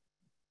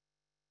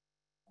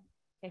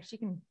 Okay, she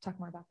can talk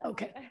more about that.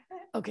 Okay.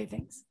 Okay,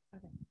 thanks.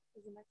 Okay.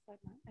 Is the next slide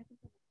mine? I think.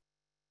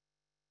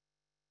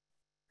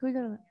 Can we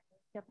go to?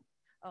 Yep.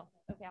 Oh,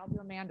 okay. I'll do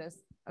Amanda's.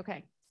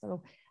 Okay.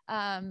 So,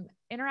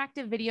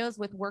 interactive videos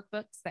with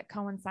workbooks that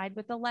coincide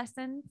with the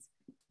lessons.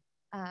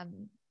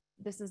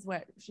 This is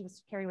what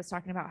Carrie was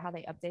talking about, how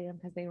they updated them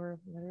because they were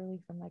literally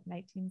from like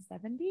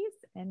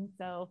 1970s. And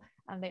so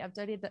they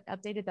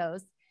updated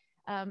those.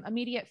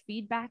 Immediate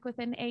feedback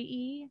within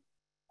AE,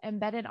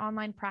 embedded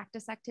online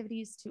practice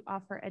activities to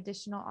offer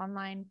additional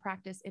online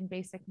practice in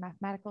basic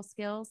mathematical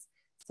skills.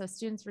 So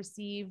students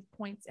receive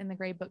points in the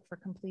grade book for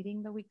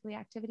completing the weekly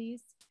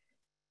activities.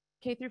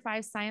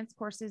 K-5 science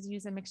courses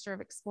use a mixture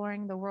of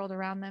exploring the world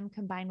around them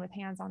combined with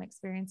hands-on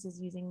experiences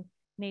using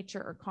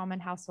nature or common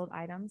household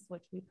items,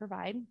 which we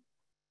provide.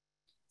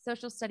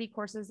 Social study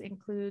courses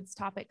includes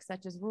topics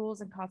such as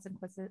rules and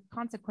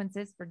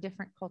consequences for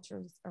different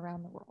cultures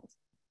around the world.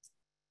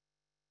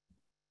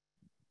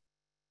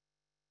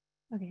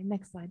 Okay,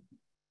 next slide.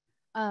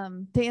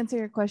 To answer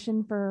your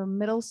question for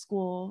middle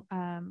school,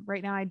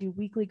 right now I do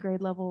weekly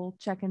grade level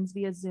check-ins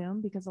via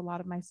Zoom because a lot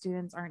of my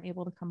students aren't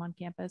able to come on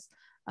campus.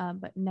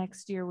 But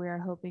next year we are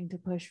hoping to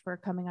push for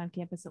coming on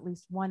campus at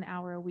least 1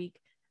 hour a week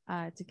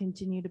to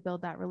continue to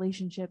build that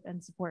relationship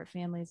and support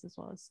families as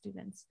well as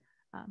students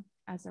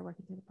as they're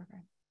working through the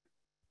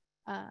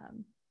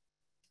program.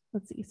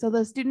 Let's see. So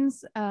the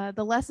students,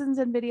 the lessons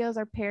and videos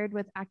are paired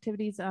with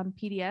activities on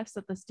PDFs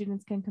that the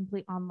students can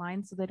complete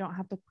online, so they don't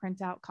have to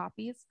print out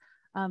copies.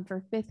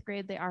 For 5th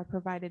grade, they are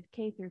provided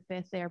K through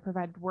 5th. They are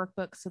provided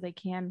workbooks so they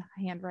can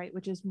handwrite,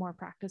 which is more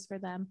practice for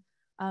them.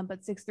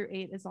 But 6 through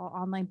 8 is all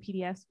online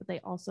PDFs, but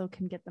they also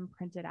can get them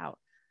printed out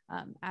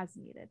as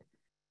needed.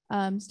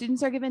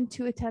 Students are given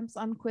 2 attempts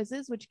on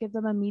quizzes, which give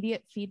them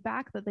immediate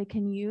feedback that they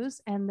can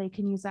use, and they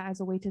can use that as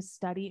a way to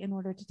study in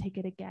order to take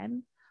it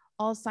again.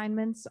 All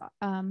assignments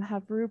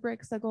have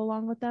rubrics that go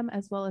along with them,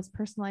 as well as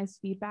personalized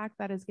feedback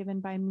that is given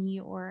by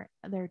me or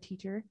their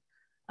teacher.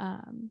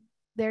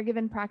 They're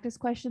given practice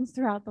questions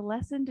throughout the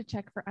lesson to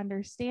check for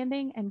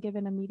understanding and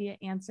given immediate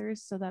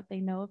answers so that they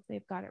know if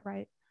they've got it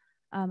right,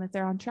 if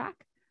they're on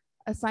track.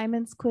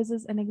 Assignments,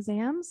 quizzes, and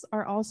exams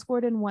are all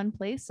scored in one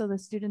place so the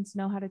students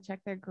know how to check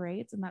their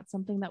grades, and that's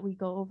something that we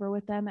go over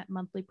with them at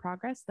monthly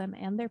progress, them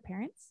and their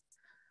parents.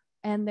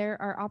 And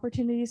there are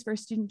opportunities for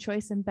student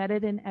choice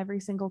embedded in every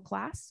single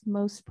class.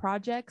 Most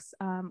projects,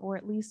 or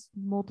at least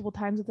multiple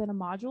times within a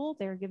module,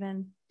 they're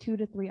given 2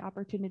 to 3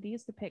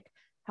 opportunities to pick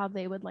how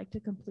they would like to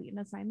complete an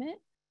assignment.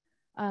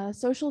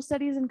 Social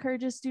studies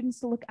encourages students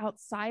to look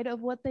outside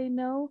of what they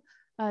know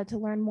to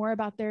learn more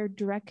about their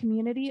direct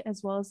community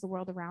as well as the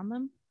world around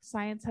them.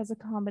 Science has a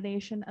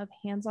combination of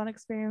hands-on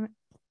experiment,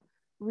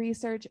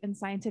 research, and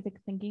scientific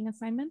thinking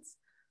assignments.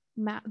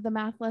 The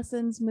math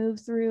lessons move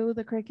through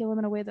the curriculum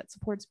in a way that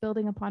supports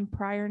building upon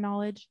prior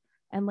knowledge,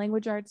 and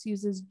language arts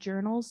uses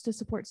journals to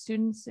support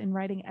students in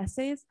writing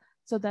essays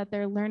so that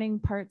they're learning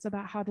parts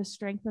about how to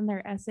strengthen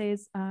their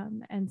essays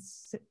and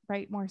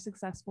write more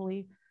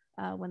successfully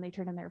when they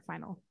turn in their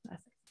final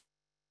essays.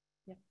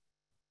 Yep.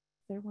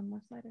 Is there one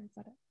more slide or is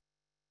that it?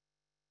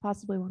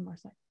 Possibly one more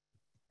slide.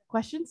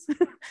 Questions?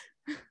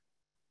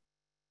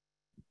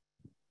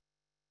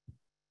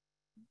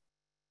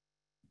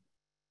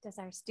 Does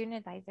our student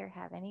advisor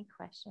have any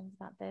questions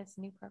about this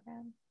new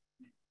program?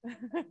 I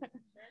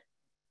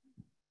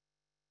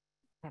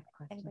have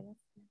a question.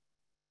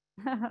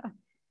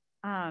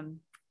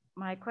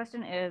 My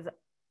question is,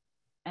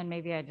 and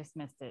maybe I just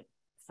missed it,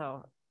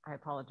 so I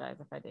apologize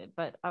if I did,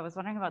 but I was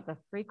wondering about the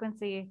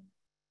frequency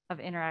of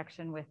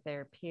interaction with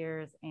their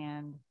peers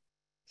and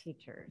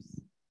teachers.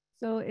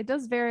 So it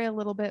does vary a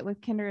little bit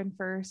with kinder and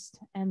first,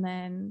 and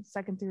then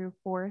 2nd through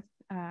 4th.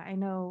 I don't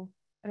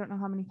know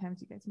how many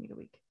times you guys meet a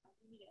week.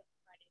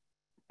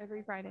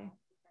 Every Friday.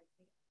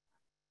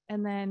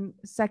 And then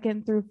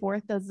 2nd through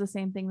 4th does the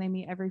same thing. They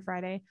meet every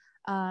Friday.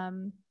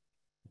 5th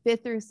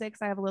through 6th,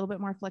 I have a little bit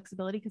more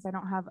flexibility because I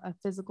don't have a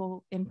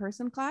physical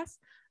in-person class.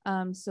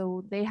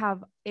 So they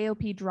have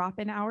AOP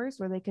drop-in hours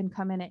where they can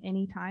come in at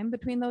any time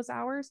between those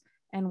hours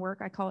and work.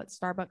 I call it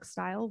Starbucks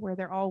style, where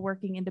they're all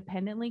working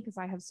independently because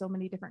I have so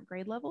many different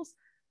grade levels.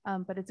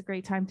 But it's a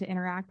great time to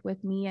interact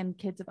with me and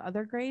kids of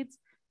other grades.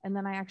 And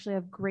then I actually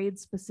have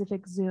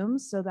grade-specific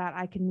Zooms so that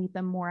I can meet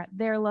them more at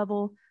their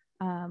level.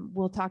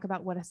 We'll talk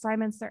about what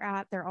assignments they're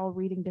at. They're all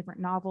reading different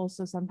novels.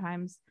 So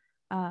sometimes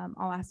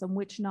I'll ask them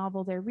which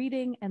novel they're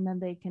reading, and then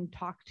they can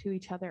talk to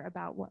each other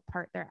about what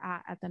part they're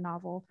at the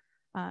novel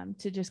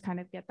to just kind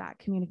of get that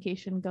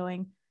communication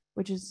going,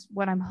 which is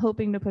what I'm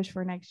hoping to push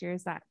for next year,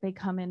 is that they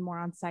come in more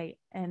on site.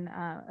 And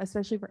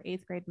especially for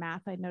 8th grade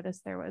math, I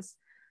noticed there was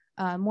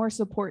more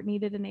support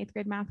needed in 8th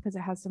grade math because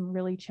it has some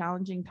really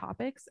challenging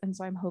topics. And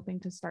so I'm hoping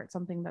to start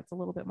something that's a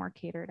little bit more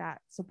catered at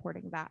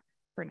supporting that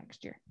for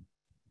next year.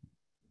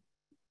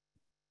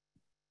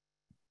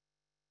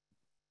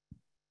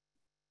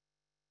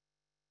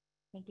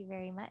 Thank you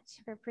very much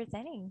for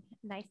presenting.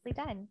 Nicely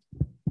done.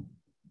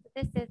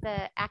 This is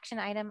an action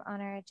item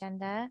on our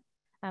agenda.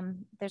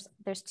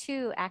 There's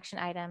 2 action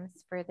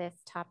items for this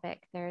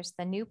topic. There's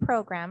the new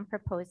program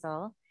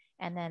proposal,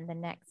 and then the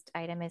next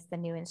item is the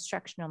new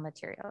instructional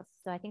materials.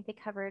 So I think they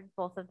covered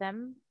both of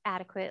them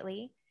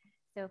adequately.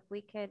 So if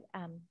we could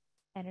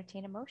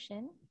entertain a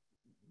motion.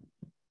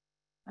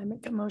 I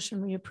make a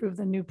motion we approve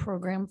the new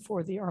program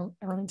for the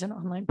Arlington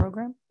online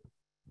program.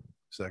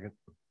 Second.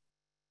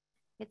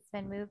 It's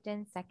been moved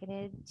and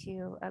seconded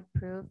to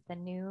approve the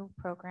new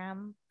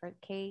program for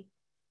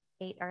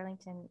K-8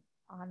 Arlington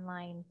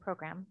online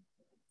program.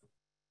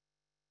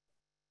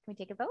 Can we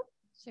take a vote?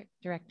 Sure.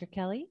 Director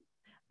Kelly?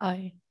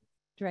 Aye.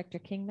 Director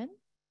Kingman?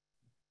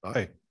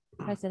 Aye.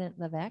 President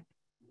Levesque?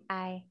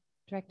 Aye.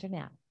 Director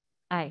Knapp?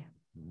 Aye.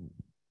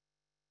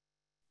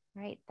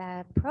 All right,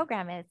 the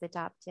program is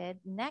adopted.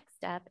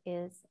 Next up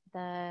is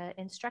the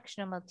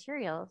instructional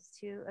materials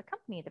to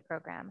accompany the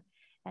program.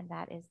 And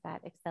that is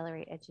that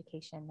Accelerate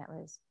Education that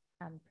was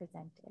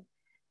presented.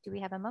 Do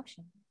we have a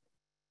motion?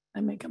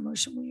 I make a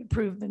motion we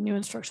approve the new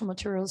instructional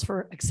materials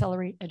for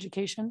Accelerate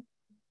Education.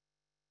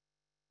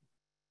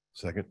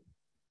 Second.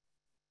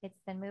 It's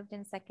been moved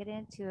and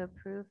seconded to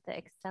approve the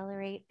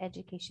Accelerate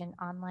Education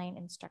online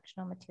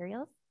instructional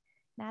materials.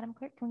 Madam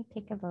Clerk, can we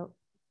take a vote?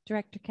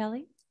 Director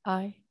Kelly?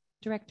 Aye.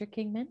 Director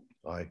Kingman?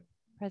 Aye.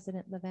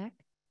 President Levesque?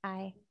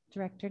 Aye.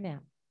 Director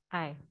Knapp?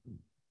 Aye.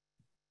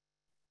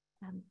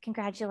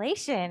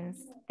 Congratulations.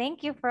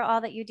 Thank you for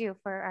all that you do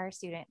for our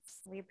students.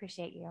 We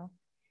appreciate you.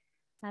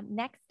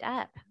 Next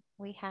up,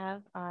 we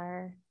have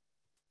our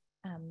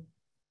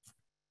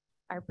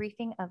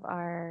briefing of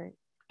our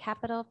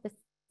capital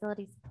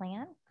facilities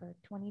plan for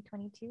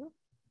 2022.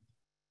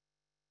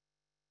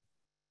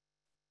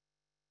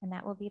 And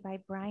that will be by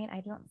Brian.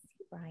 I don't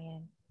see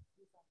Brian.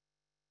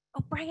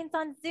 Oh, Brian's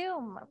on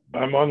Zoom.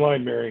 I'm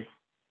online, Mary.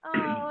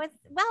 Oh, it's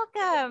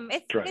welcome.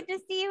 It's Try. Good to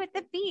see you at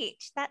the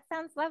beach. That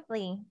sounds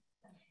lovely.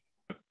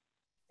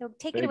 So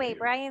take it Thank away, you.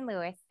 Brian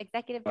Lewis,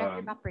 Executive Director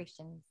of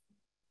Operations.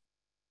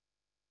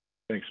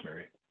 Thanks,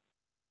 Mary.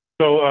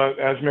 So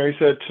as Mary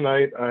said,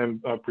 tonight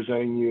I'm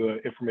presenting you an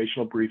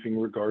informational briefing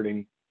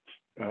regarding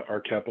our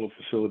capital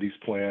facilities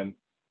plan.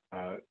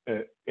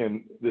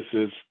 And this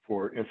is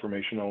for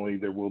information only.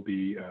 There will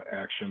be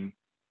action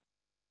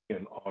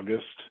in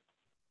August.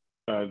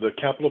 The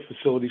capital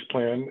facilities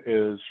plan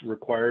is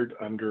required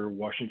under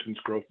Washington's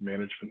Growth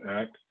Management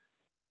Act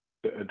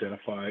to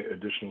identify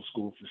additional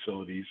school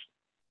facilities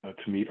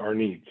to meet our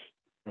needs,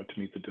 to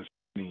meet the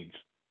district's needs.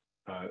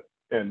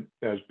 And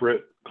as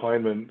Britt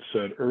Kleinman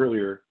said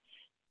earlier,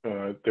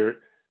 there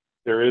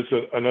is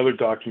another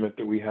document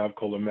that we have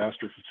called a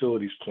master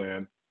facilities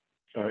plan,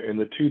 and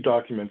the two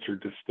documents are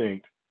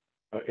distinct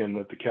in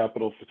that the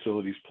capital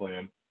facilities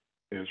plan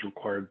is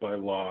required by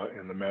law,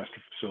 and the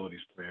master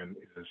facilities plan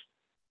is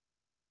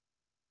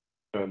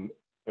a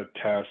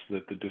task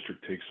that the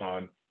district takes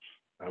on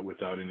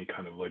without any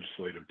kind of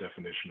legislative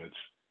definition. It's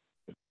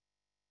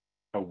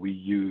how we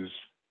use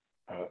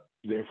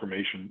the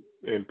information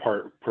in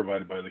part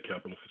provided by the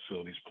capital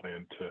facilities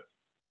plan to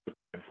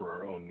plan for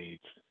our own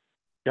needs.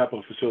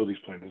 Capital facilities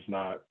plan does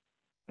not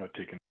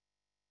take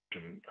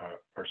into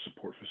our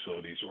support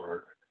facilities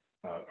or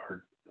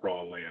our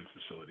raw land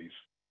facilities.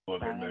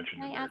 Brian,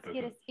 can I ask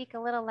you to speak a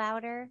little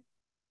louder?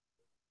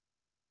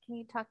 Can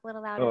you talk a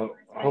little louder? Oh,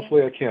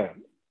 hopefully I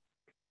can.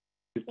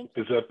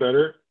 Is that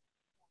better?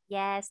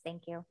 Yes,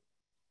 thank you.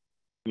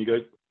 You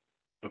good?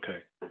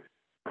 Okay.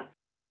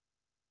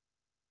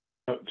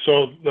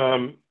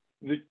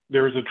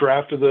 There is a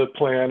draft of the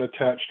plan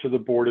attached to the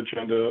board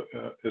agenda,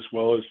 as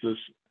well as this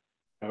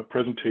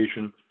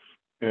presentation.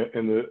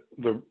 And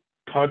the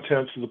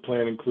contents of the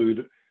plan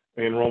include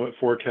an enrollment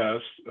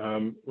forecast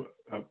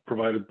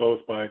provided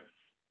both by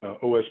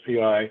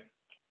OSPI,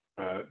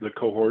 the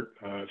cohort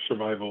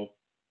survival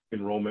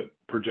enrollment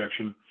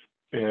projection,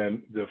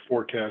 and the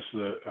forecast,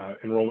 the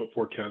enrollment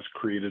forecast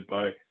created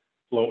by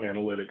Flow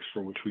Analytics,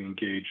 for which we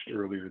engaged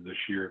earlier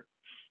this year.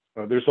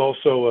 There's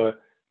also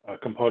a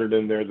component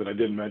in there that I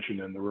didn't mention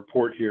in the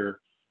report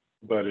here,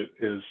 but it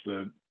is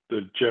the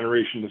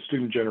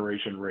student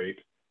generation rate,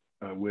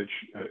 which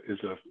is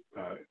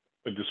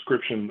a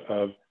description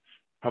of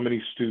how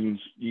many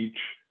students each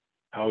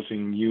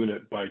housing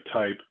unit by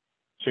type,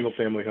 single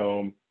family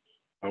home,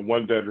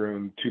 1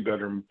 bedroom, 2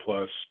 bedroom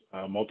plus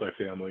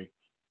multifamily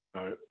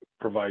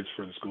provides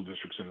for the school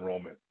district's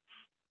enrollment.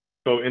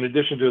 So in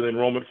addition to the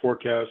enrollment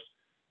forecast,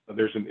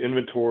 there's an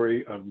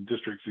inventory of the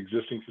district's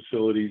existing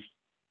facilities,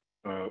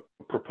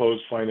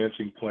 proposed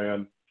financing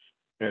plan,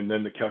 and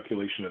then the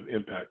calculation of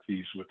impact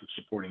fees with the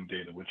supporting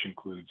data, which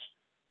includes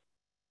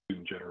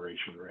student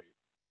generation rate.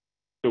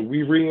 So we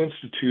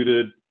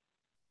reinstituted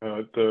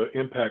the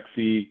impact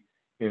fee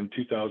in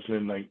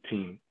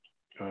 2019.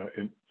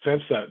 And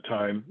since that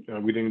time,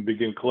 we didn't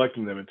begin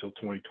collecting them until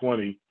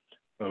 2020.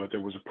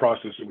 There was a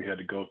process that we had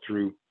to go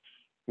through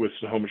with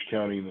Snohomish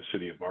County and the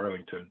city of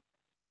Arlington.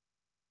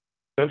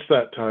 Since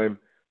that time,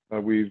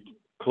 we've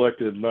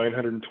collected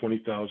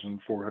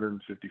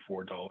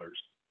 $920,454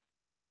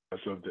 as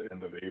of the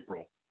end of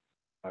April.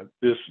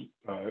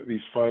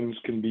 These funds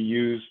can be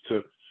used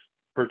to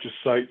purchase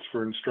sites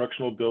for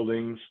instructional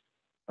buildings,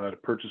 to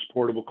purchase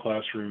portable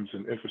classrooms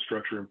and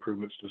infrastructure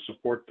improvements to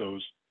support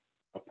those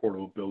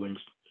portable buildings,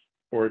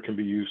 or it can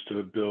be used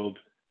to build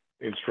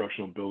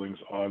instructional buildings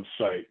on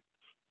site.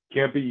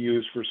 Can't be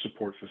used for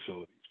support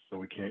facilities, so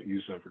we can't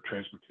use them for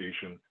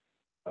transportation,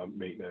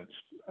 maintenance,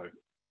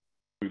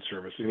 food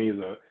service, any of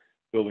the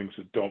buildings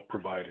that don't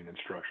provide an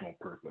instructional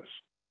purpose.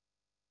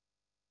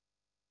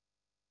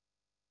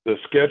 The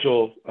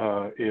schedule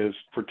is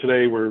for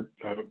today.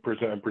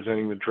 I'm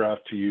presenting the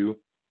draft to you.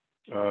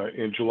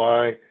 In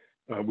July,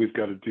 we've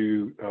got to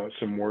do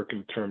some work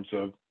in terms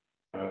of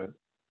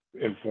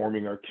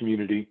informing our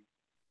community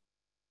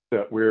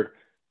that we're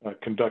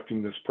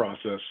conducting this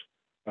process.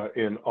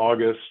 In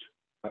August,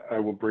 I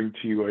will bring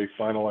to you a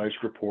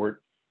finalized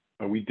report.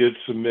 We did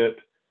submit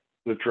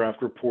the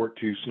draft report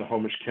to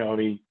Snohomish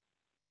County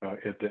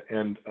at the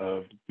end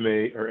of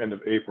May, or end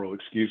of April,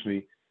 excuse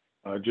me.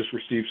 Just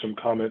received some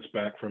comments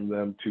back from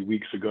them 2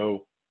 weeks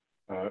ago,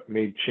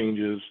 made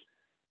changes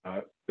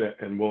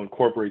and we'll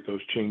incorporate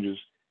those changes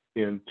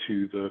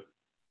into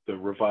the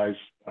revised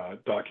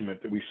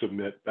document that we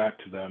submit back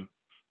to them.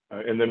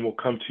 And then we'll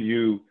come to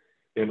you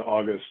in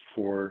August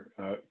for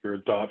your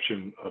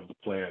adoption of the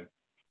plan.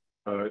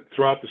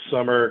 Throughout the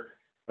summer,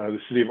 the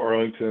City of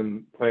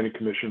Arlington Planning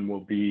Commission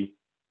will be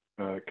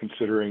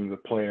considering the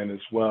plan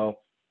as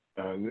well,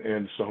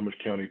 and Snohomish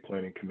County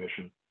Planning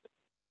Commission.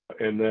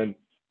 And then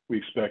we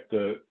expect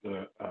the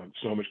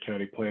Snohomish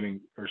County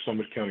Planning or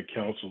Snohomish County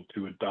Council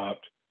to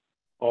adopt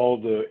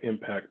all the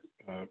impact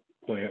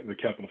plan, the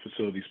capital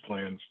facilities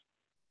plans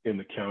in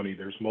the county.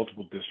 There's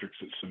multiple districts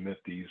that submit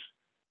these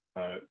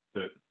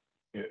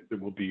that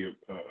will be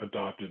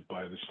adopted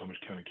by the Snohomish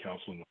County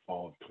Council in the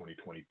fall of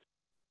 2020.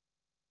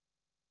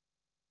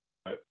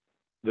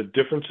 The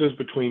differences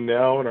between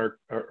now and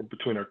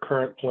between our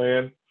current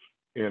plan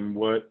and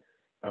what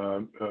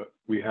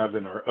we have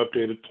in our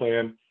updated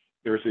plan,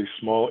 there's a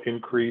small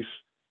increase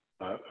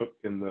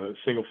in the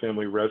single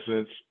family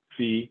residence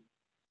fee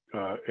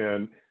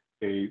and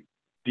a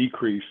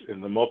decrease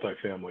in the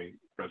multifamily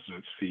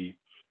residence fee.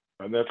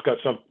 And that's got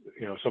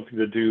something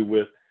to do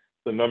with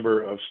the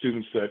number of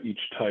students that each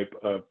type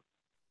of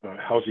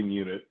housing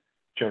unit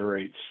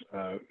generates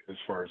as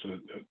far as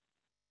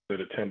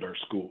that attend our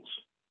schools.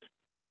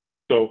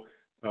 So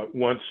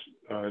once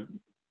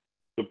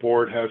the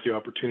board has the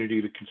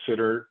opportunity to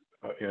consider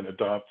and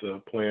adopt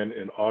the plan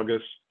in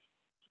August,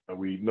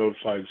 we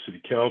notify the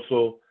city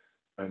council,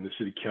 and the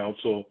city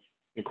council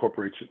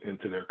incorporates it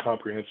into their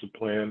comprehensive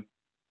plan,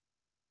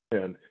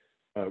 and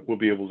we'll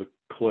be able to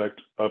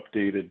collect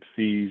updated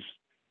fees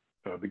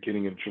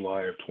beginning in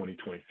July of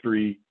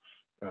 2023.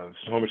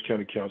 Snohomish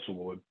County Council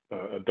will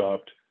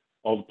adopt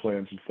all the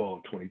plans in fall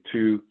of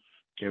 22,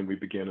 and we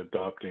begin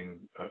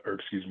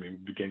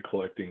begin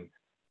collecting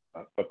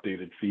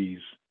updated fees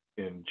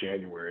in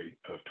January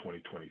of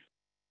 2020.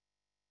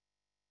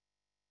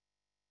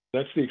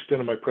 That's the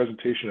extent of my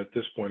presentation at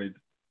this point.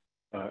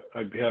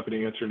 I'd be happy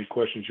to answer any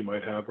questions you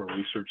might have or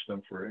research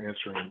them for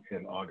answering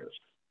in August.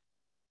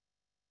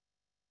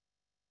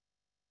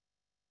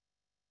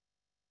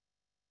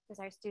 Does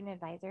our student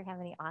advisor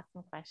have any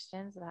awesome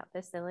questions about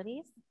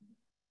facilities?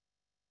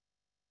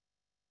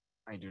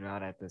 I do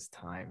not at this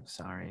time,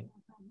 sorry.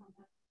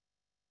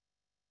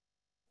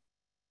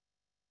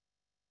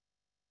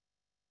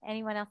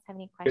 Anyone else have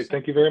any questions? Okay,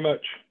 thank you very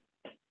much.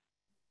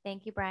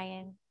 Thank you,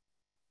 Brian.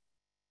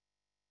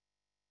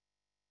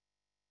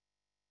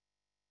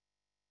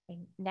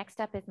 Okay, next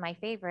up is my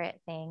favorite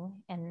thing,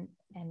 and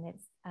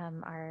it's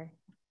our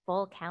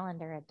full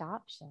calendar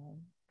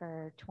adoption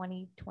for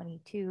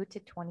 2022 to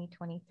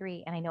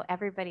 2023. And I know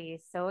everybody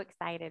is so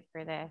excited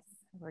for this.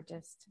 We're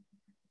just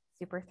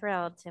super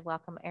thrilled to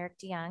welcome Eric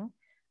DeYoung,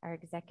 our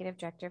Executive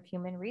Director of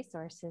Human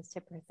Resources,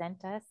 to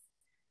present us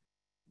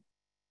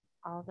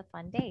all the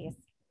fun days.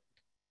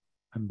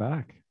 I'm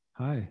back.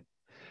 Hi.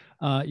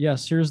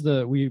 Yes,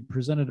 we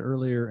presented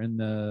earlier in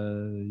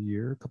the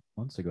year, a couple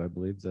months ago, I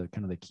believe, the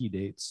kind of the key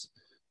dates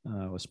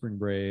with spring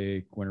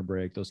break, winter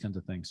break, those kinds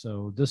of things.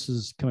 So this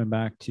is coming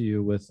back to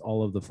you with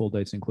all of the full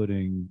dates,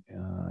 including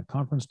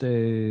conference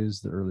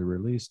days, the early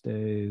release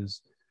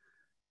days.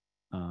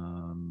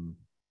 I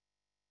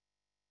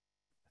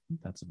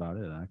think that's about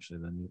it, actually.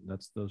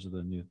 Those are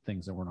the new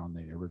things that weren't on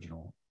the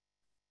original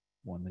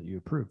one that you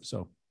approved.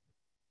 So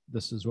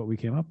this is what we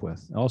came up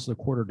with. Also, the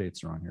quarter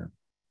dates are on here.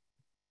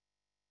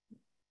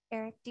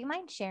 Eric, do you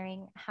mind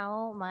sharing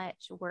how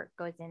much work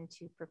goes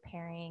into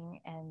preparing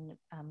and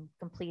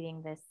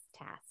completing this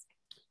task,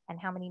 and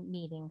how many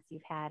meetings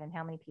you've had and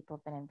how many people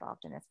have been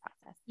involved in this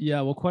process?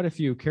 Yeah, well, quite a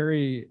few.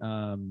 Carrie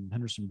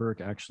Henderson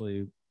Burke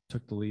actually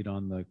took the lead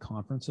on the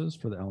conferences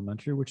for the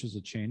elementary, which is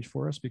a change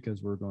for us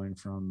because we're going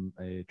from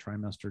a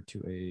trimester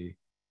to a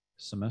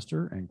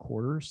semester and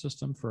quarter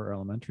system for our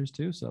elementaries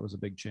too. So that was a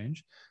big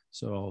change.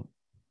 So I'll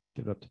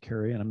give it up to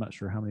Carrie, and I'm not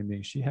sure how many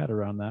meetings she had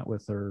around that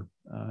with her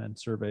and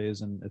surveys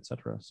and et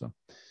cetera. So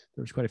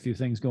there's quite a few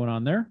things going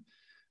on there.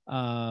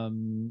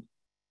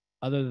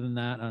 Other than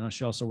that, I know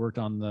she also worked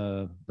on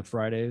the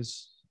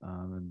Fridays,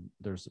 and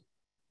there's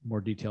more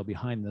detail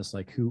behind this,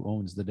 like who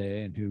owns the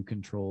day and who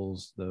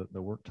controls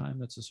the work time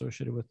that's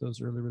associated with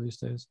those early release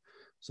days.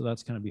 So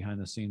that's kind of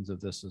behind the scenes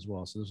of this as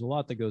well. So there's a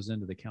lot that goes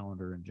into the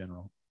calendar in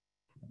general.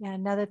 Yeah,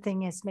 another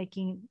thing is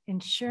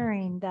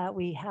ensuring that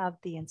we have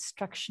the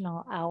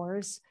instructional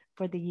hours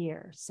for the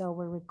year. So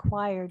we're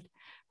required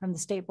from the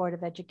State Board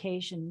of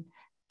Education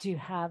to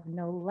have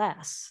no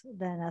less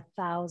than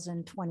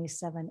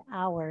 1,027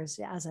 hours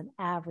as an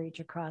average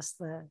across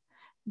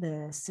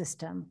the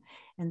system.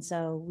 And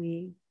so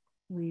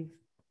we've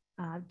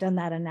done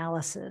that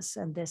analysis,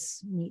 and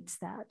this meets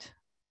that.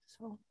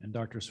 So. And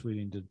Dr.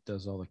 Sweeting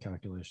does all the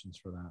calculations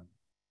for that.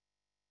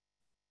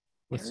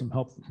 With some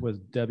help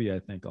with Debbie, I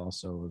think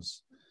also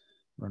was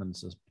running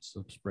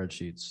some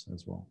spreadsheets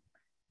as well.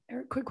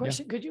 Eric, quick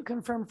question. Yeah. Could you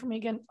confirm for me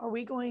again,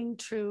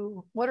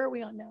 what are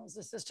we on now as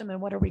the system,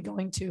 and what are we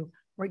going to?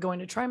 Are we going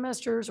to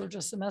trimesters or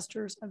just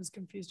semesters? I was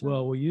confused.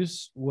 Well,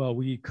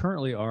 we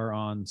currently are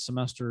on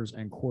semesters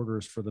and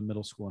quarters for the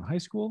middle school and high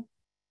school,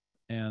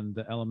 and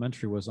the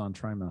elementary was on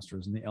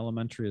trimesters, and the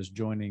elementary is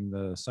joining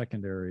the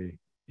secondary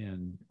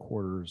in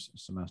quarters,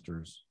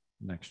 semesters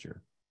next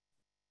year.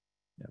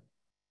 Yep.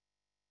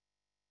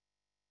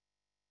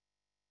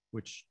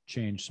 Which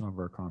changed some of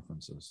our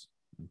conferences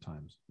and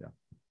times. Yeah.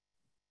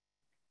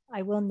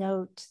 I will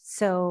note,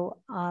 so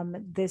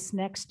this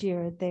next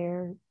year,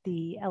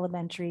 the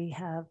elementary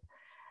have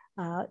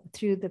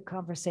through the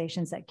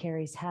conversations that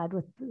Carrie's had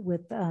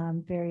with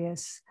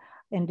various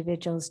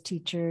individuals,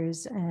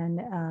 teachers,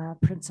 and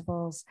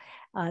principals.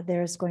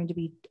 There's going to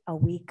be a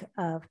week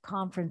of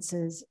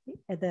conferences,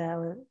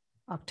 the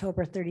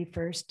October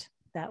 31st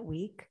that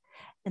week,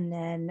 and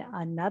then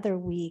another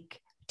week.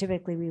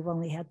 Typically, we've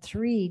only had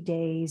 3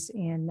 days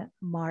in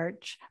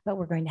March, but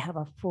we're going to have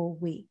a full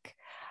week.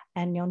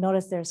 And you'll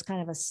notice there's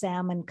kind of a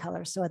salmon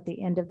color. So at the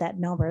end of that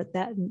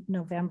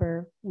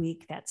November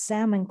week, that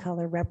salmon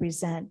color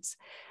represents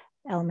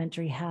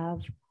elementary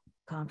have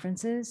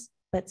conferences,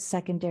 but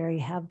secondary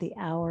have the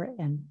hour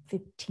and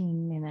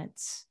 15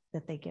 minutes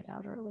that they get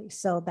out early.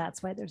 So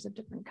that's why there's a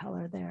different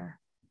color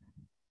there.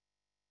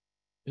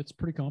 It's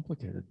pretty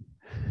complicated.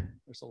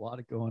 There's a lot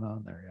of going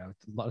on there. Yeah,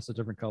 lots of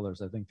different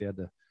colors. I think they had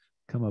to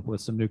come up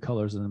with some new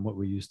colors than what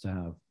we used to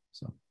have.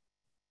 So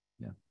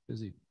yeah,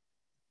 busy.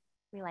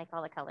 We like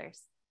all the colors.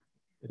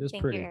 It is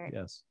Thank pretty, you, Eric.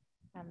 yes.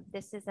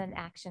 This is an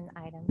action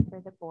item for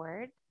the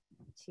board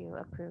to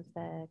approve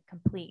the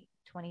complete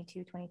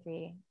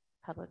 22-23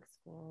 public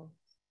school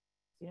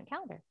student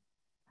calendar.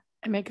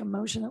 I make a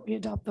motion that we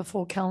adopt the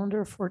full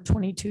calendar for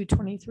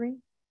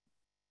 22-23.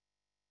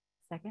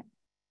 Second.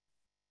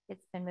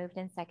 It's been moved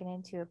and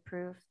seconded to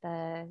approve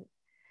the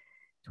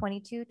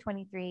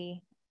 22-23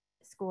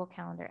 school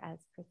calendar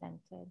as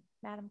presented.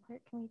 Madam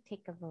Clerk, can we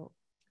take a vote?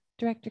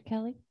 Director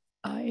Kelly?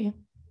 Aye.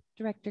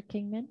 Director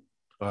Kingman?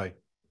 Aye.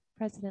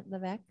 President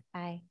Levesque?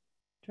 Aye.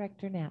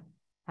 Director Knapp?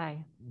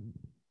 Aye.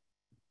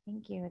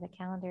 Thank you. The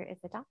calendar is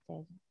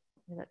adopted.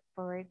 We look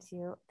forward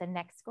to the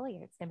next school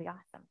year. It's going to be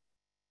awesome.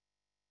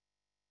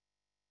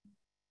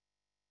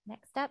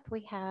 Next up,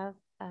 we have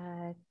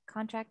a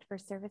contract for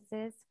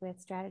services with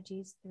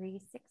Strategies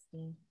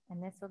 360,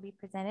 and this will be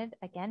presented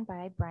again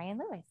by Brian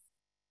Lewis.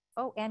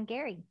 Oh, and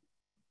Gary.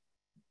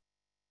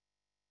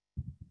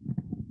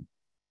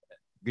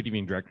 Good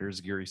evening,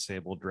 directors. Gary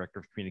Sable, Director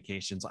of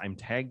Communications. I'm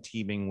tag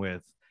teaming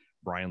with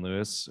Brian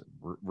Lewis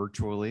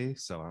virtually,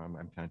 so I'm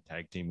kind of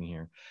tag teaming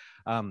here.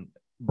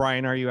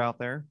 Brian, are you out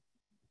there?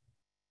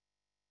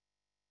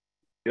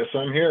 Yes,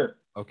 I'm here.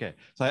 Okay,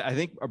 so I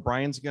think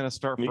Brian's going to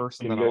start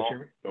first, and then I'll.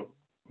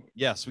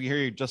 Yes, we hear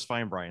you just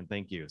fine, Brian.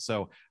 Thank you.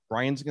 So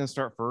Brian's going to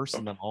start first,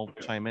 and then I'll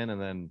chime in, and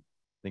then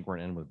I think we're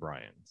going to end with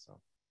Brian. So.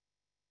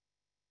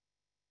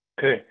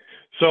 Okay,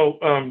 so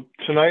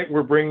tonight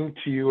we're bringing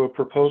to you a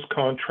proposed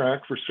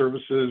contract for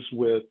services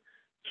with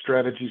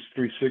Strategies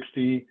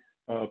 360,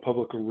 a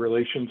public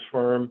relations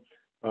firm.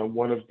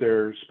 One of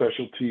their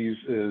specialties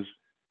is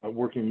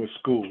working with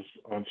schools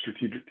on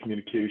strategic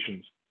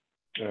communications.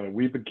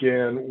 We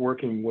began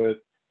working with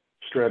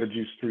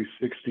Strategies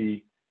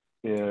 360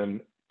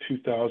 in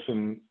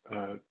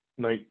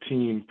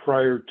 2019,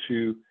 prior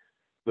to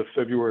the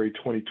February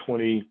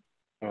 2020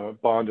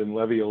 bond and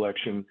levy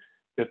election.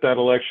 At that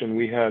election,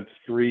 we had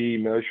 3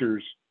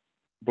 measures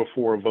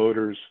before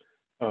voters,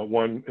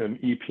 one an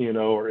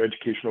EP&O or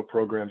Educational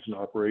Programs and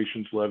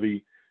Operations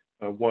levy,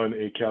 one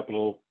a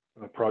capital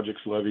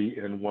projects levy,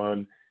 and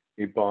one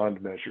a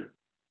bond measure.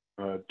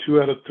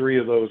 2 out of 3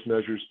 of those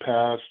measures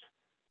passed.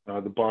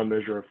 The bond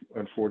measure,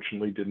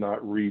 unfortunately, did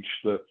not reach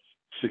the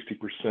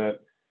 60%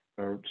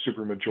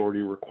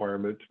 supermajority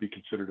requirement to be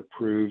considered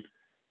approved.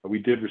 We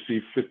did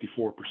receive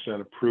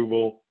 54%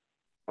 approval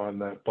on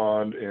that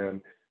bond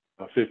and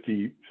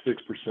 56%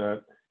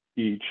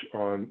 each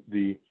on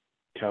the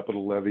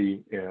capital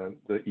levy and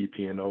the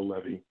EP&O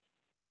levy.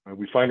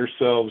 We find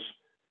ourselves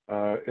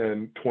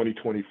in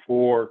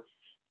 2024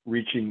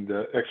 reaching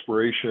the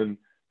expiration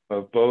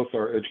of both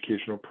our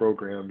educational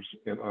programs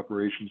and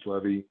operations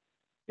levy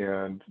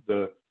and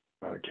the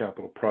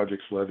capital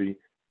projects levy.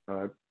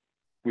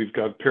 We've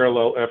got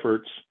parallel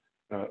efforts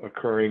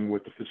occurring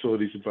with the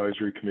Facilities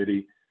Advisory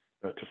Committee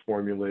to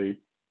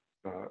formulate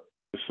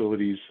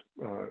facilities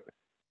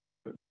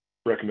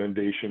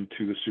recommendation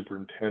to the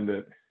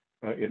superintendent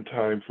in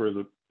time for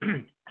the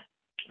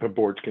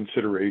board's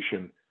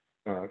consideration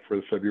for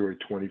the February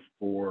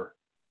 24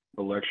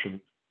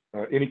 election.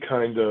 Any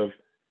kind of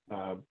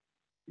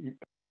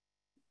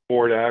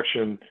board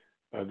action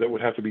that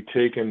would have to be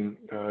taken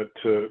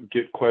to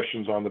get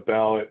questions on the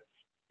ballot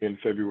in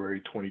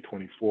February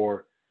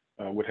 2024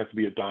 would have to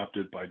be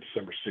adopted by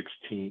December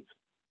 16th,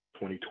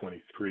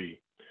 2023.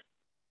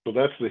 So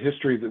that's the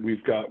history that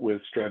we've got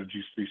with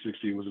Strategies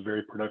 360. It was a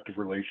very productive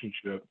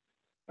relationship.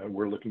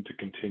 We're looking to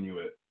continue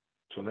it.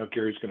 So now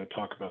Gary's going to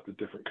talk about the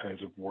different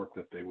kinds of work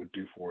that they would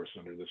do for us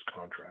under this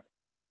contract.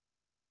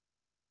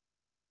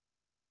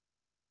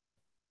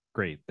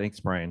 Great, thanks,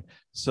 Brian.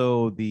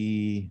 So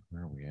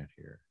where are we at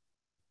here?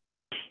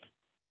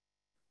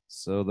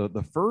 So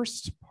the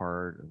first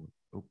part,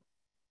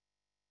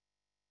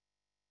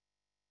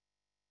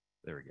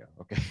 there we go.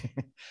 Okay.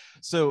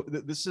 So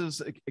this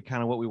is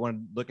kind of what we want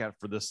to look at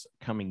for this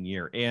coming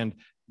year. And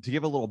to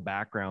give a little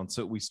background,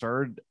 so we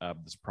started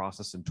this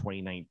process in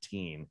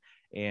 2019.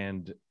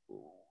 And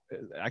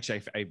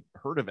actually, I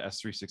heard of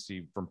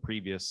S360 from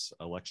previous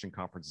election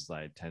conferences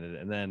I attended.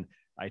 And then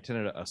I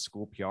attended a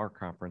school PR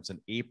conference in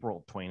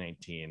April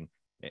 2019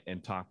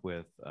 and talked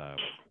with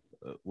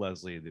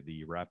Leslie,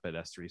 the rep at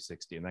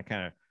S360. And that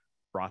kind of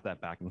brought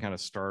that back and kind of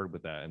started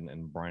with that.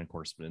 And Brian, of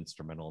course, been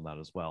instrumental in that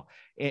as well.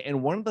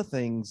 And one of the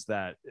things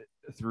that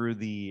through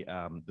the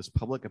this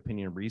public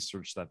opinion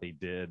research that they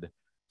did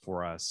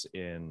for us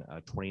in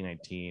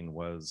 2019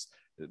 was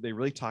they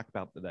really talked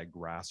about that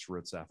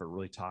grassroots effort,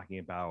 really talking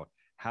about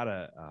how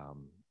to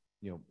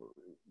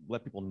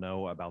let people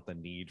know about the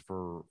need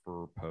for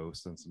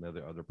posts and some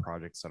other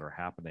projects that are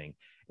happening.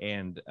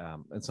 And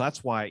so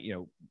that's why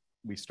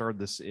we started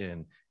this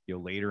in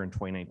later in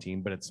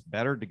 2019, but it's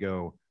better to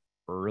go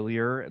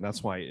earlier, and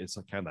that's why it's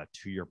kind of that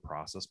 2-year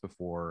process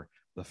before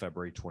the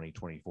February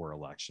 2024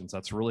 elections.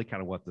 That's really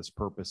kind of what this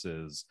purpose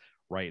is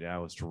right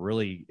now, is to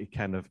really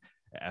kind of,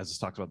 as it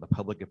talks about the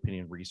public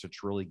opinion research,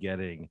 really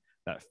getting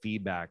that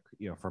feedback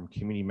from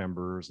community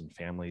members and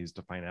families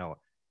to find out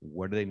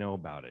what do they know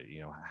about it,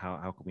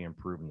 how can we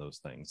improve in those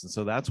things. And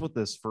so that's what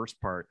this first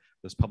part,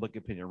 this public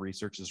opinion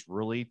research, is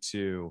really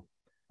to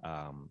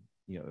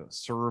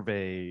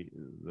survey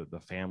the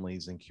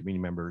families and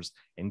community members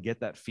and get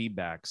that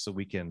feedback so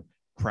we can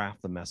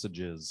craft the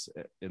messages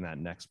in that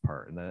next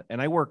part.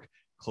 And I work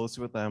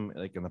closely with them,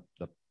 like in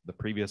the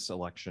previous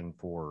election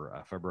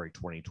for February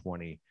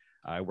 2020.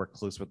 I work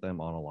close with them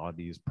on a lot of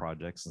these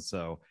projects, and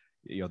so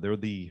they're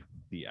the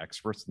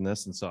experts in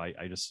this, and so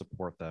I just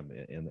support them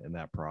in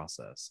that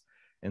process.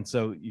 And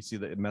so you see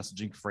the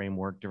messaging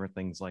framework, different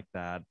things like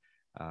that.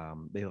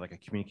 They have like a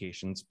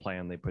communications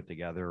plan they put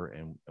together,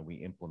 and we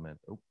implement.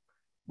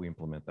 We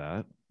implement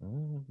that.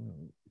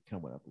 Kind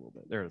of went up a little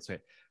bit there. Let's say.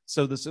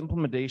 So this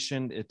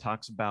implementation, it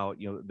talks about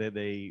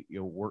they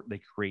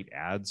create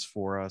ads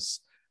for us.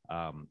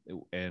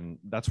 And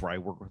that's where I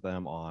work with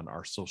them on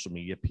our social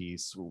media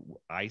piece.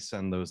 I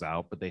send those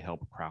out, but they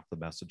help craft the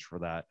message for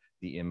that,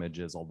 the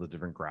images, all the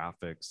different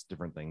graphics,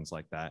 different things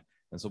like that.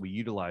 And so we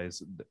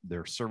utilize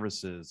their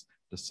services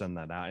to send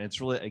that out. And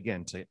it's really,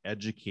 again, to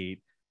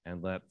educate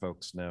and let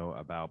folks know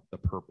about the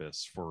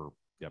purpose for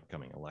the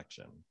upcoming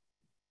election.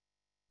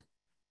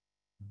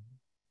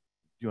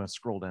 You want to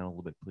scroll down a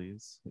little bit,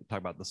 please? Talk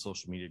about the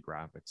social media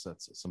graphics.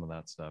 That's some of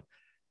that stuff.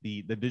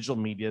 The digital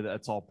media,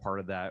 that's all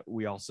part of that.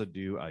 We also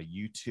do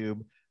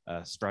YouTube,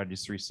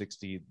 Strategies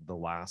 360. The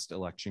last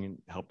election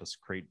helped us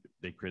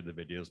they created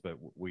the videos, but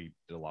we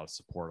did a lot of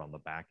support on the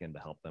back end to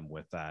help them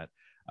with that.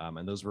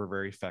 And those were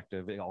very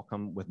effective. They all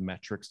come with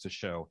metrics to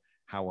show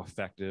how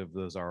effective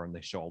those are, and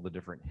they show all the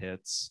different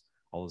hits,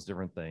 all those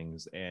different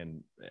things.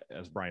 And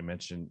as Brian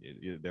mentioned,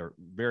 they're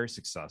very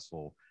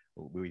successful.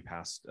 We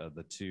passed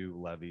the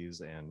 2 levies,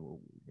 and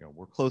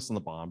we're close on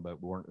the bond,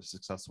 but we weren't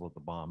successful with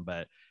the bond.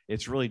 But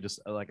it's really just,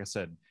 like I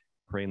said,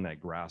 creating that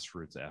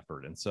grassroots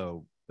effort. And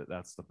so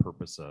that's the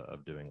purpose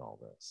of doing all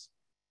this.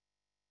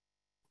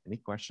 Any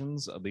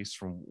questions, at least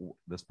from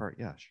this part?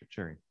 Yeah, sure,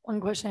 Sherry. One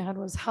question I had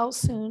was how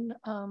soon,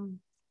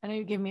 I know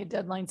you gave me a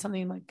deadline,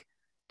 something like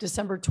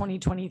December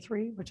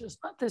 2023, which is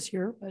not this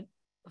year, but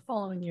the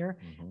following year.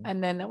 Mm-hmm.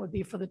 And then that would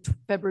be for the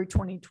February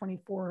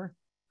 2024.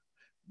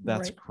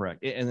 That's right.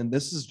 Correct. And then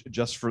this is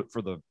just for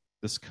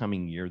this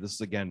coming year. This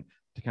is, again,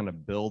 to kind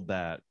of build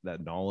that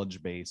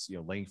knowledge base,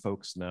 letting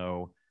folks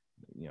know,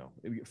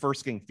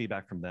 first getting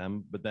feedback from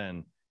them, but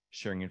then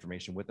sharing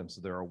information with them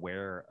so they're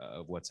aware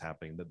of what's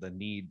happening, the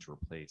need to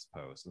replace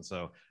posts. And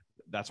so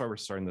that's why we're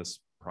starting this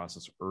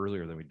process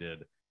earlier than we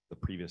did the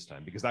previous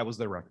time, because that was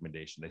their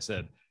recommendation. They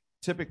said,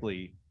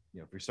 typically,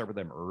 if we start with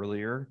them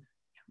earlier,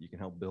 you can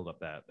help build up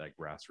that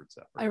grassroots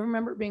effort. I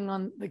remember being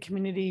on the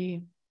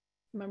community.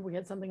 Remember we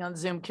had something on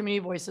Zoom,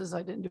 Community Voices.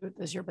 I didn't do it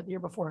this year, but the year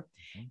before.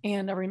 Mm-hmm.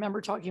 And I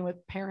remember talking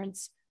with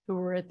parents who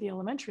were at the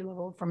elementary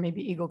level from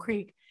maybe Eagle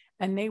Creek,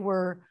 and they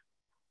were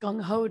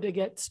gung-ho to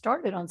get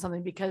started on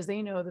something because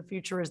they know the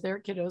future is their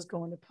kiddos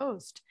going to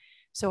post.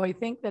 So I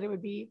think that it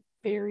would be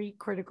very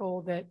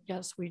critical that,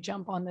 yes, we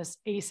jump on this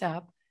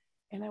ASAP.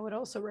 And I would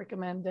also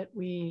recommend that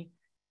we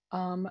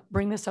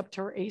bring this up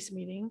to our ACE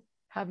meeting,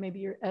 have maybe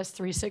your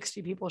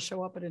S360 people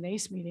show up at an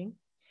ACE meeting.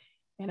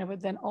 And I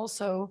would then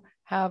also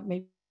have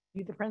maybe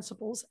the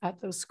principals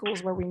at those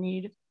schools where we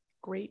need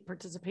great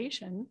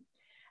participation.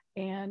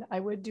 And I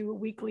would do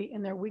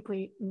in their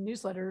weekly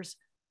newsletters,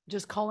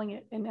 just calling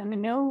it. And I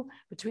know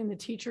between the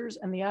teachers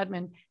and the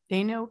admin,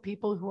 they know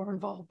people who are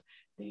involved.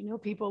 They know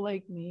people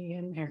like me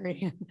and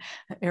Mary and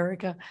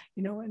Erica,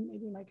 and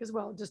maybe Mike as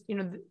well. Just,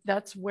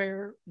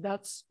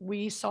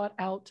 we sought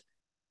out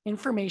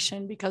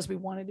information because we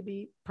wanted to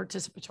be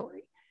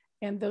participatory.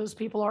 And those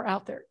people are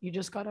out there. You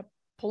just got to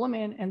pull them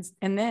in,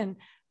 and then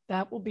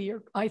that will be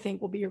your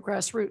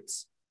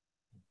grassroots.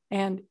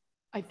 And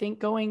I think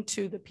going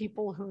to the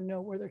people who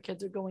know where their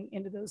kids are going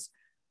into those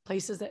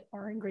places that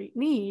are in great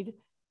need,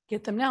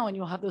 get them now, and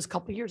you'll have those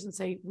couple of years and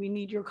say, we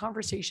need your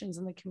conversations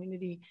in the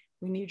community.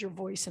 We need your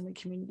voice in the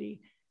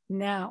community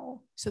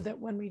now, so that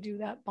when we do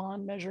that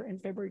bond measure in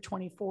February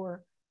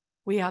 24,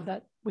 we can have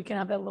that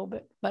a little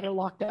bit better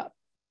locked up,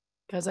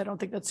 because I don't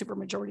think that super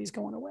majority is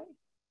going away.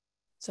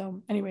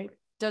 So anyway,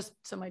 just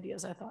some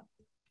ideas I thought.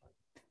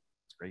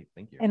 Great,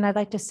 thank you. And I'd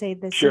like to say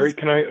this. Sherry,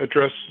 can I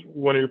address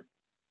one of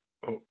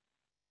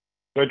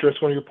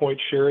your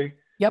points, Sherry?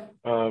 Yep.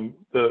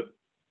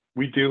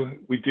 We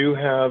do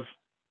have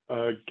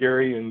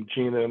Gary and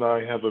Gina and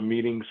I have a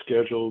meeting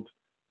scheduled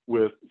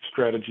with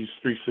Strategies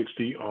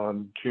 360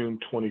 on June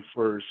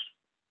 21st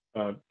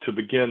to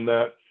begin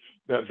that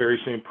very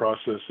same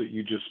process that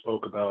you just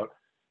spoke about.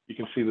 You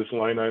can see this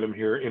line item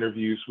here,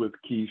 interviews with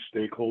key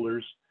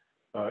stakeholders.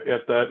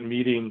 At that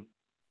meeting,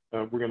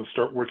 we're going to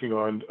start working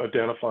on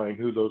identifying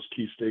who those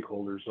key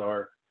stakeholders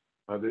are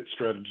that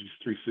Strategies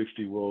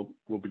 360 will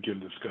begin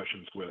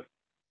discussions with.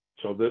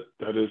 So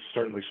that is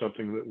certainly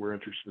something that we're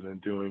interested in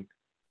doing.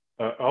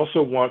 I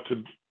also want to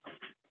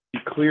be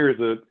clear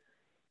that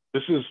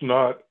this is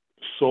not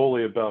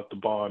solely about the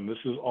bond.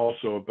 This is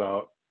also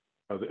about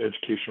the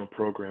Educational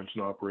Programs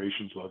and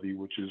Operations Levy,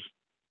 which is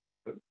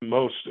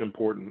most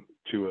important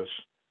to us.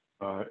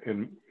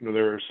 And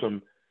there are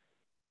some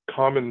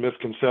common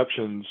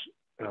misconceptions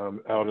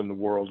out in the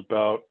world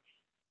about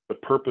the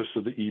purpose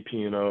of the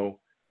EP&O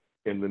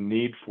and the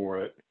need for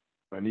it.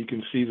 And you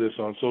can see this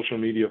on social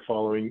media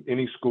following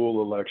any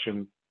school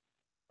election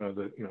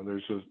that,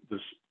 there's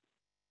this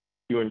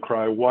hue and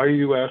cry, why are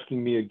you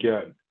asking me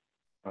again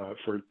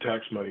for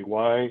tax money?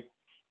 Why?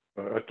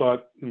 I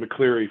thought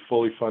McCleary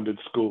fully funded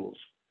schools.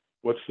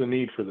 What's the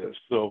need for this?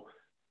 So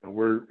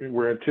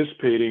we're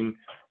anticipating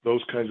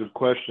those kinds of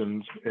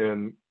questions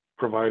and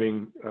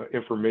providing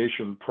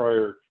information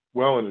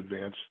well in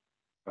advance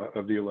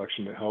of the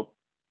election to help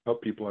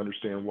people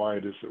understand why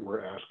it is that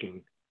we're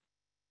asking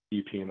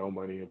EP&O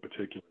money in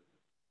particular.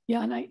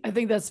 Yeah, and I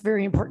think that's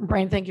very important,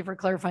 Brian. Thank you for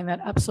clarifying that.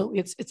 Absolutely.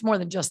 It's more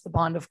than just the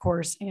bond, of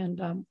course,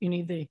 and you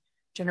need the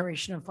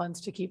generation of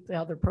funds to keep the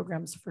other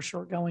programs for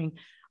sure going.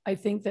 I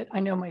think that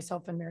I know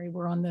myself and Mary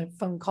were on the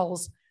phone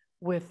calls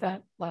with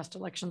that last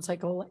election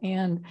cycle.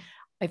 And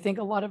I think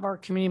a lot of our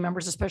community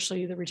members,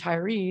 especially the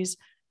retirees,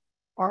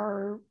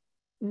 are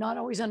not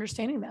always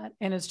understanding that.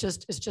 And it's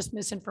just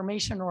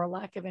misinformation or a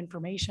lack of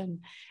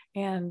information.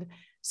 And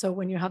so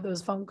when you have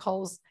those phone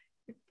calls,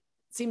 it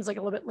seems like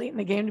a little bit late in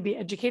the game to be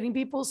educating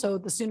people. So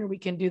the sooner we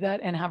can do that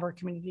and have our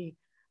community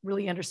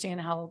really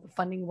understand how the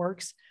funding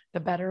works, the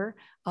better.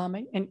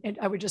 And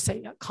I would just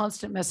say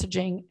constant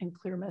messaging and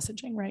clear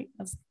messaging, right?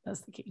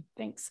 That's the key.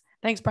 Thanks.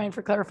 Thanks, Brian,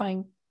 for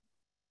clarifying.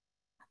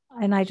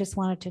 And I just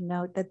wanted to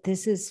note that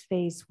this is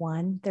phase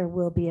one. There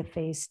will be a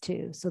phase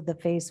two. So the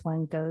phase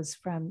one goes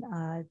from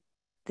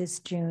this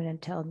June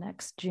until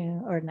next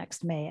June or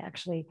next May,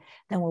 actually.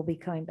 Then we'll be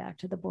coming back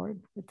to the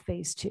board with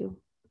phase two.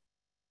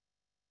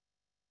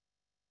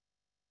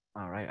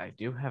 All right, I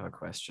do have a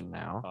question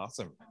now.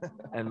 Awesome.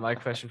 And my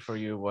question for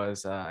you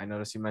was, I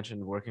noticed you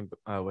mentioned working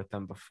with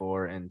them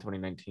before in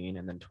 2019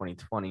 and then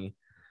 2020.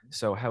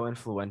 So how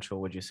influential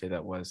would you say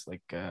that was?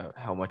 Like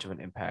how much of an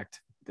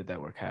impact did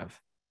that work have?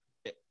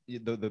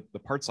 The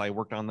parts I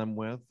worked on them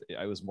with,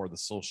 I was more the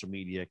social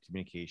media,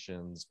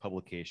 communications,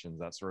 publications,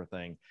 that sort of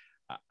thing.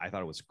 I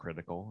thought it was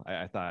critical.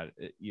 I thought,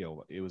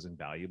 it was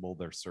invaluable,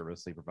 their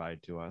service they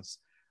provide to us.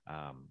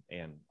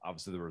 And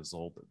obviously the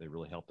result, they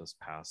really helped us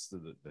pass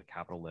the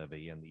capital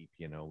levy and the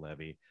EP&O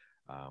levy.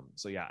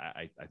 So yeah,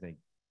 I think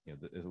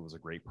it was a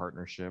great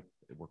partnership.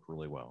 It worked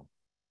really well.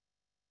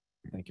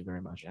 Thank you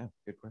very much. Yeah,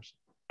 good question.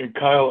 And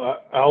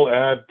Kyle, I'll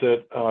add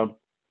that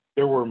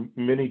there were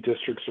many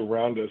districts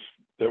around us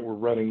that were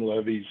running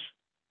levies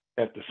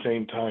at the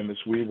same time as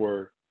we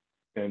were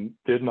and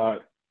did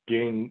not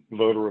gain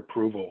voter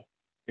approval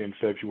in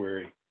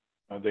February.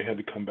 They had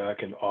to come back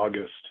in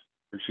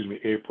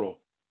April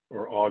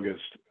or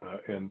August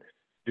and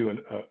do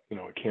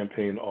a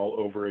campaign all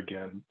over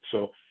again.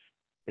 So,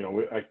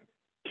 I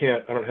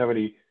don't have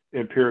any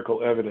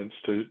empirical evidence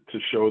to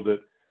show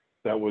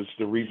that was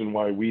the reason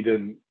why we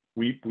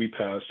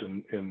passed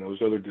and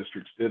those other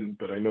districts didn't,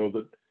 but I know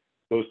that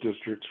those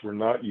districts were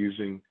not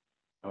using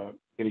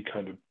any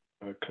kind of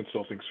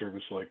consulting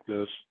service like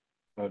this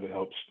that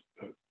helps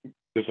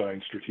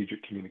design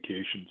strategic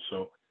communications.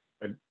 So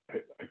I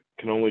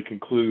can only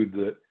conclude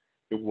that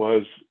it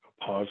was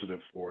a positive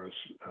for us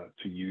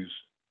to use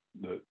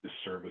this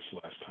service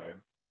last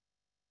time.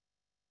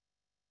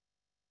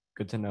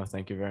 Good to know.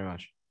 Thank you very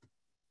much.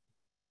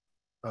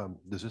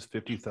 Does this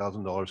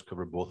 $50,000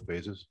 cover both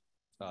phases?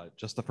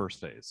 Just the first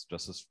phase,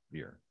 just this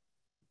year.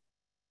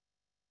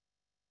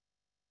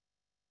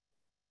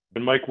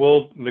 And Mike,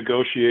 we'll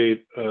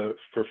negotiate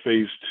for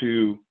phase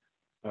two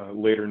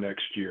later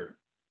next year.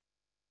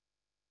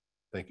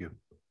 Thank you.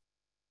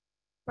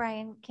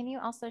 Brian, can you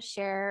also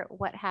share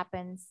what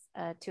happens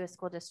to a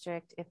school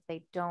district if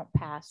they don't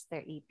pass their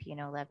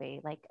EP&O levy,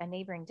 like a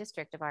neighboring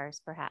district of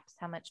ours, perhaps?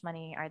 How much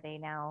money are they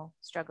now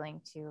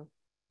struggling to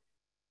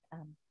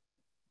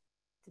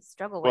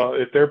struggle with? Well,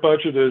 if their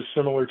budget is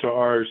similar to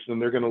ours, then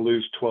they're going to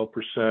lose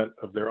 12%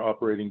 of their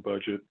operating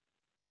budget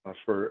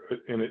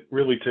and it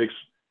really takes.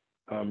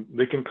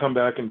 They can come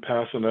back and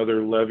pass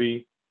another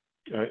levy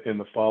in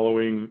the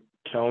following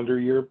calendar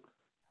year.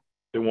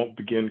 They won't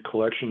begin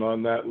collection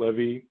on that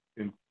levy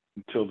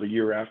until the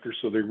year after.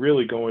 So they're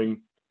really going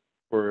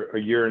for a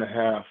year and a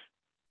half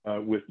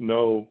with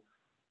no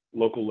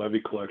local levy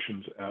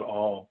collections at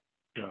all.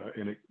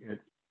 And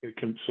it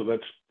can, so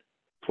that's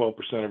 12%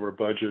 of our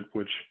budget,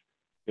 which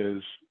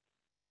is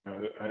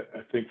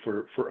I think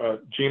for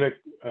Gina,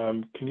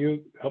 can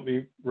you help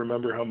me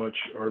remember how much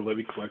our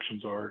levy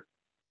collections are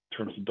in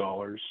terms of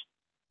dollars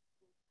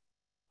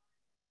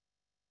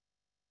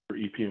for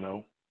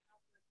EP&O?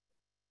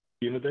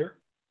 Gina there?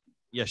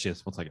 Yes, she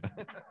is. 1 second.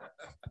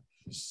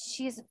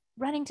 She's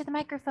running to the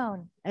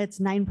microphone. It's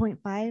 9.5,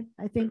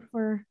 I think,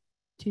 for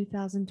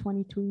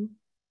 2022,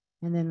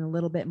 and then a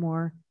little bit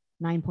more,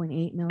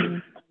 9.8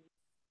 million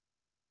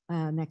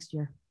next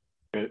year.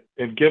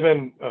 And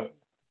given,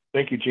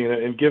 thank you, Gina.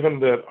 And given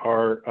that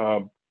our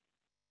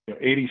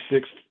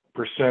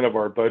 86% of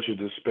our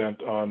budget is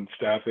spent on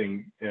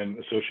staffing and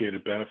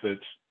associated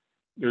benefits,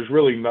 there's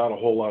really not a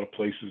whole lot of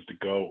places to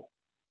go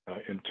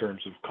in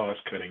terms of cost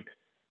cutting.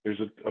 There's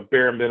a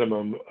bare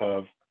minimum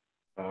of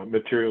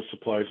material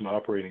supplies and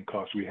operating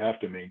costs we have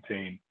to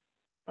maintain.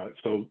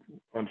 So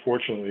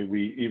unfortunately,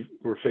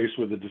 we're faced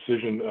with the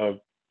decision of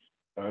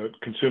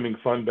consuming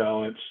fund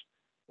balance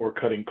or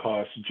cutting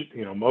costs.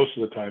 Most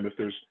of the time, if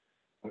there's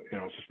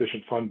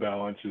sufficient fund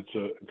balance, it's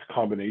a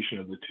combination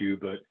of the two.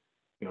 But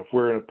if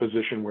we're in a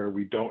position where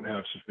we don't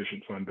have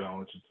sufficient fund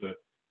balance, it's the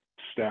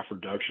staff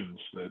reductions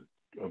that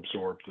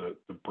absorb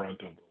the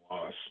brunt of the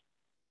loss.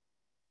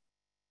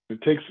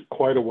 It takes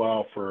quite a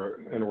while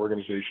for an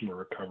organization to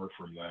recover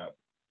from that.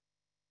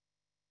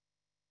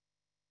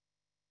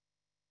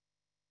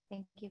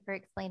 Thank you for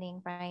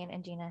explaining, Brian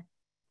and Gina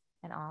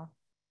and all.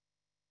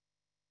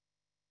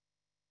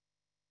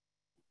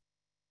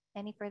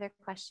 Any further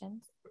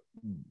questions?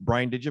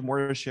 Brian, did you have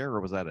more to share,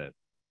 or was that it?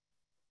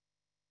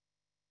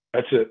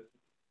 That's it.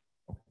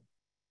 All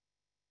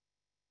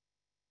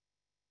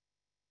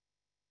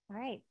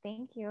right,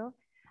 thank you.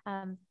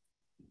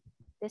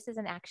 This is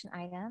an action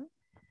item.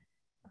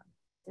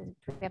 Do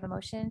we have a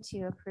motion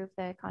to approve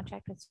the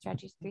contract with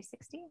Strategies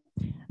 360?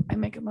 I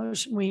make a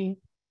motion we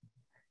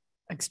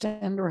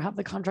extend or have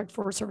the contract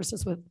for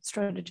services with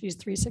Strategies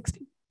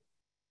 360.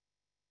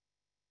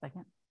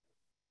 Second.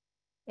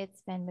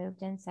 It's been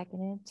moved and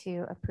seconded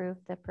to approve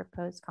the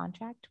proposed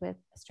contract with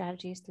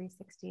Strategies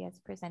 360 as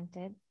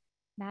presented.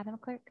 Madam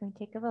Clerk, can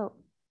we take a vote?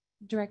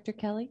 Director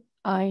Kelly?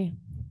 Aye.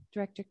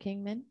 Director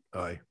Kingman?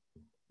 Aye.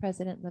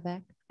 President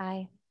Levesque?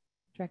 Aye.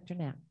 Director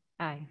Knapp?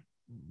 Aye.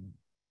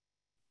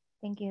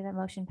 Thank you. The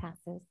motion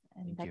passes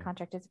and the you.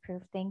 contract is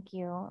approved. Thank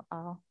you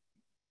all.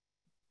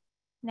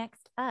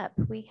 Next up,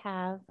 we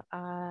have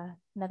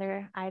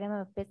another item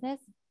of business.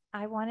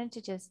 I wanted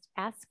to just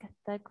ask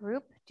the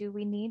group, do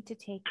we need to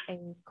take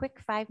a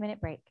quick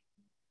 5-minute break?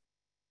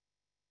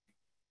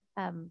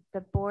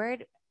 The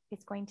board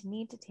is going to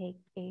need to take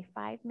a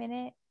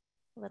 5-minute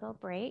little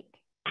break.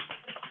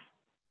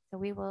 So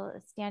we will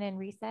stand in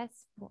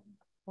recess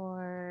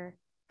for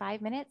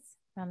 5 minutes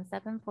from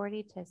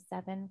 7:40 to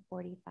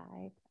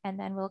 7:45, and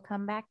then we'll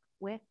come back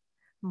with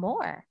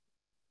more.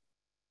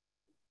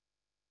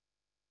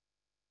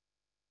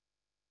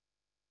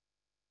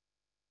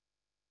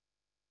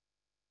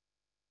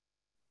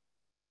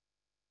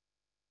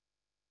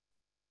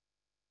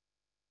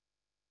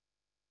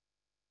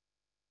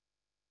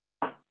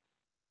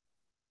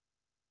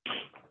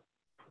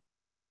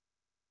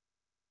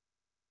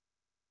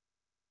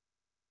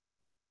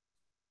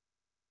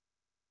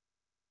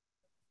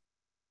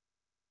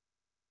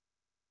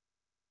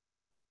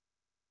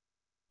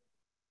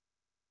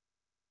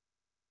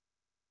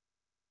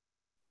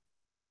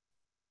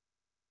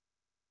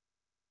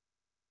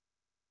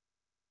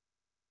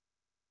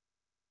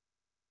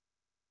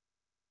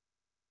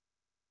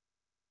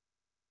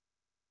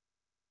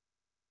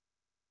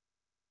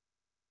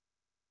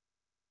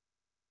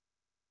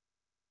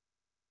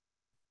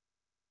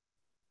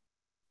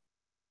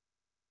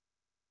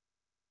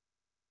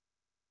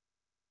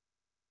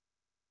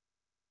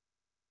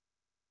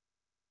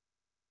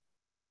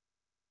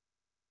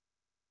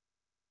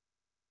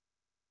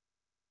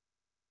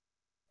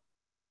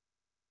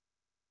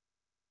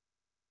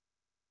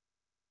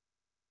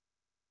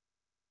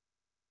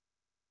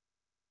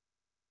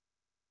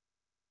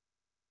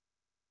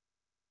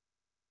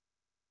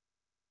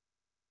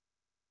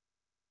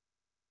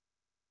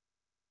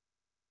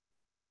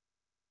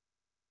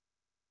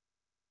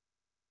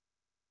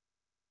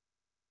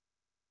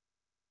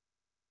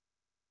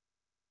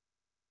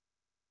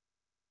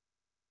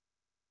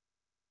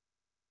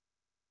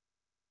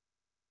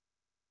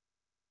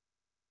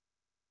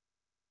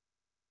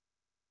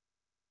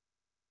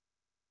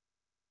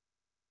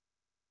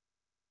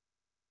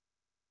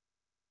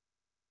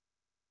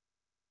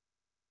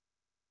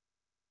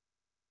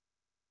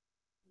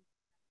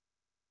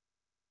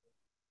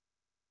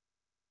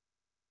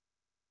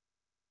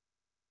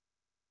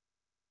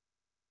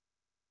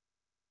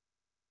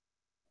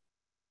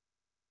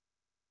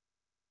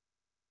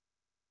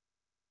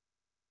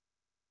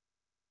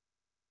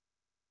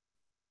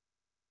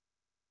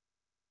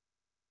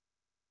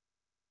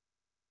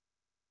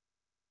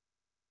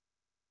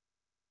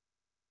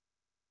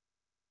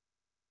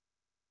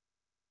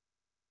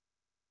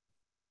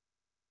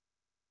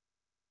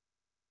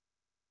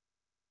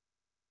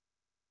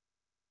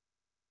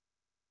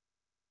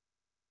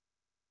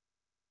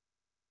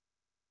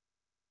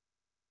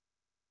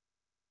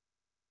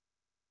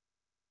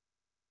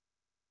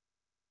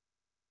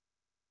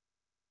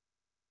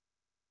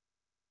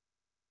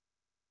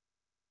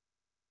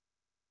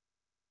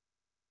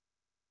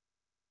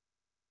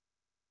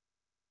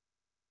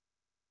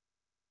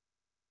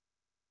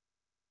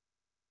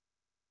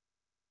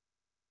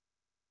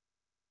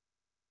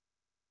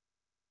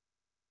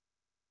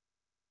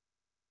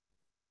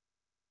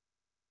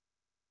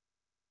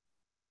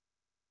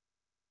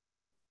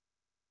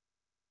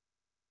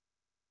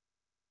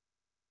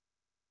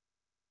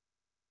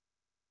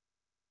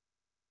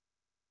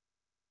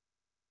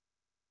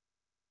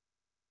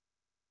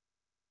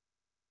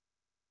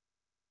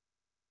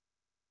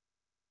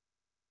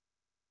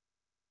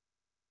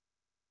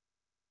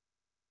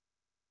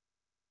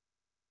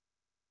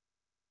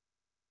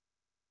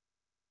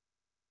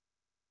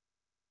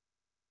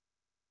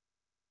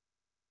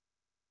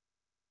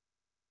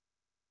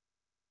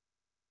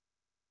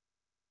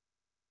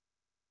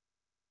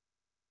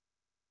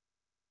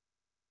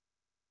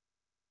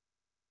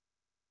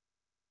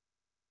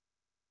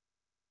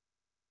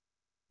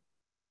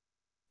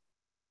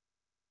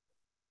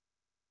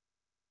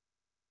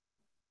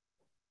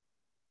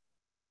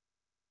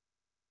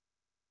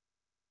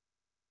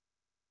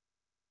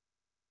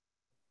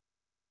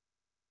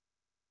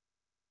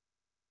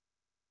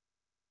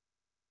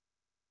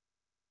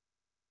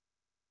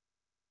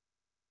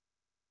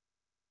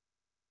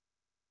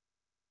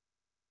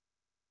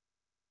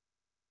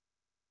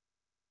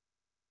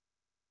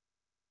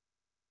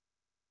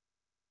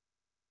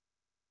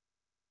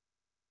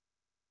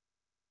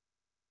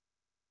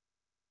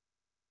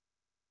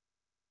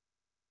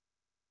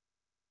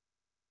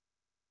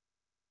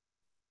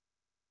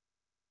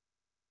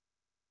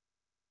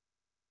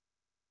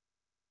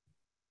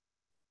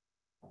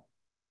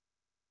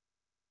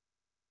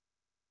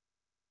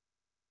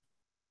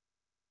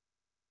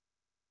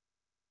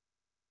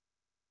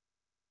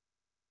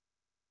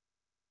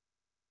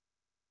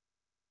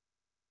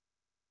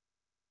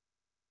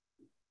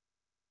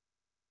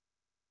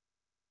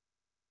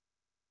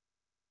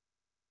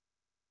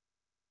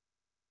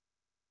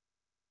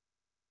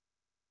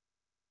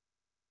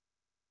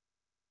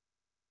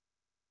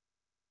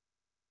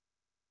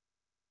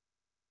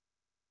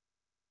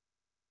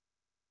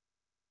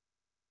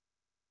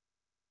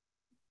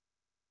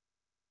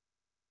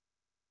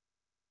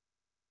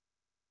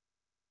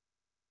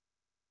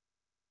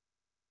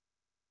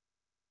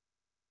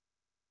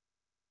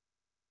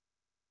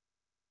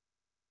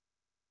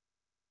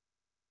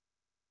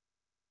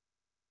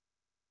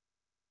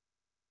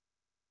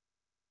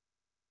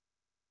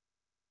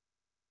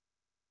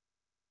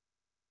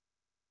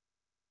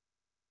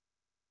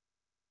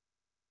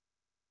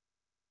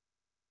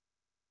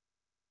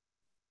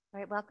 All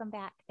right, welcome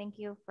back. Thank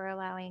you for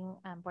allowing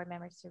board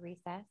members to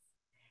recess.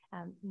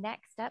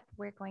 Next up,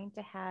 we're going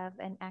to have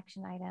an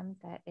action item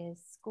that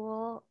is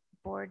school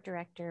board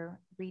director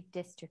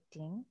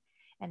redistricting.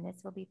 And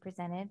this will be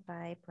presented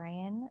by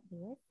Brian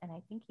Lewis. And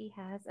I think he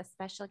has a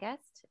special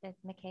guest. Is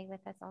McKay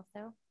with us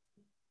also?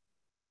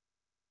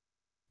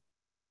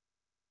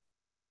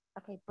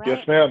 Okay, Brian.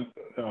 Yes, ma'am.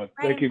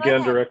 Thank you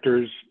again,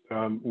 directors.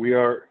 We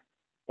are,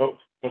 oh,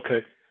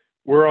 okay.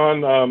 We're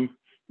on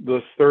the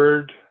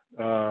third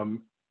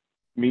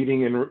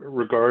meeting in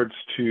regards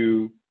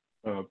to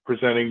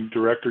presenting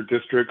director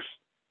districts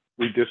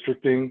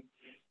redistricting.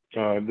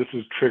 This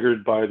is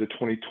triggered by the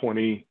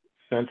 2020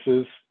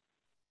 census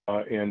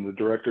and the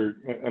director,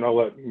 and I'll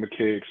let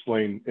McKay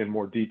explain in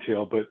more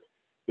detail, but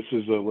this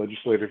is a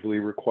legislatively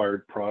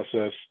required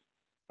process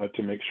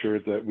to make sure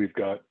that we've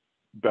got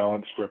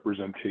balanced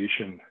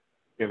representation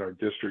in our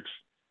districts.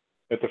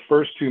 At the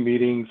first two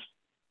meetings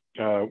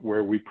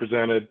where we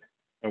presented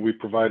and we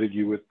provided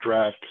you with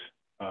draft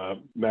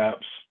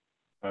maps,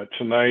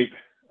 tonight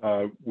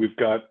we've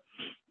got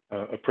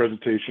a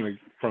presentation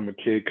from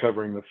McKay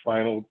covering the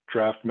final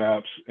draft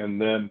maps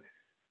and then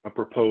a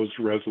proposed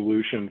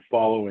resolution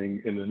following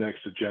in the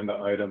next agenda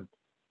item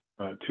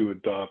to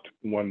adopt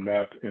one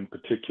map in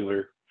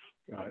particular.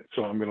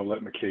 So I'm going to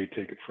let McKay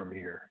take it from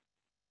here.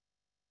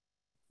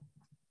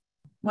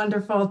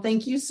 Wonderful.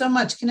 Thank you so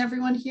much. Can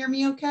everyone hear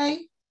me okay?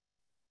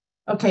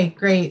 Okay,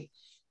 great.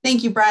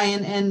 Thank you,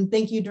 Brian. And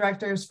thank you,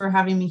 directors, for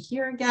having me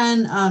here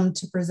again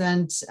to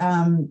present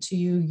to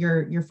you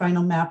your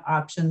final map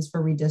options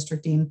for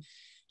redistricting.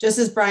 Just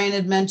as Brian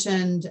had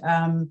mentioned,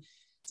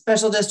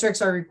 special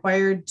districts are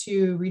required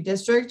to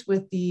redistrict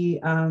with the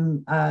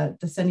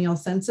decennial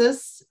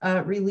census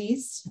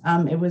release.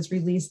 It was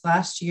released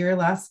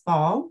last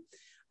fall.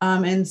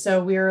 And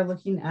so we are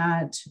looking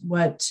at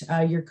what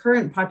your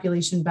current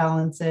population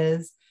balance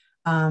is,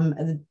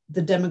 the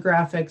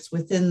demographics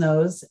within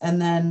those, and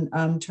then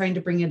trying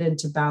to bring it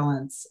into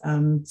balance.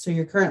 So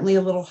you're currently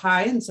a little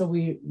high, and so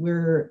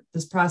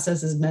this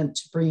process is meant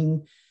to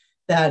bring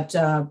that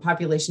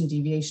population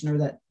deviation or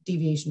that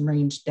deviation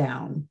range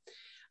down.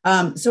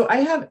 So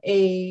I have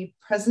a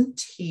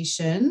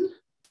presentation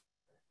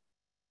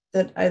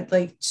that I'd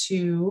like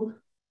to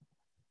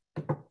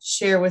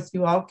share with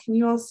you all. Can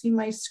you all see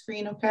my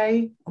screen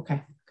okay?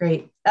 Okay,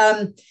 great.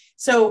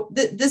 So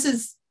this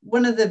is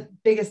one of the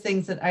biggest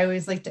things that I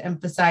always like to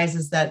emphasize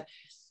is that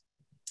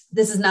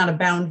this is not a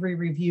boundary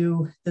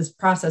review. This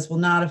process will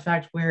not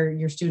affect where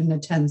your student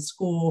attends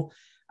school.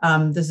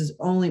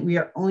 We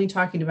are only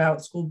talking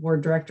about school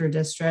board director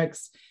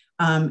districts.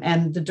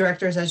 And the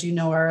directors, as you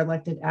know, are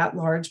elected at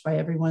large by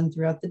everyone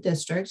throughout the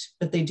district,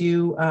 but they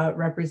do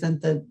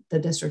represent the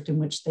district in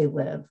which they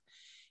live.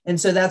 And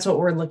so that's what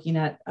we're looking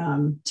at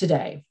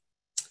today.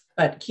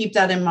 But keep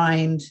that in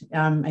mind.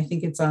 I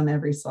think it's on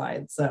every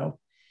slide. So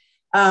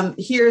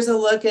here's a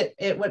look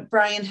at what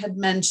Brian had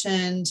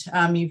mentioned.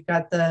 You've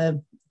got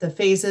the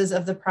phases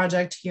of the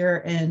project here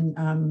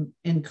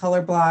in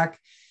color block.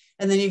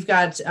 And then you've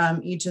got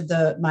each of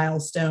the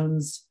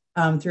milestones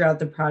throughout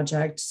the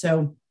project.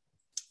 So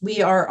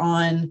we are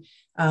on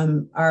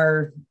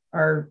our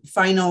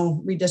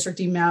final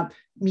redistricting map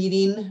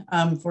meeting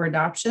for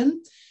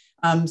adoption.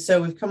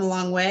 So we've come a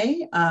long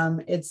way.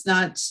 It's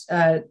not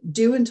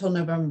due until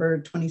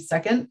November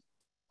 22nd,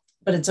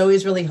 but it's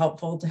always really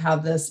helpful to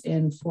have this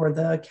in for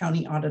the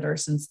county auditor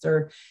since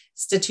they're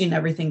stitching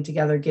everything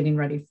together, getting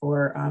ready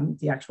for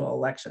the actual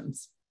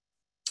elections.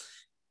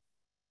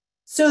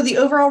 So the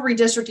overall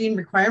redistricting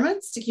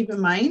requirements to keep in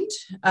mind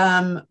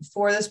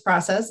for this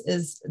process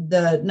is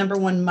the number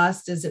one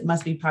must is it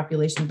must be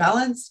population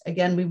balanced.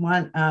 Again, we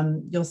want,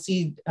 you'll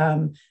see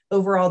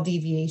overall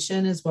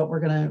deviation is what we're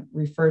going to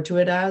refer to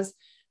it as.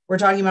 We're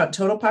talking about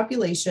total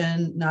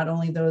population, not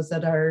only those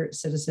that are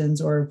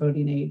citizens or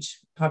voting age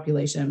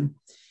population.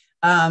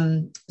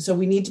 So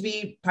we need to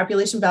be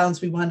population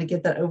balanced. We want to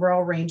get that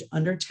overall range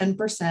under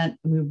 10%, and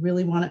we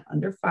really want it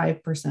under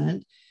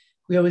 5%.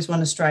 We always want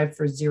to strive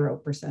for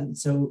 0%,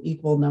 so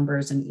equal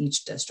numbers in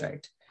each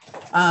district.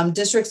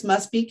 Districts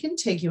must be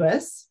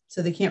contiguous,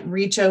 so they can't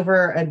reach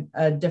over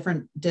a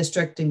different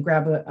district and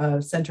grab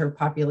a center of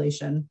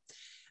population.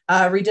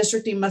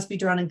 Redistricting must be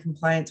drawn in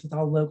compliance with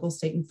all local,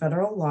 state, and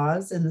federal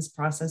laws, and this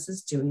process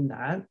is doing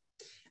that.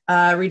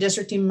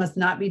 Redistricting must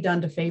not be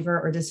done to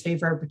favor or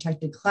disfavor a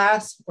protected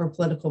class or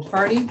political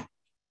party.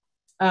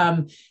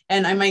 And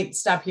I might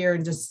stop here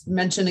and just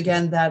mention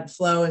again that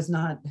FLOW is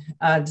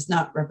does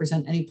not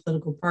represent any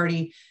political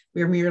party.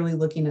 We are merely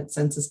looking at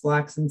census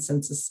blocks and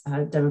census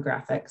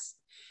demographics.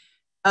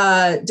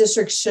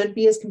 Districts should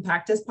be as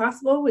compact as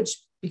possible, which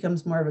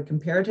becomes more of a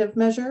comparative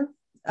measure.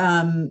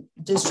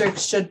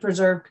 Districts should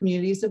preserve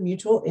communities of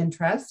mutual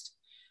interest.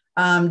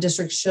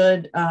 Districts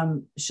should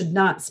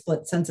not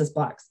split census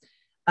blocks.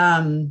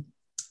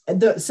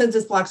 The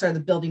census blocks are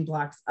the building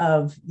blocks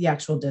of the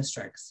actual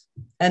districts.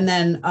 And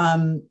then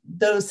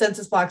those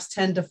census blocks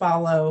tend to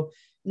follow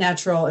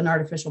natural and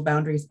artificial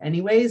boundaries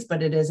anyways,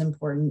 but it is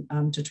important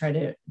to try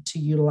to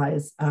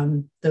utilize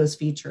those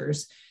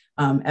features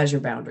as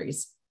your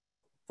boundaries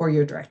for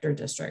your director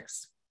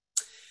districts.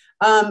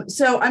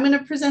 So I'm going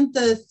to present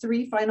the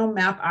 3 final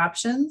map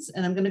options,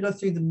 and I'm going to go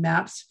through the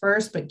maps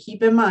first, but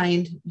keep in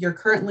mind, you're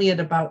currently at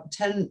about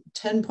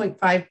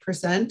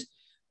 10.5%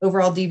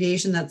 overall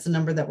deviation. That's the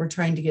number that we're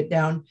trying to get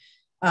down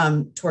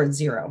towards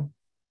 0.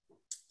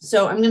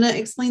 So I'm going to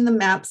explain the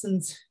map,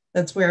 since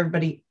that's where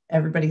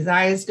everybody's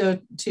eyes go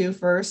to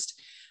first.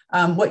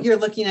 What you're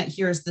looking at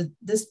here is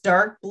this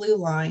dark blue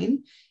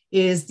line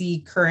is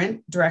the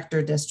current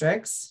director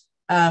districts.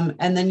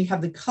 And then you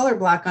have the color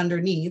block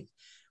underneath,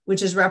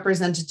 which is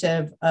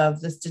representative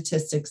of the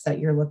statistics that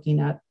you're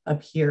looking at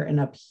up here and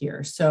up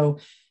here. So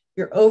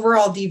your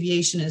overall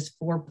deviation is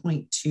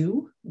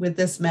 4.2 with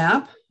this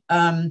map.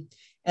 And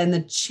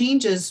the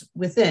changes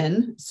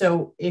within,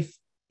 so if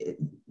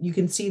you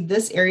can see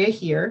this area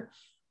here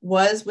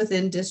was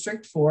within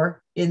District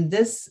 4. In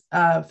this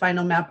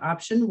final map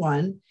option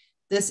 1,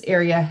 this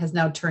area has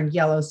now turned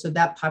yellow, so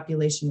that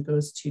population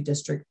goes to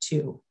District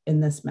 2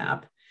 in this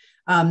map.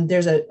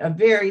 There's a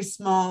very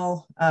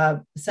small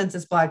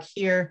census block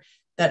here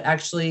that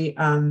actually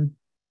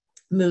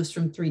moves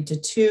from 3 to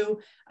 2.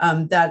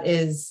 That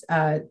is,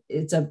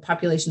 it's a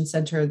population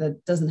center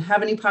that doesn't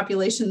have any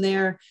population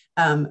there,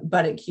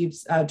 but it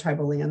keeps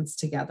tribal lands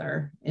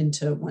together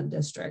into one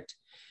district.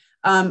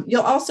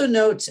 You'll also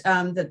note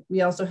that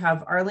we also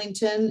have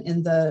Arlington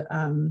in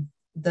the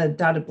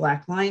dotted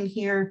black line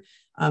here,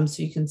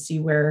 so you can see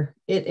where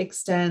it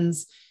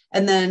extends.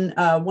 And then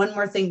one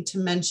more thing to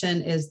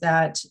mention is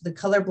that the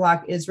color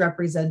block is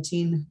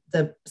representing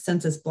the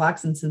census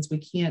blocks. And since we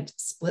can't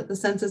split the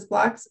census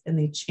blocks and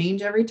they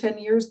change every 10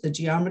 years, the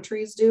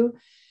geometries do.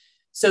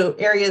 So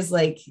areas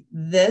like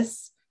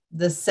this,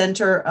 the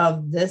center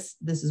of this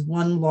is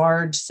one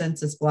large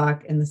census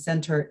block, and the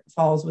center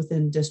falls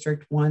within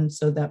District 1.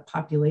 So that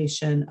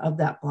population of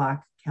that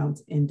block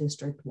counts in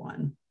District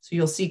 1. So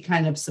you'll see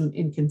kind of some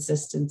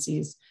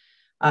inconsistencies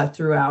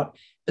throughout.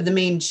 But the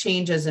main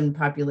changes in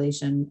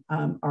population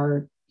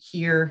are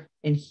here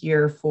and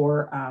here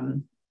for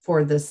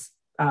this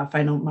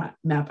final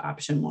map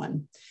option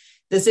 1.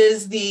 This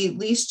is the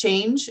least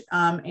change,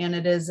 and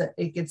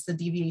it gets the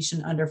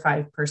deviation under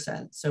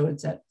 5%. So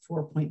it's at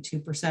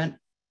 4.2%.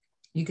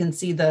 You can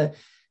see the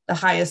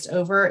highest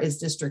over is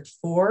District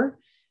 4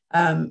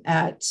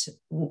 at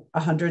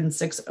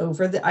 106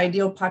 over the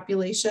ideal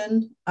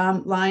population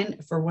line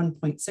for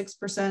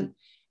 1.6%.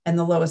 And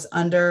the lowest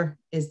under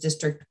is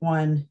District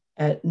 1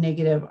 at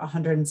negative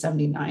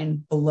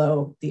 179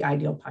 below the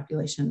ideal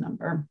population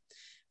number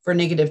for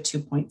negative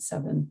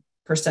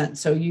 2.7%.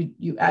 So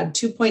you add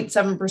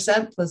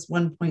 2.7% plus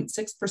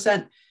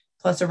 1.6%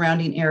 plus a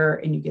rounding error,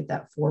 and you get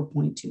that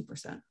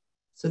 4.2%.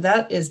 So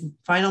that is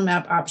final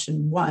map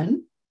option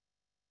 1.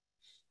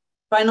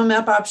 Final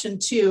map option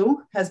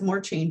 2 has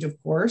more change,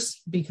 of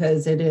course,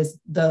 because it is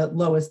the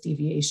lowest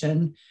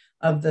deviation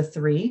of the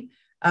 3.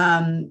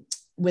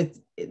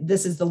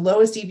 This is the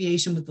lowest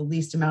deviation with the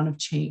least amount of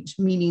change,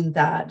 meaning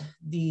that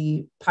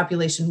the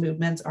population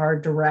movements are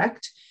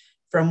direct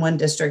from one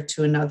district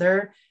to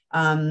another,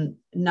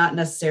 not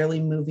necessarily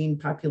moving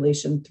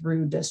population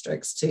through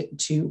districts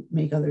to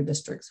make other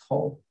districts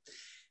whole.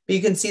 But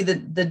you can see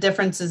that the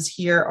differences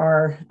here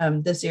are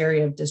this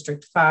area of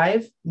District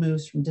 5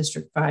 moves from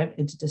District 5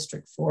 into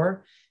District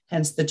 4,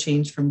 hence the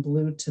change from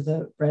blue to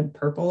the red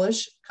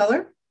purplish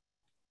color.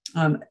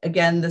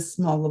 Again, this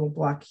small little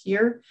block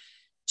here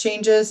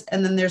changes,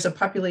 and then there's a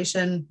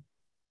population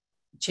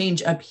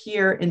change up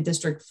here in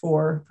District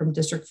 4 from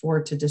District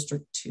 4 to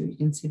District 2. You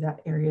can see that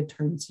area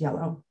turns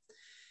yellow.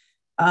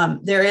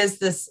 There is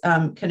this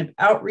kind of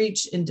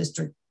outreach in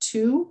District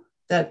 2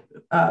 that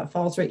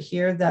falls right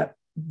here, that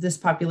this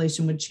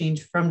population would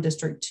change from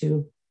District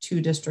 2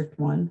 to District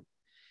 1.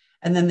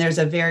 And then there's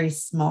a very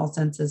small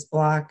census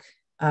block,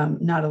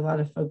 not a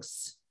lot of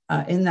folks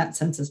in that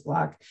census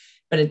block,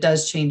 but it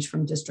does change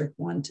from District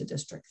 1 to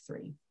District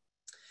 3.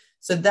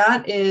 So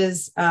that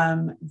is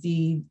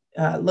the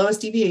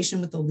lowest deviation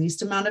with the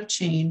least amount of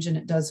change, and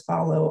it does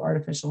follow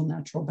artificial and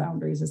natural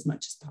boundaries as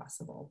much as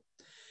possible.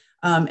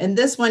 In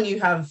this one,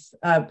 you have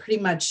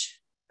pretty much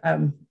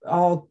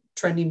all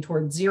trending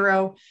towards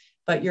 0,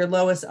 but your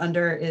lowest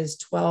under is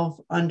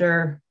 12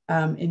 under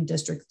in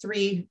District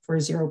 3 for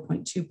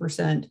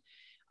 0.2%,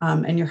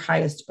 and your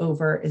highest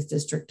over is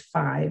District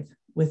 5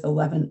 with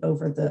 11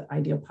 over the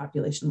ideal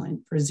population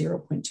line for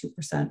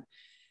 0.2%.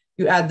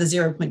 You add the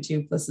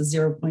 0.2 plus the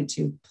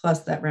 0.2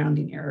 plus that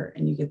rounding error,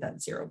 and you get that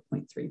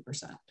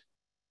 0.3%.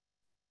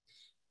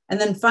 And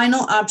then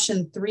final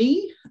option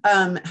 3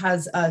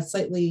 has a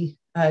slightly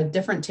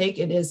different take.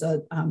 It is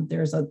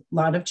there's a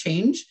lot of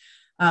change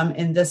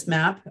in this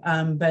map,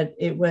 but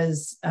it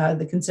was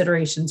the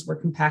considerations were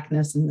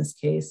compactness in this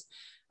case.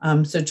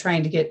 So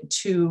trying to get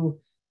 2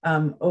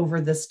 over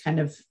this kind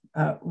of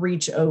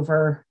reach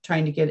over,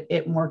 trying to get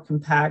it more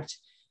compact,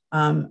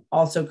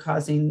 also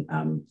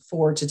causing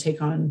 4 to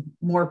take on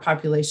more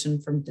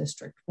population from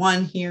District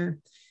 1 here.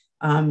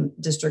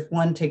 District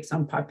 1 takes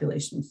on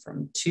population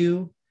from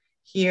 2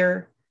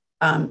 here.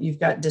 You've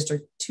got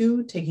District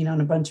 2 taking on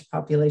a bunch of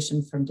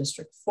population from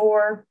District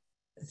 4.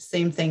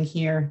 same thing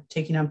here,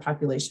 taking on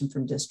population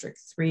from District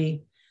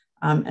 3,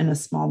 and a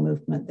small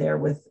movement there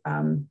with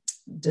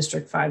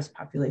District 5's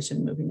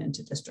population moving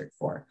into District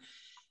 4.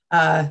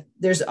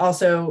 There's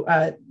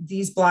also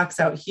these blocks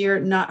out here,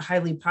 not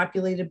highly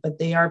populated, but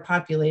they are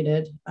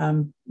populated,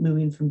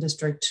 moving from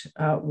District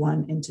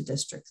 1 into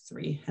District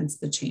 3, hence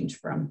the change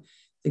from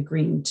the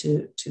green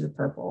to the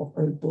purple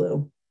or the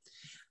blue.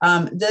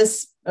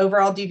 This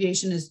overall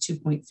deviation is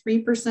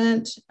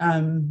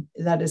 2.3%.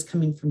 That is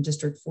coming from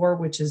District 4,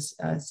 which is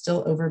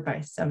still over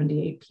by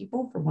 78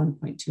 people for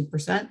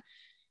 1.2%.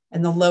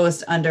 And the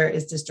lowest under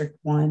is District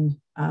 1,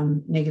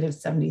 negative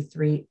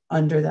 73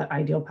 under that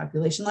ideal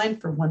population line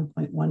for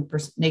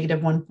 1.1%,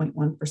 negative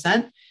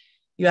 1.1%.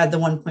 You add the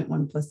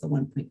 1.1 plus the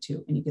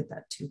 1.2 and you get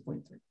that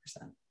 2.3%.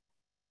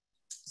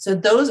 So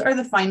those are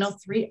the final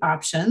 3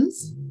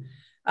 options.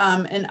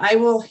 And I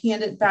will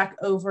hand it back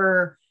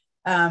over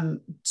to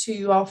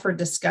you all for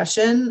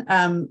discussion.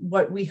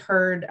 What we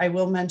heard, I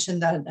will mention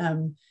that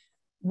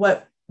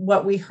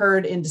what we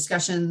heard in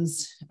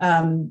discussions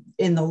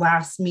in the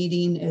last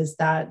meeting is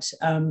that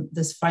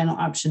this final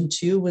option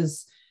 2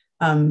 was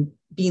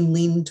being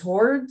leaned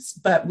towards,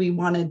 but we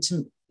wanted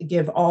to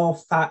give all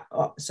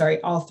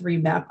 3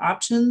 map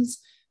options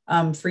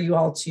for you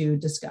all to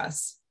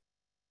discuss.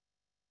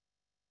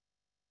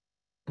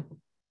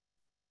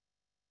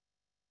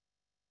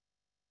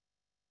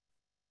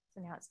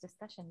 So now it's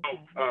discussion.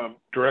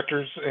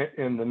 Directors,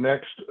 in the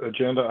next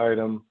agenda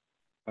item,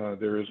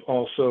 there is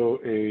also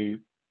a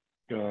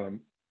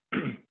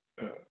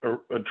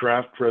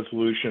draft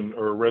resolution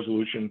or a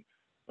resolution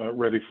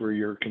ready for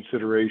your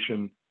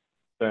consideration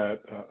that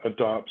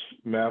adopts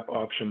map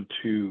option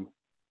 2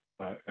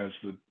 as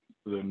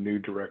the new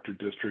director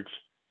districts.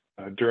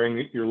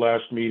 During your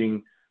last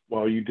meeting,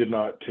 while you did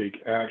not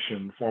take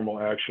formal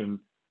action,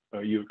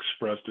 you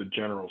expressed a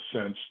general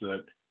sense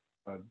that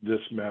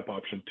this map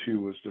option 2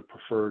 was the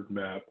preferred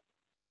map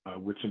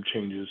with some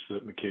changes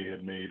that McKay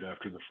had made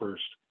after the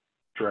first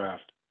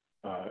draft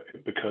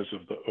because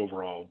of the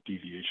overall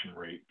deviation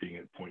rate being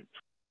at 0.3%.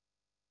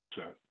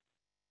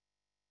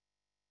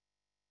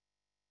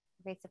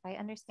 Okay, so if I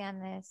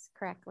understand this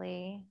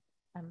correctly,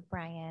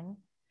 Brian,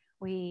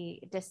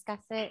 we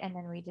discuss it and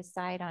then we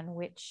decide on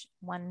which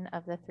one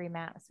of the 3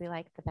 maps we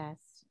like the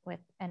best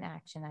with an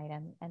action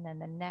item. And then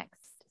the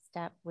next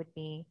step would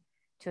be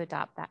to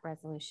adopt that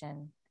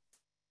resolution.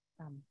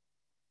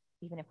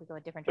 Even if we go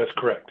a different direction.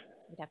 That's correct.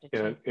 We'd have to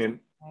change,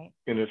 right?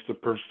 And if the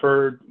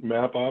preferred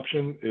map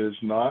option is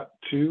not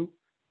 2,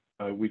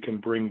 we can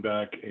bring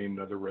back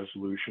another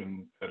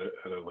resolution at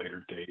a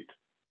later date.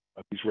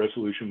 These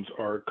resolutions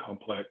are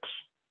complex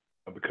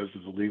because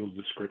of the legal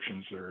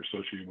descriptions that are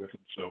associated with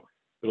them. So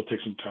it'll take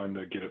some time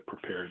to get it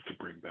prepared to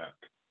bring back.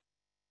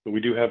 But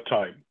we do have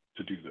time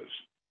to do this.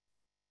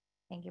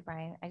 Thank you,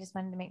 Brian. I just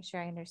wanted to make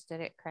sure I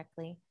understood it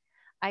correctly.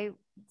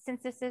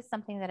 Since this is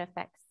something that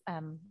affects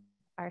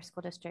our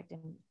school district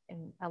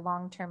in a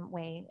long-term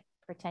way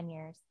for 10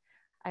 years,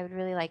 I would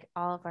really like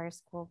all of our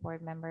school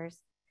board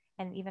members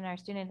and even our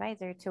student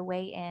advisor to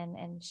weigh in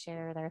and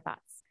share their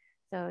thoughts.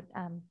 So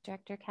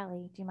Director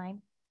Kelly, do you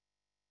mind?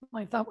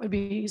 My thought would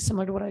be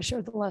similar to what I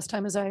shared the last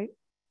time, is I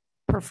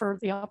prefer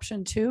the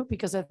option 2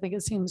 because I think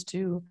it seems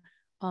to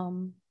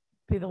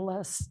be the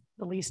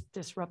least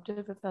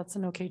disruptive, if that's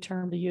an okay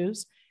term to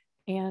use.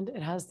 And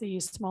it has the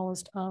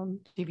smallest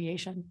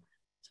deviation.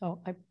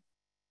 So I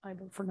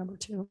vote for number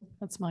 2.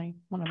 That's what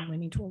I'm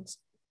leaning towards.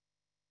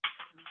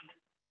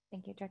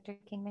 Thank you. Director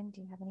Kingman,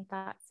 do you have any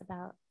thoughts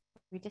about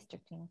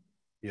redistricting?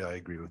 Yeah, I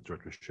agree with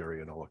Director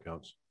Sherry on all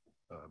accounts.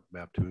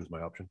 Map 2 is my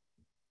option.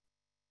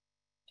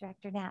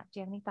 Director Knapp, do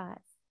you have any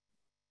thoughts?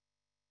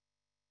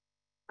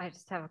 I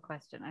just have a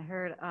question. I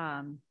heard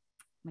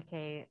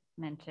McKay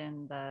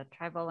mention the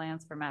tribal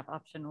lands for map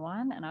option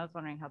 1, and I was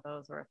wondering how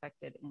those were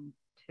affected in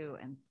 2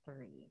 and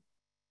 3.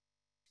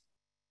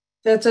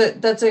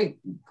 That's a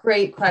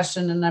great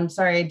question, and I'm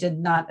sorry I did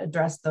not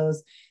address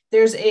those.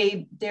 There's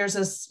a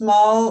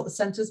small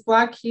census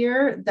block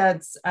here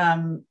that's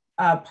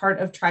part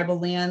of tribal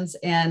lands,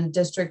 and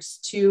districts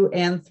 2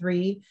 and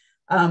 3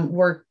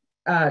 were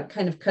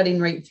kind of cutting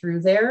right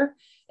through there.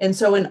 And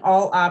so in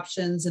all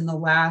options in the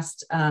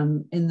last,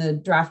 in the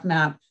draft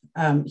map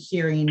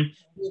hearing,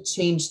 we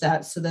changed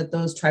that so that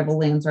those tribal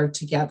lands are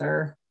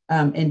together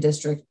in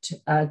District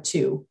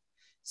 2.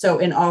 So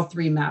in all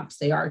 3 maps,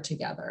 they are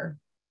together.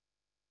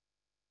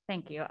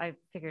 Thank you. I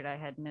figured I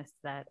had missed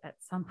that at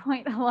some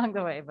point along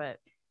the way, but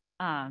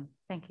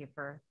thank you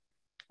for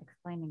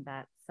explaining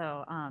that.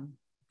 So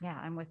yeah,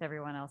 I'm with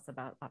everyone else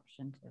about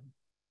option 2.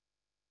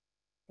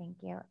 Thank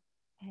you.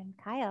 And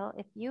Kyle,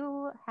 if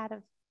you had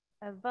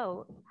a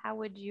vote, how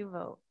would you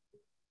vote?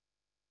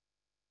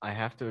 I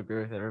have to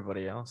agree with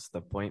everybody else.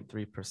 The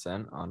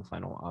 0.3% on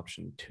final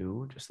option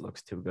 2 just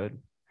looks too good.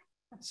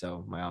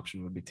 So my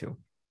option would be 2.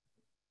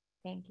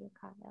 Thank you,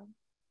 Kyle.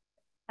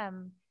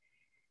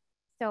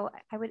 So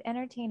I would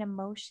entertain a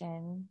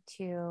motion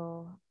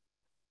to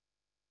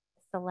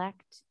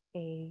select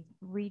a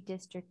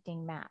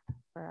redistricting map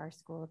for our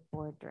school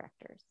board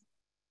directors.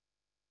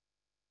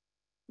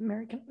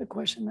 Mary, can I have a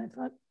question?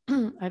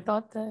 I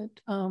thought that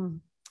I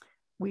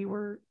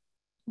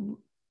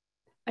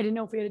didn't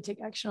know if we had to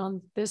take action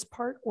on this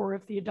part or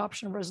if the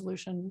adoption of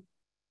resolution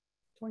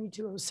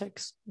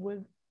 2206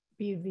 would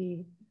be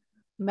the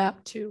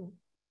map 2,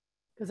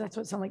 because that's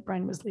what it sounded like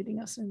Brian was leading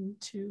us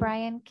into.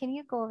 Brian, can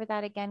you go over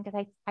that again?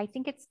 Because I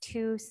think it's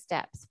 2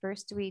 steps.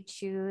 First, we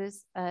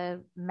choose a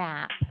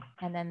map,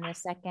 and then the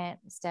second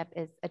step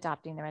is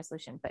adopting the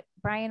resolution. But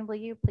Brian, will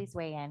you please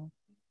weigh in?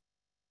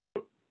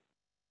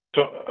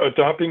 So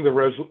adopting the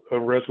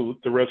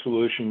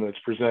resolution that's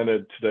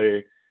presented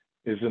today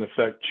is in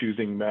effect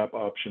choosing map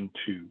option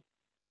 2.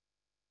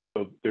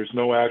 So there's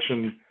no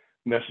action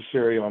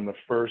necessary on the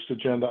first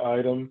agenda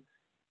item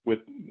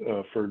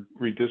for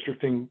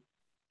redistricting.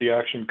 The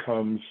action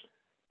comes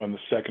on the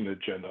second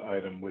agenda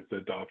item with the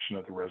adoption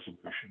of the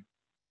resolution.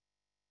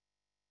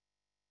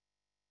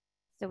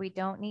 So we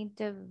don't need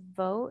to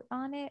vote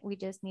on it. We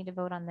just need to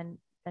vote on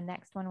the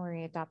next one where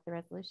we adopt the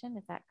resolution.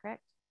 Is that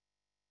correct?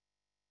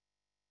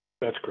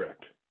 That's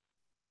correct.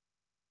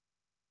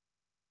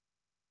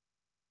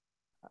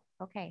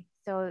 Okay,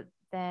 so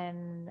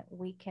then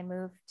we can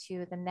move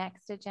to the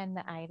next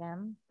agenda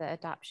item, the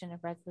adoption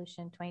of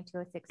resolution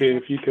 2206. Okay,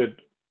 if you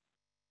could.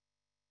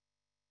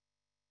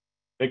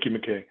 Thank you,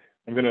 McKay.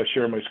 I'm going to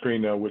share my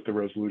screen now with the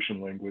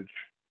resolution language.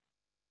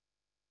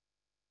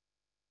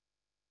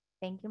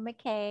 Thank you,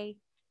 McKay.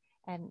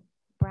 And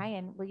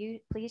Brian, will you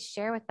please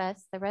share with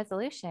us the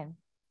resolution?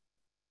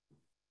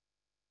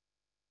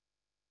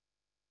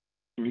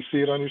 Can you see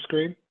it on your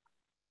screen?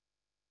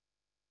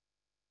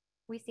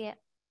 We see it.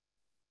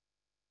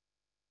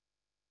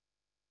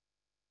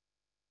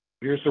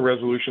 Here's the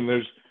resolution.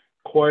 There's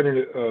quite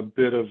a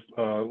bit of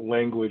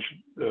language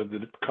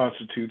that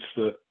constitutes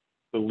the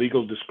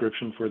legal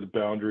description for the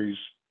boundaries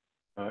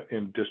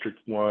in District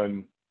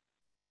 1,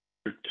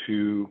 District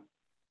 2,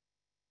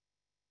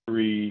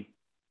 3,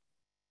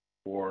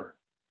 4,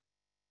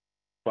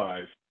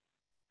 5.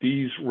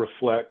 These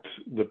reflect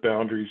the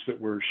boundaries that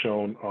were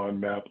shown on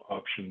map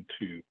option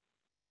 2.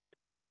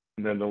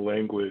 And then the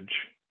language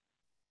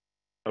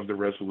of the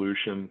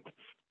resolution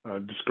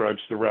describes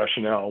the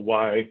rationale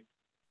why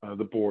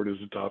the board is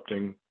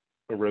adopting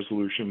a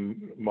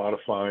resolution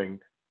modifying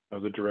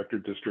the director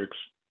districts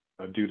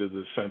due to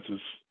the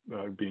census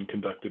being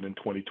conducted in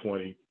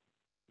 2020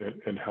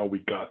 and how we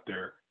got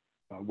there,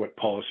 what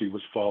policy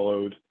was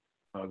followed,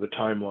 the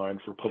timeline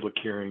for public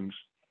hearings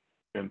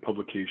and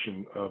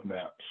publication of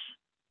maps.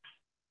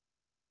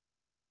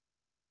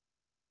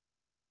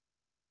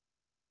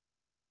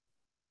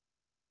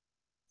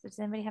 So does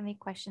anybody have any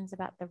questions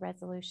about the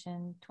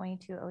resolution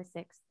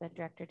 2206, the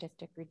director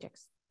district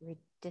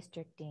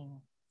redistricting?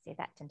 Say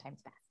that 10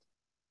 times fast.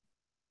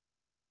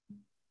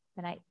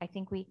 Then I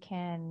think we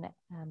can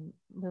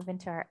move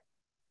into our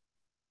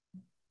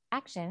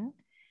action.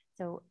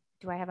 So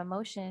do I have a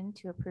motion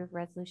to approve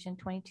resolution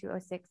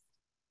 2206,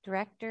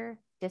 director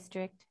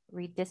district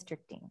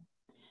redistricting?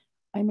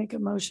 I make a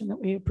motion that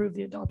we approve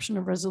the adoption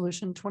of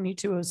resolution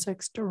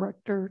 2206,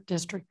 director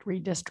district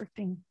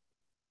redistricting.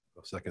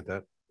 I'll second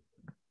that.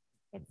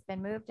 It's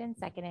been moved and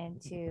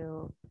seconded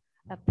to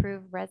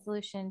approve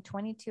resolution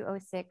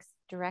 2206,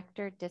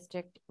 director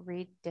district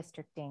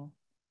redistricting.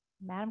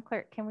 Madam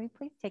Clerk, can we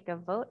please take a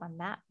vote on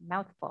that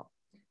mouthful?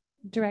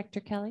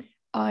 Director Kelly?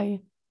 Aye.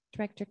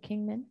 Director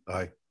Kingman?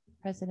 Aye.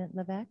 President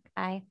Levesque?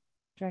 Aye.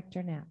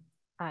 Director Knapp?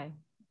 Aye.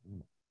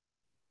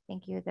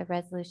 Thank you. The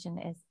resolution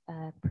is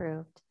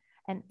approved.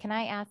 And can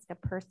I ask a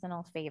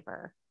personal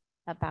favor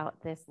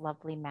about this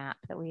lovely map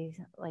that we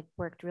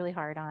worked really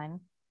hard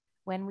on?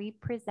 When we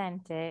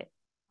present it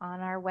on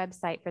our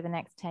website for the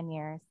next 10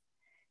 years,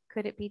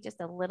 could it be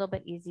just a little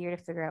bit easier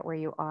to figure out where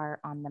you are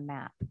on the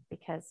map?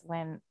 Because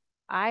when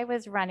I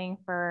was running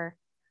for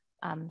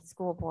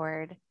school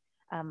board,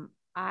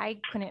 I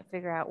couldn't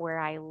figure out where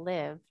I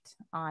lived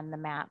on the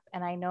map.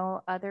 And I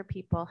know other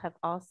people have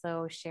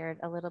also shared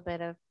a little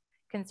bit of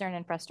concern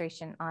and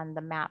frustration on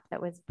the map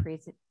that was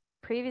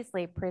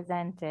previously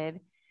presented,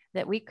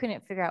 that we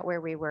couldn't figure out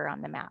where we were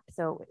on the map.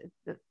 So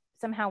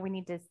somehow we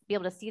need to be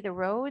able to see the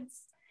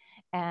roads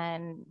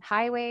and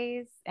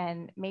highways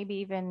and maybe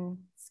even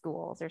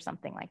schools or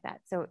something like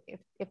that. So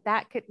if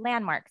that could,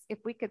 landmarks, if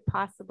we could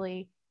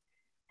possibly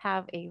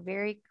have a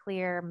very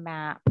clear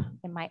map,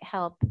 it might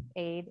help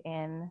aid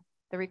in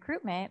the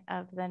recruitment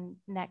of the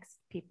next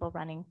people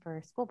running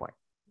for school board.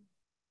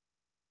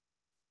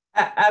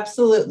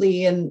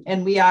 Absolutely,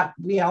 and we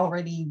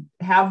already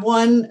have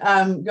one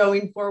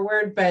going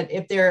forward, but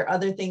if there are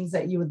other things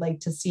that you would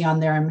like to see on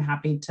there, I'm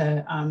happy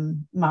to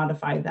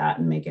modify that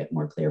and make it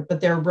more clear.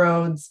 But there are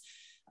roads.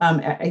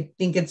 I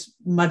think it's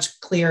much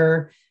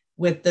clearer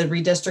with the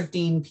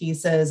redistricting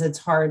pieces. It's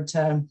hard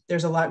to,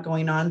 there's a lot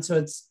going on,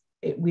 so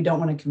we don't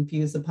want to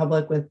confuse the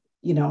public with,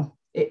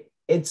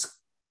 it's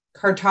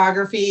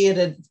cartography at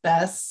its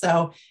best.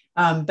 So,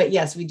 but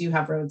yes, we do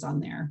have roads on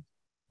there.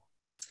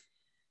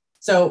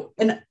 So,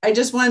 and I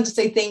just wanted to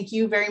say thank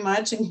you very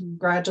much and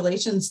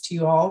congratulations to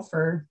you all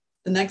for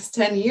the next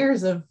 10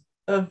 years of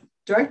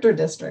director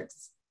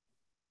districts.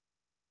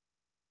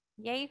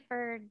 Yay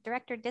for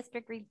Director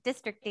District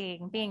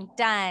Redistricting being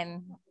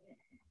done.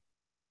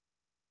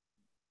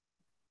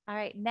 All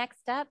right,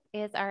 next up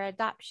is our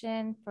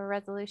adoption for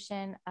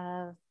resolution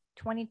of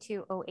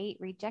 2208,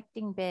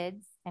 rejecting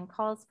bids and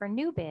calls for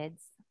new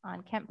bids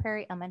on Kent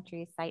Prairie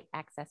Elementary Site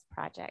Access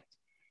Project.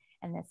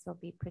 And this will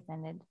be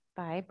presented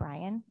by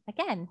Brian.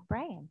 Again,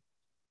 Brian.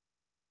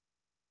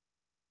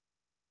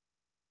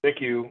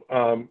 Thank you.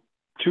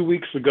 2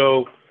 weeks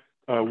ago,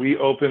 we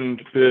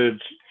opened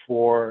bids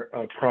for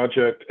a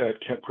project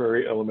at Kent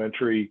Prairie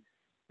Elementary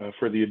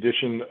for the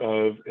addition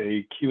of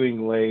a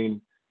queuing lane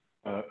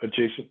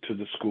adjacent to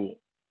the school.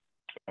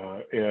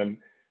 And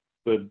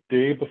the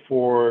day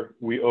before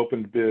we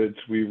opened bids,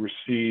 we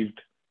received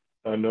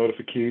a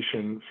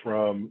notification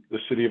from the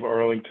city of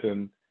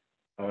Arlington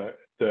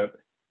that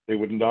they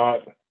would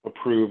not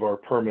approve our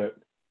permit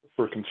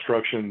for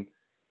construction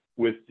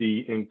with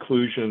the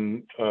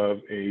inclusion of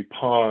a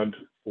pond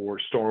for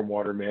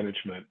stormwater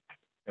management,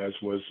 as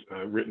was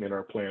written in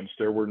our plans.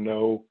 There were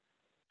no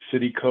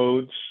city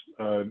codes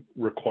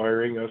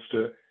requiring us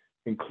to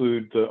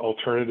include the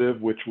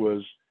alternative, which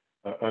was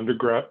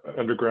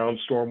underground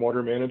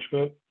stormwater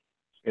management.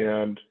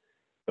 And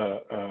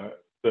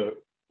the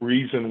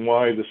reason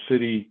why the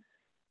city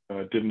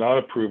did not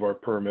approve our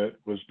permit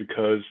was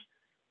because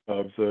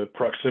of the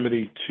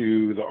proximity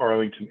to the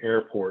Arlington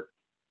Airport.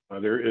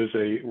 There is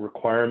a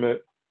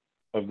requirement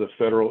of the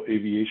Federal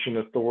Aviation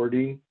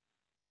Authority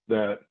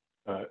that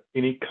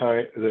any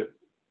kind that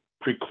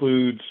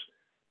precludes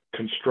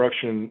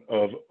construction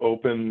of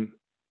open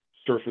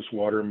surface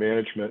water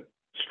management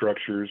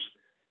structures,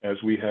 as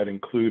we had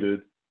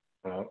included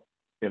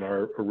in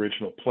our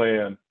original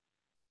plan,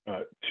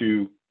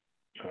 to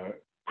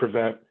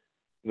prevent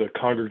the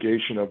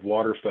congregation of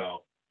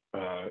waterfowl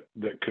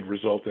that could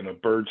result in a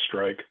bird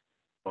strike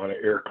on an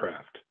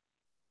aircraft.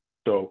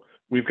 So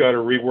we've got to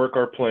rework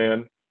our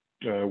plan.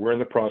 We're in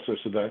the process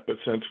of that, but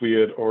since we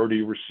had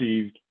already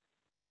received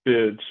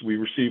bids, we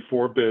received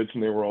 4 bids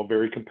and they were all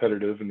very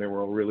competitive and they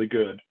were all really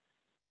good.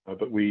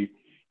 But we,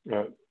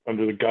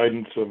 under the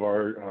guidance of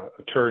our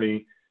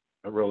attorney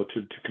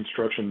relative to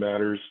construction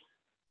matters,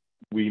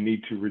 we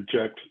need to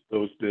reject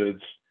those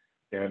bids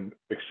and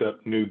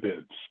accept new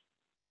bids.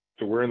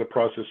 So we're in the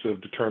process of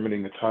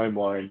determining the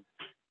timeline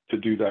to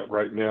do that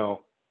right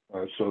now,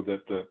 so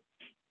that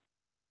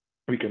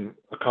we can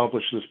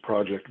accomplish this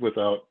project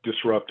without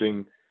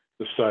disrupting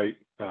the site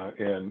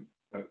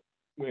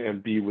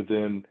and be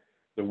within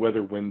the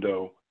weather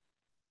window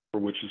for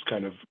which this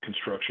kind of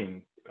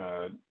construction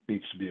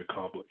needs to be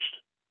accomplished.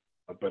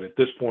 But at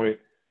this point,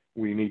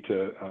 we need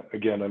to,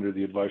 again, under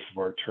the advice of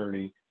our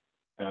attorney,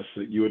 ask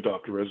that you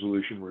adopt a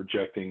resolution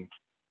rejecting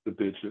the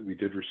bids that we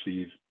did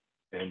receive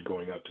and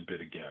going out to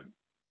bid again.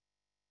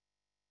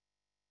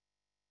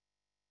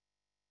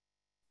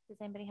 Does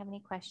anybody have any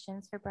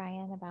questions for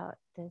Brian about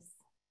this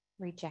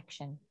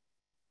rejection?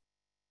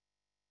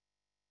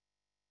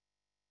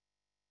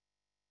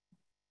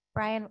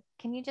 Brian,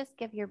 can you just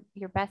give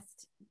your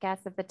best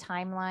guess of the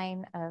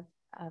timeline of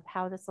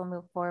how this will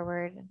move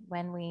forward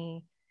when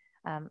we,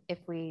 if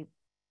we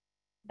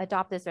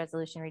adopt this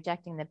resolution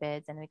rejecting the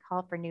bids and we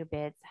call for new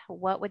bids,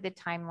 what would the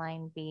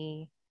timeline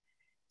be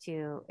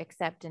to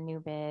accept a new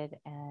bid?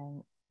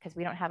 And because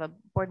we don't have a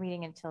board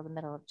meeting until the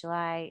middle of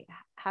July,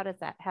 how's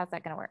that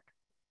going to work?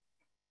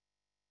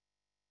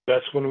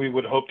 That's when we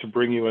would hope to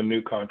bring you a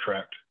new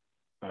contract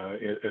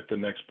at the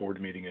next board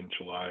meeting in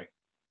July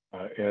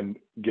and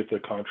get the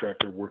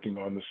contractor working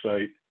on the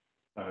site.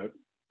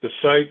 The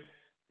site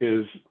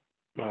is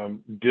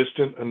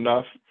distant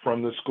enough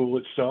from the school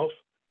itself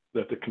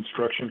that the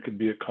construction could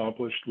be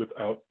accomplished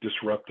without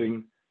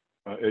disrupting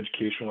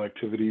educational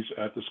activities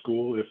at the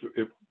school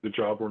if the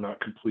job were not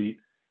complete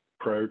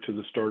prior to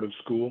the start of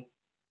school.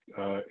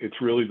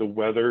 It's really the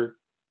weather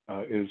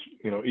is,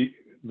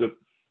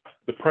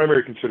 the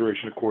primary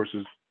consideration, of course,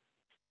 is,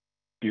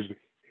 excuse me.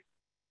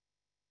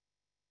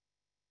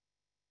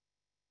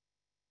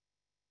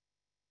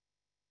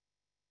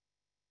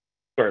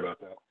 Sorry about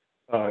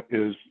that.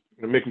 Is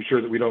making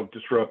sure that we don't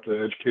disrupt the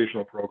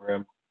educational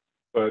program.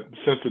 But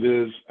since it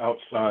is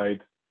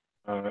outside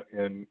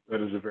and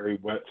that is a very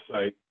wet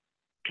site,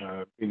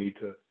 we need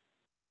to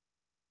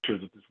ensure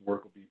that this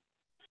work will be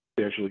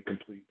substantially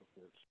complete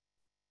before it's.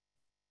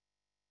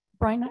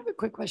 Brian, I have a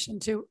quick question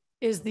too.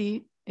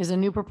 Is a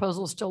new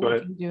proposal still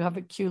looking to have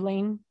a queue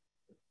lane?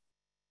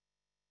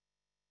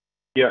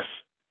 Yes.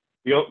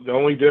 The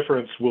only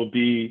difference will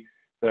be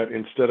that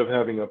instead of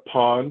having a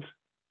pond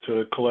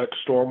to collect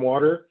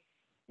stormwater,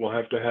 we'll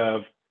have to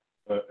have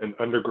an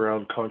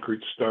underground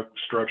concrete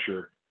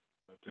structure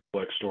to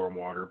collect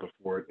stormwater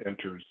before it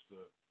enters the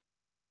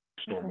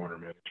stormwater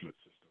management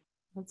system.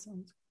 That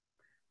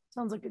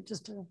sounds like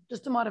just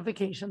a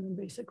modification,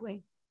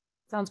 basically.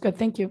 Sounds good.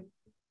 Thank you.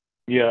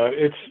 Yeah,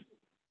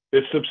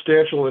 it's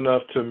substantial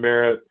enough to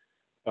merit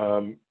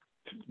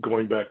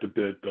going back to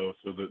bid, though,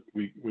 so that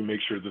we make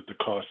sure that the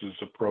cost is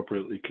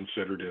appropriately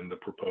considered in the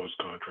proposed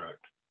contract.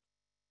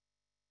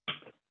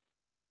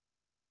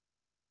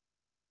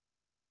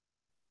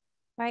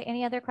 All right,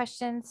 any other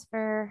questions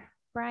for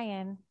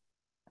Brian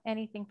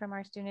Anything from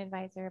our student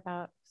advisor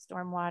about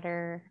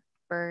stormwater,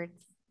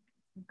 birds,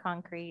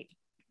 concrete?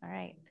 All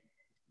right.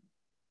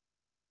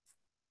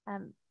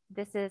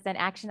 This is an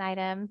action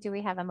item. Do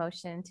we have a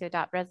motion to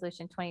adopt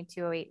resolution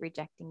 2208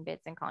 rejecting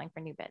bids and calling for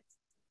new bids?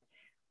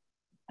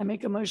 I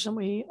make a motion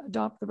we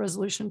adopt the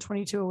resolution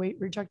 2208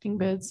 rejecting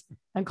bids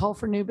and call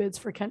for new bids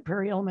for Kent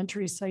Prairie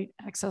Elementary Site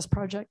Access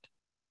Project.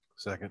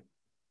 Second.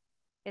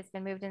 It's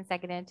been moved and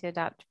seconded to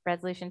adopt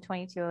resolution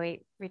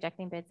 2208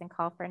 rejecting bids and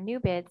call for new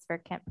bids for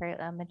Kent Prairie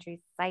Elementary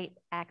Site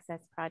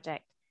Access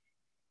Project.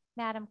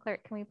 Madam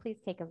Clerk, can we please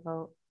take a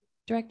vote?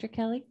 Director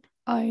Kelly?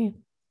 Aye.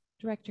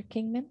 Director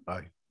Kingman?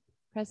 Aye.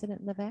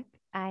 President Levesque?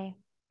 Aye.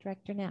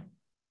 Director Knapp?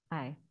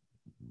 Aye.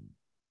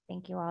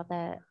 Thank you all.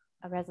 The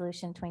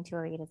resolution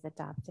 2208 is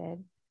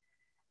adopted.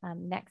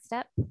 Next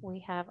up,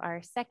 we have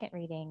our second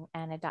reading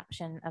and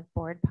adoption of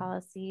board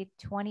policy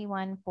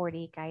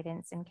 2140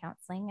 guidance and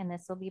counseling. And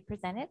this will be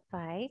presented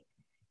by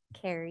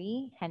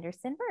Carrie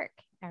Henderson Burke,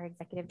 our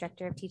Executive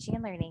Director of Teaching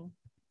and Learning.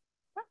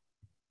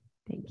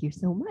 Thank you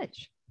so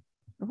much.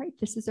 All right,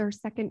 this is our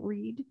second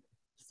read.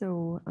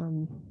 So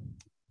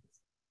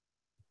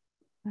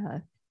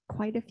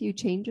quite a few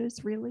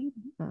changes really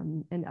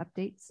and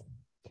updates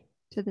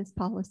to this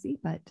policy,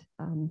 but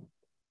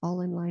all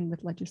in line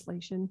with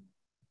legislation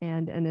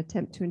and an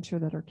attempt to ensure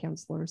that our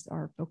counselors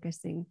are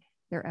focusing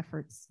their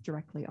efforts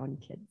directly on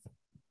kids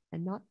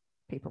and not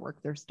paperwork.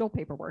 There's still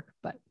paperwork,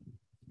 but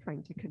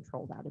trying to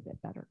control that a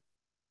bit better.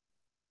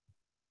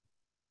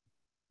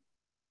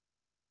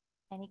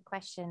 Any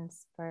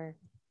questions for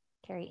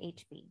Carrie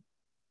HB?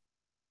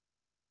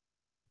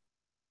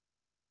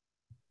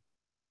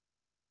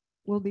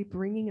 We'll be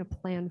bringing a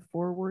plan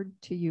forward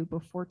to you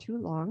before too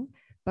long,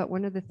 but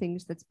one of the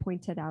things that's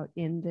pointed out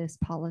in this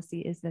policy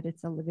is that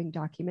it's a living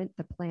document.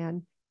 The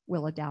plan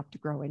will adapt,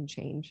 grow, and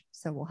change.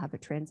 So we'll have a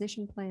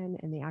transition plan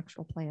and the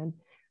actual plan,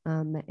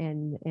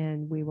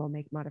 and we will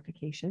make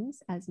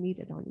modifications as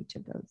needed on each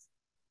of those.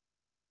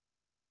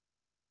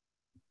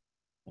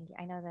 Thank you.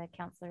 I know the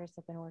counselors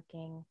have been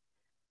working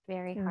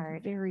very I'm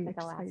hard. very for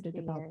the last excited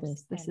few about years,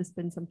 this. This and has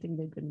been something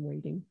they've been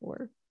waiting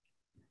for.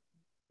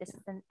 This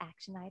is an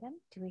action item.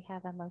 Do we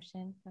have a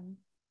motion from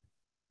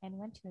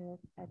anyone to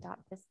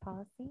adopt this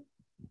policy?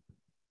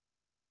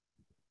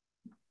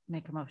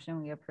 Make a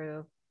motion, we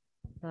approve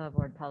the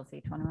board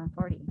policy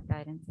 2140,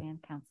 guidance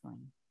and counseling.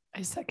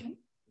 I second.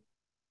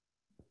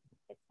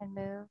 It's been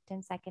moved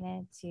and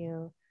seconded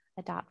to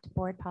adopt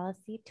board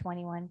policy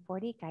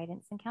 2140,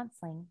 guidance and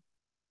counseling.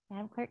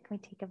 Madam Clerk, can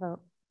we take a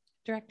vote?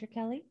 Director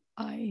Kelly?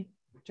 Aye.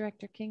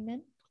 Director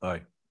Kingman?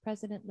 Aye.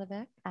 President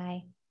Levesque?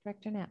 Aye.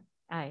 Director Knapp?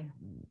 Aye.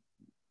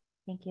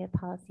 Thank you. The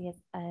policy is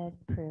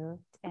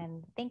approved.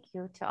 And thank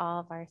you to all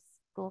of our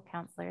school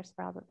counselors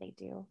for all that they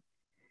do.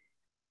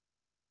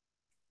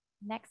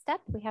 Next up,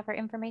 we have our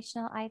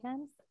informational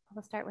items.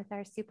 We'll start with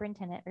our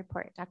superintendent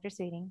report. Dr.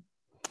 Sweeting.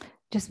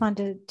 Just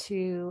wanted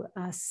to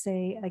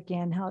say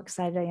again how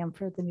excited I am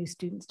for the new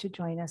students to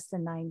join us, the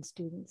 9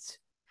 students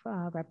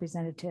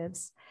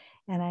representatives.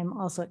 And I'm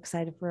also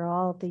excited for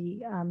all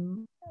the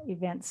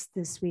events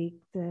this week,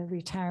 the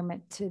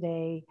retirement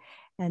today,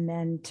 and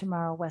then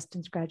tomorrow,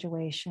 Weston's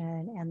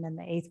graduation, and then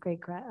the 8th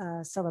grade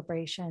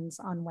celebrations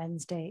on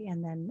Wednesday,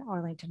 and then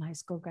Arlington High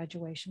School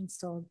graduation.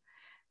 So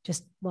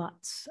just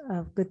lots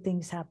of good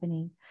things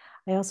happening.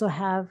 I also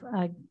have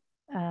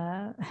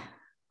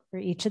for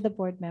each of the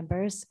board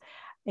members,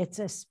 it's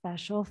a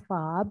special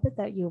fob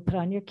that you'll put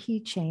on your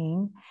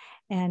keychain,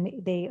 and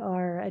they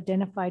are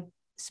identified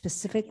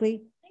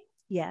specifically,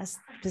 yes,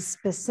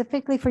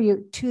 specifically for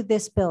you to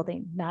this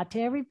building, not to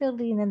every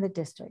building in the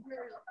district,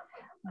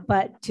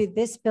 but to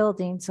this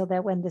building, so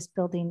that when this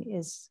building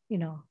is, you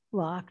know,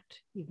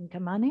 locked, you can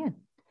come on in.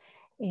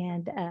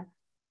 And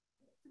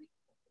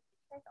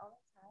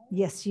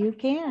yes, you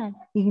can.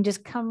 You can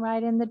just come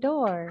right in the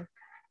door.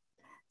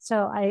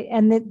 So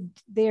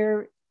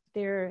they're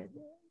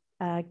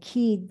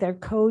keyed, their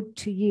code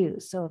to you.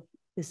 So if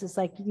this is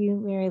like you,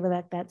 Mary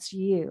Levesque, that's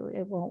you.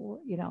 It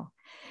won't, you know.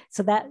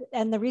 So that,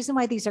 and the reason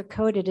why these are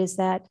coded is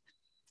that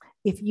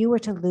if you were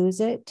to lose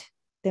it,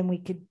 then we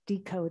could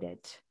decode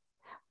it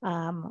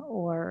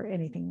or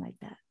anything like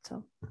that.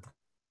 So.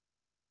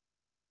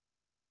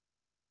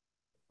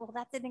 Well,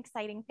 that's an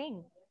exciting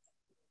thing.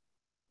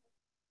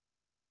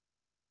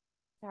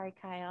 Sorry,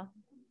 Kyle.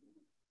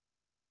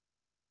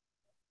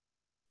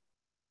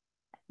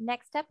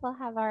 Next up, we'll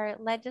have our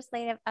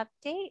legislative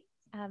update.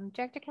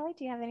 Director Kelly,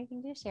 do you have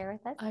anything to share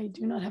with us? I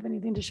do not have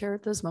anything to share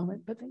at this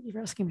moment, but thank you for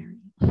asking, Mary.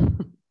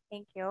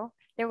 Thank you.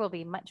 There will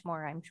be much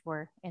more, I'm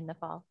sure, in the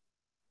fall.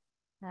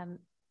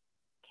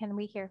 Can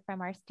we hear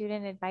from our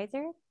student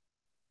advisor?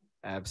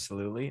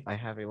 Absolutely. I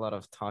have a lot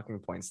of talking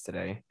points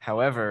today.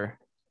 However,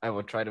 I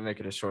will try to make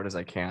it as short as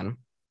I can.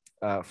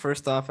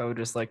 First off, I would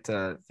just like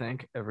to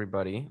thank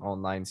everybody, all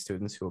 9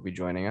 students who will be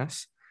joining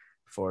us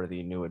for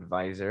the new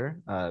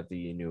advisor,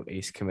 the new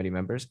ACE committee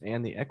members,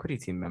 and the equity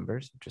team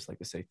members. I'd just like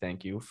to say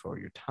thank you for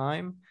your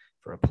time,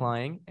 for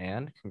applying,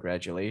 and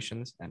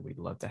congratulations. And we'd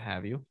love to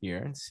have you here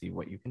and see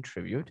what you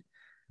contribute.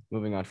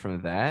 Moving on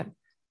from that,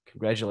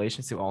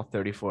 Congratulations to all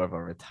 34 of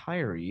our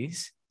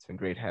retirees. It's been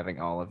great having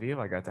all of you.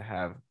 I got to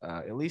have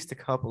at least a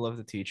couple of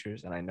the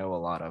teachers, and I know a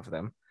lot of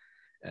them,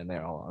 and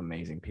they're all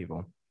amazing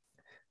people.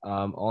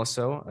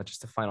 Also,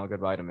 just a final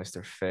goodbye to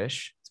Mr.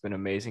 Fish. It's been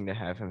amazing to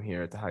have him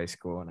here at the high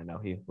school, and I know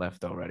he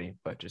left already,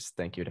 but just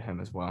thank you to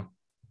him as well.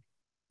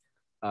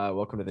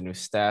 Welcome to the new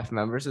staff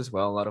members as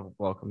well. A lot of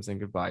welcomes and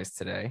goodbyes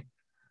today.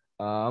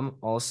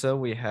 Also,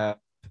 we have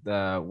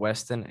the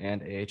Weston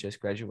and AHS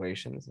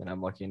graduations, and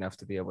I'm lucky enough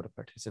to be able to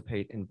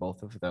participate in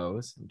both of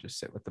those and just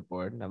sit with the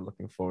board, and I'm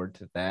looking forward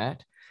to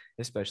that,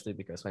 especially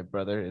because my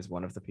brother is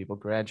one of the people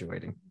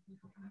graduating.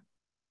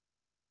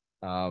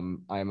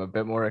 I'm a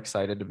bit more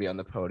excited to be on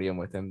the podium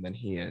with him than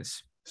he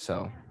is.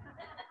 So,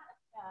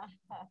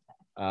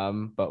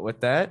 but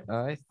with that,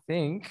 I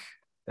think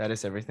that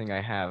is everything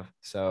I have.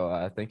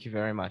 So thank you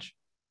very much.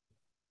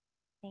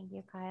 Thank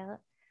you, Kyle.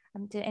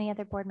 Do any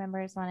other board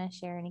members want to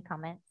share any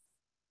comments?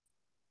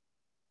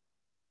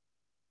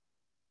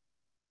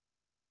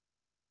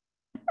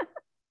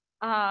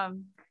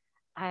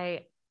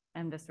 I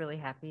am just really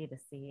happy to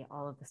see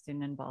all of the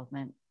student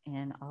involvement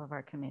in all of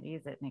our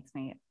committees. It makes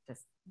me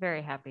just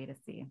very happy to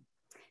see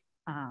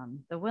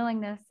the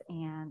willingness,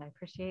 and I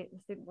appreciate the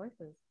student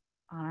voices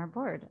on our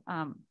board.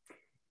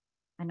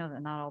 I know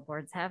that not all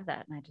boards have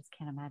that, and I just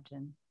can't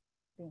imagine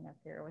being up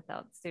here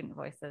without student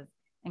voices.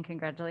 And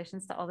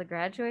congratulations to all the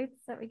graduates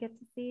that we get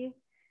to see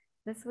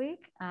this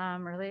week.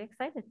 I'm really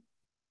excited.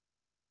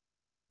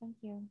 Thank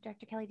you.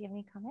 Director Kelly, do you have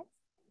any comments?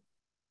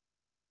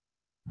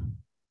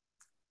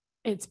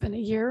 It's been a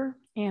year,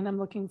 and I'm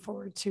looking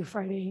forward to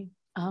Friday.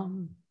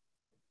 I'm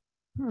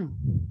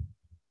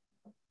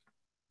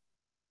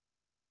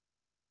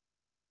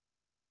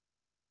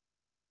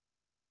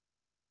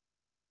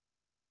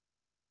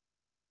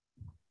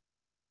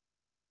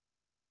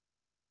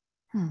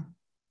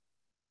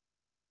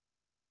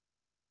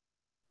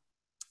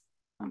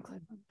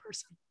glad I'm in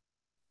person.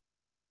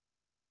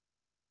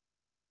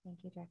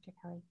 Thank you, Director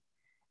Kelly.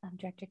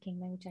 Director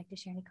Kingman, would you like to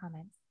share any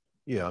comments?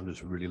 Yeah, I'm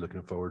just really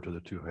looking forward to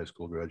the 2 high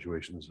school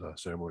graduations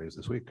ceremonies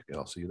this week, and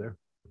I'll see you there.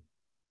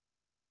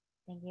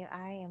 Thank you.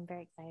 I am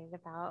very excited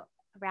about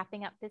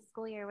wrapping up this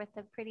school year with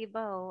a pretty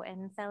bow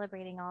and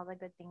celebrating all the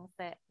good things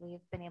that we've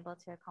been able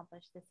to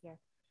accomplish this year.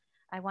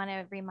 I want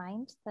to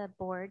remind the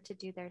board to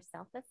do their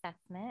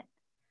self-assessment.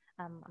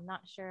 I'm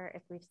not sure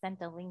if we've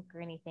sent a link or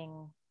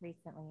anything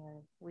recently,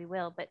 or we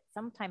will, but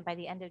sometime by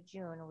the end of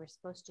June, we're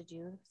supposed to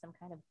do some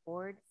kind of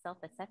board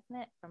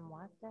self-assessment from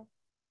WASDA.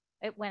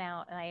 It went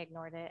out and I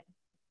ignored it.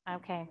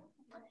 Okay.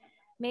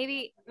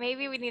 Maybe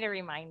we need a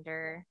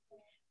reminder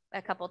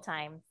a couple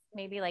times,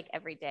 maybe like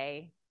every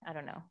day. I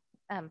don't know.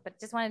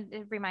 But just wanted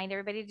to remind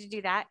everybody to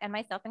do that, and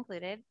myself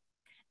included.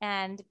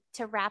 And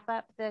to wrap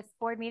up this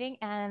board meeting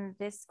and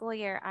this school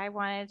year, I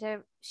wanted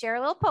to share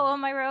a little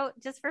poem I wrote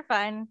just for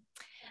fun.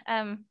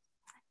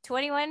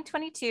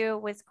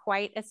 21-22 was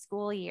quite a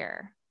school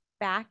year,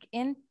 back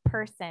in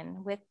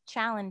person with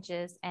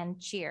challenges and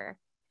cheer.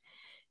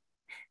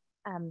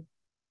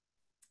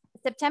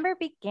 September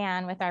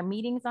began with our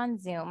meetings on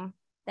Zoom,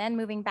 then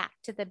moving back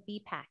to the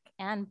BPAC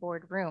and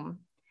boardroom.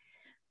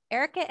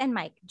 Erica and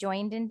Mike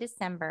joined in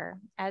December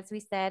as we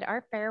said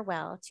our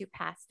farewell to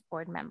past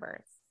board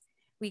members.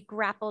 We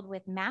grappled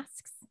with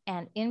masks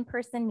and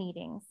in-person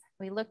meetings.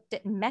 We looked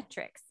at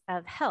metrics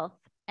of health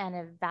and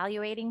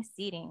evaluating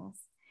seatings.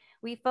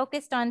 We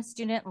focused on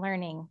student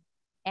learning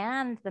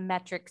and the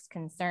metrics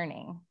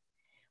concerning.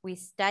 We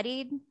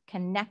studied,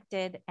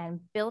 connected,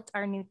 and built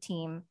our new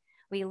team.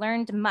 We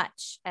learned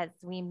much as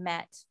we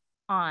met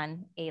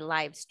on a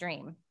live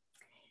stream.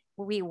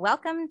 We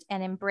welcomed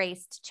and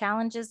embraced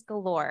challenges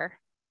galore.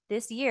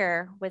 This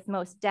year was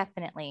most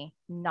definitely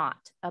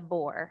not a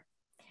bore.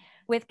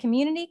 With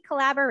community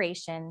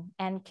collaboration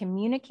and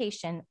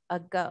communication a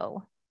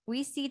go,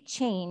 we see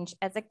change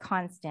as a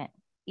constant,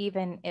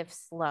 even if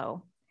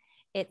slow.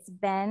 It's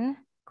been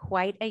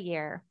quite a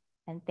year,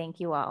 and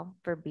thank you all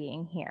for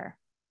being here.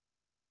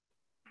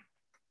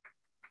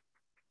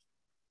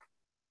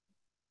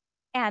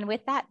 And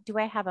with that, do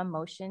I have a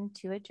motion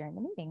to adjourn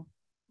the meeting?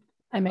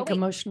 I make a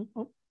motion.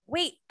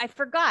 Wait, I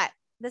forgot.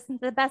 This is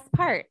the best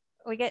part.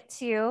 We get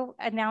to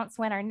announce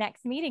when our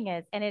next meeting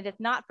is, and it is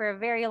not for a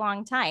very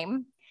long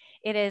time.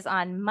 It is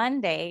on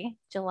Monday,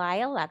 July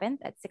 11th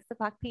at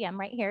 6:00 p.m.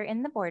 right here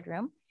in the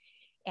boardroom.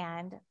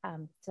 And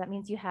so that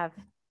means you have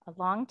a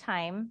long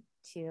time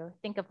to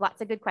think of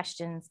lots of good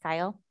questions,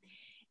 Kyle.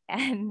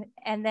 And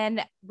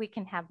then we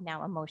can have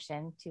now a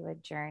motion to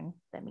adjourn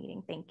the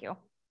meeting. Thank you.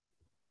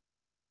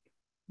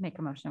 Make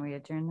a motion, we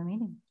adjourn the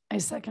meeting. I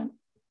second.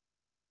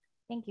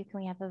 Thank you. Can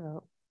we have a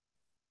vote?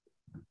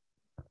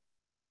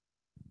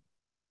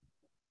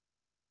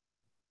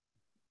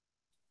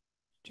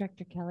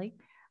 Director Kelly?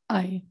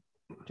 Aye.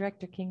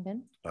 Director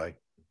Kingman? Aye.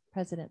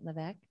 President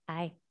Levesque?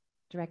 Aye.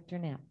 Director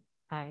Knapp?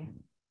 Aye.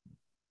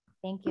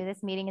 Thank you.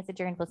 This meeting is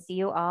adjourned. We'll see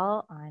you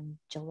all on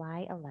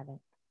July 11th.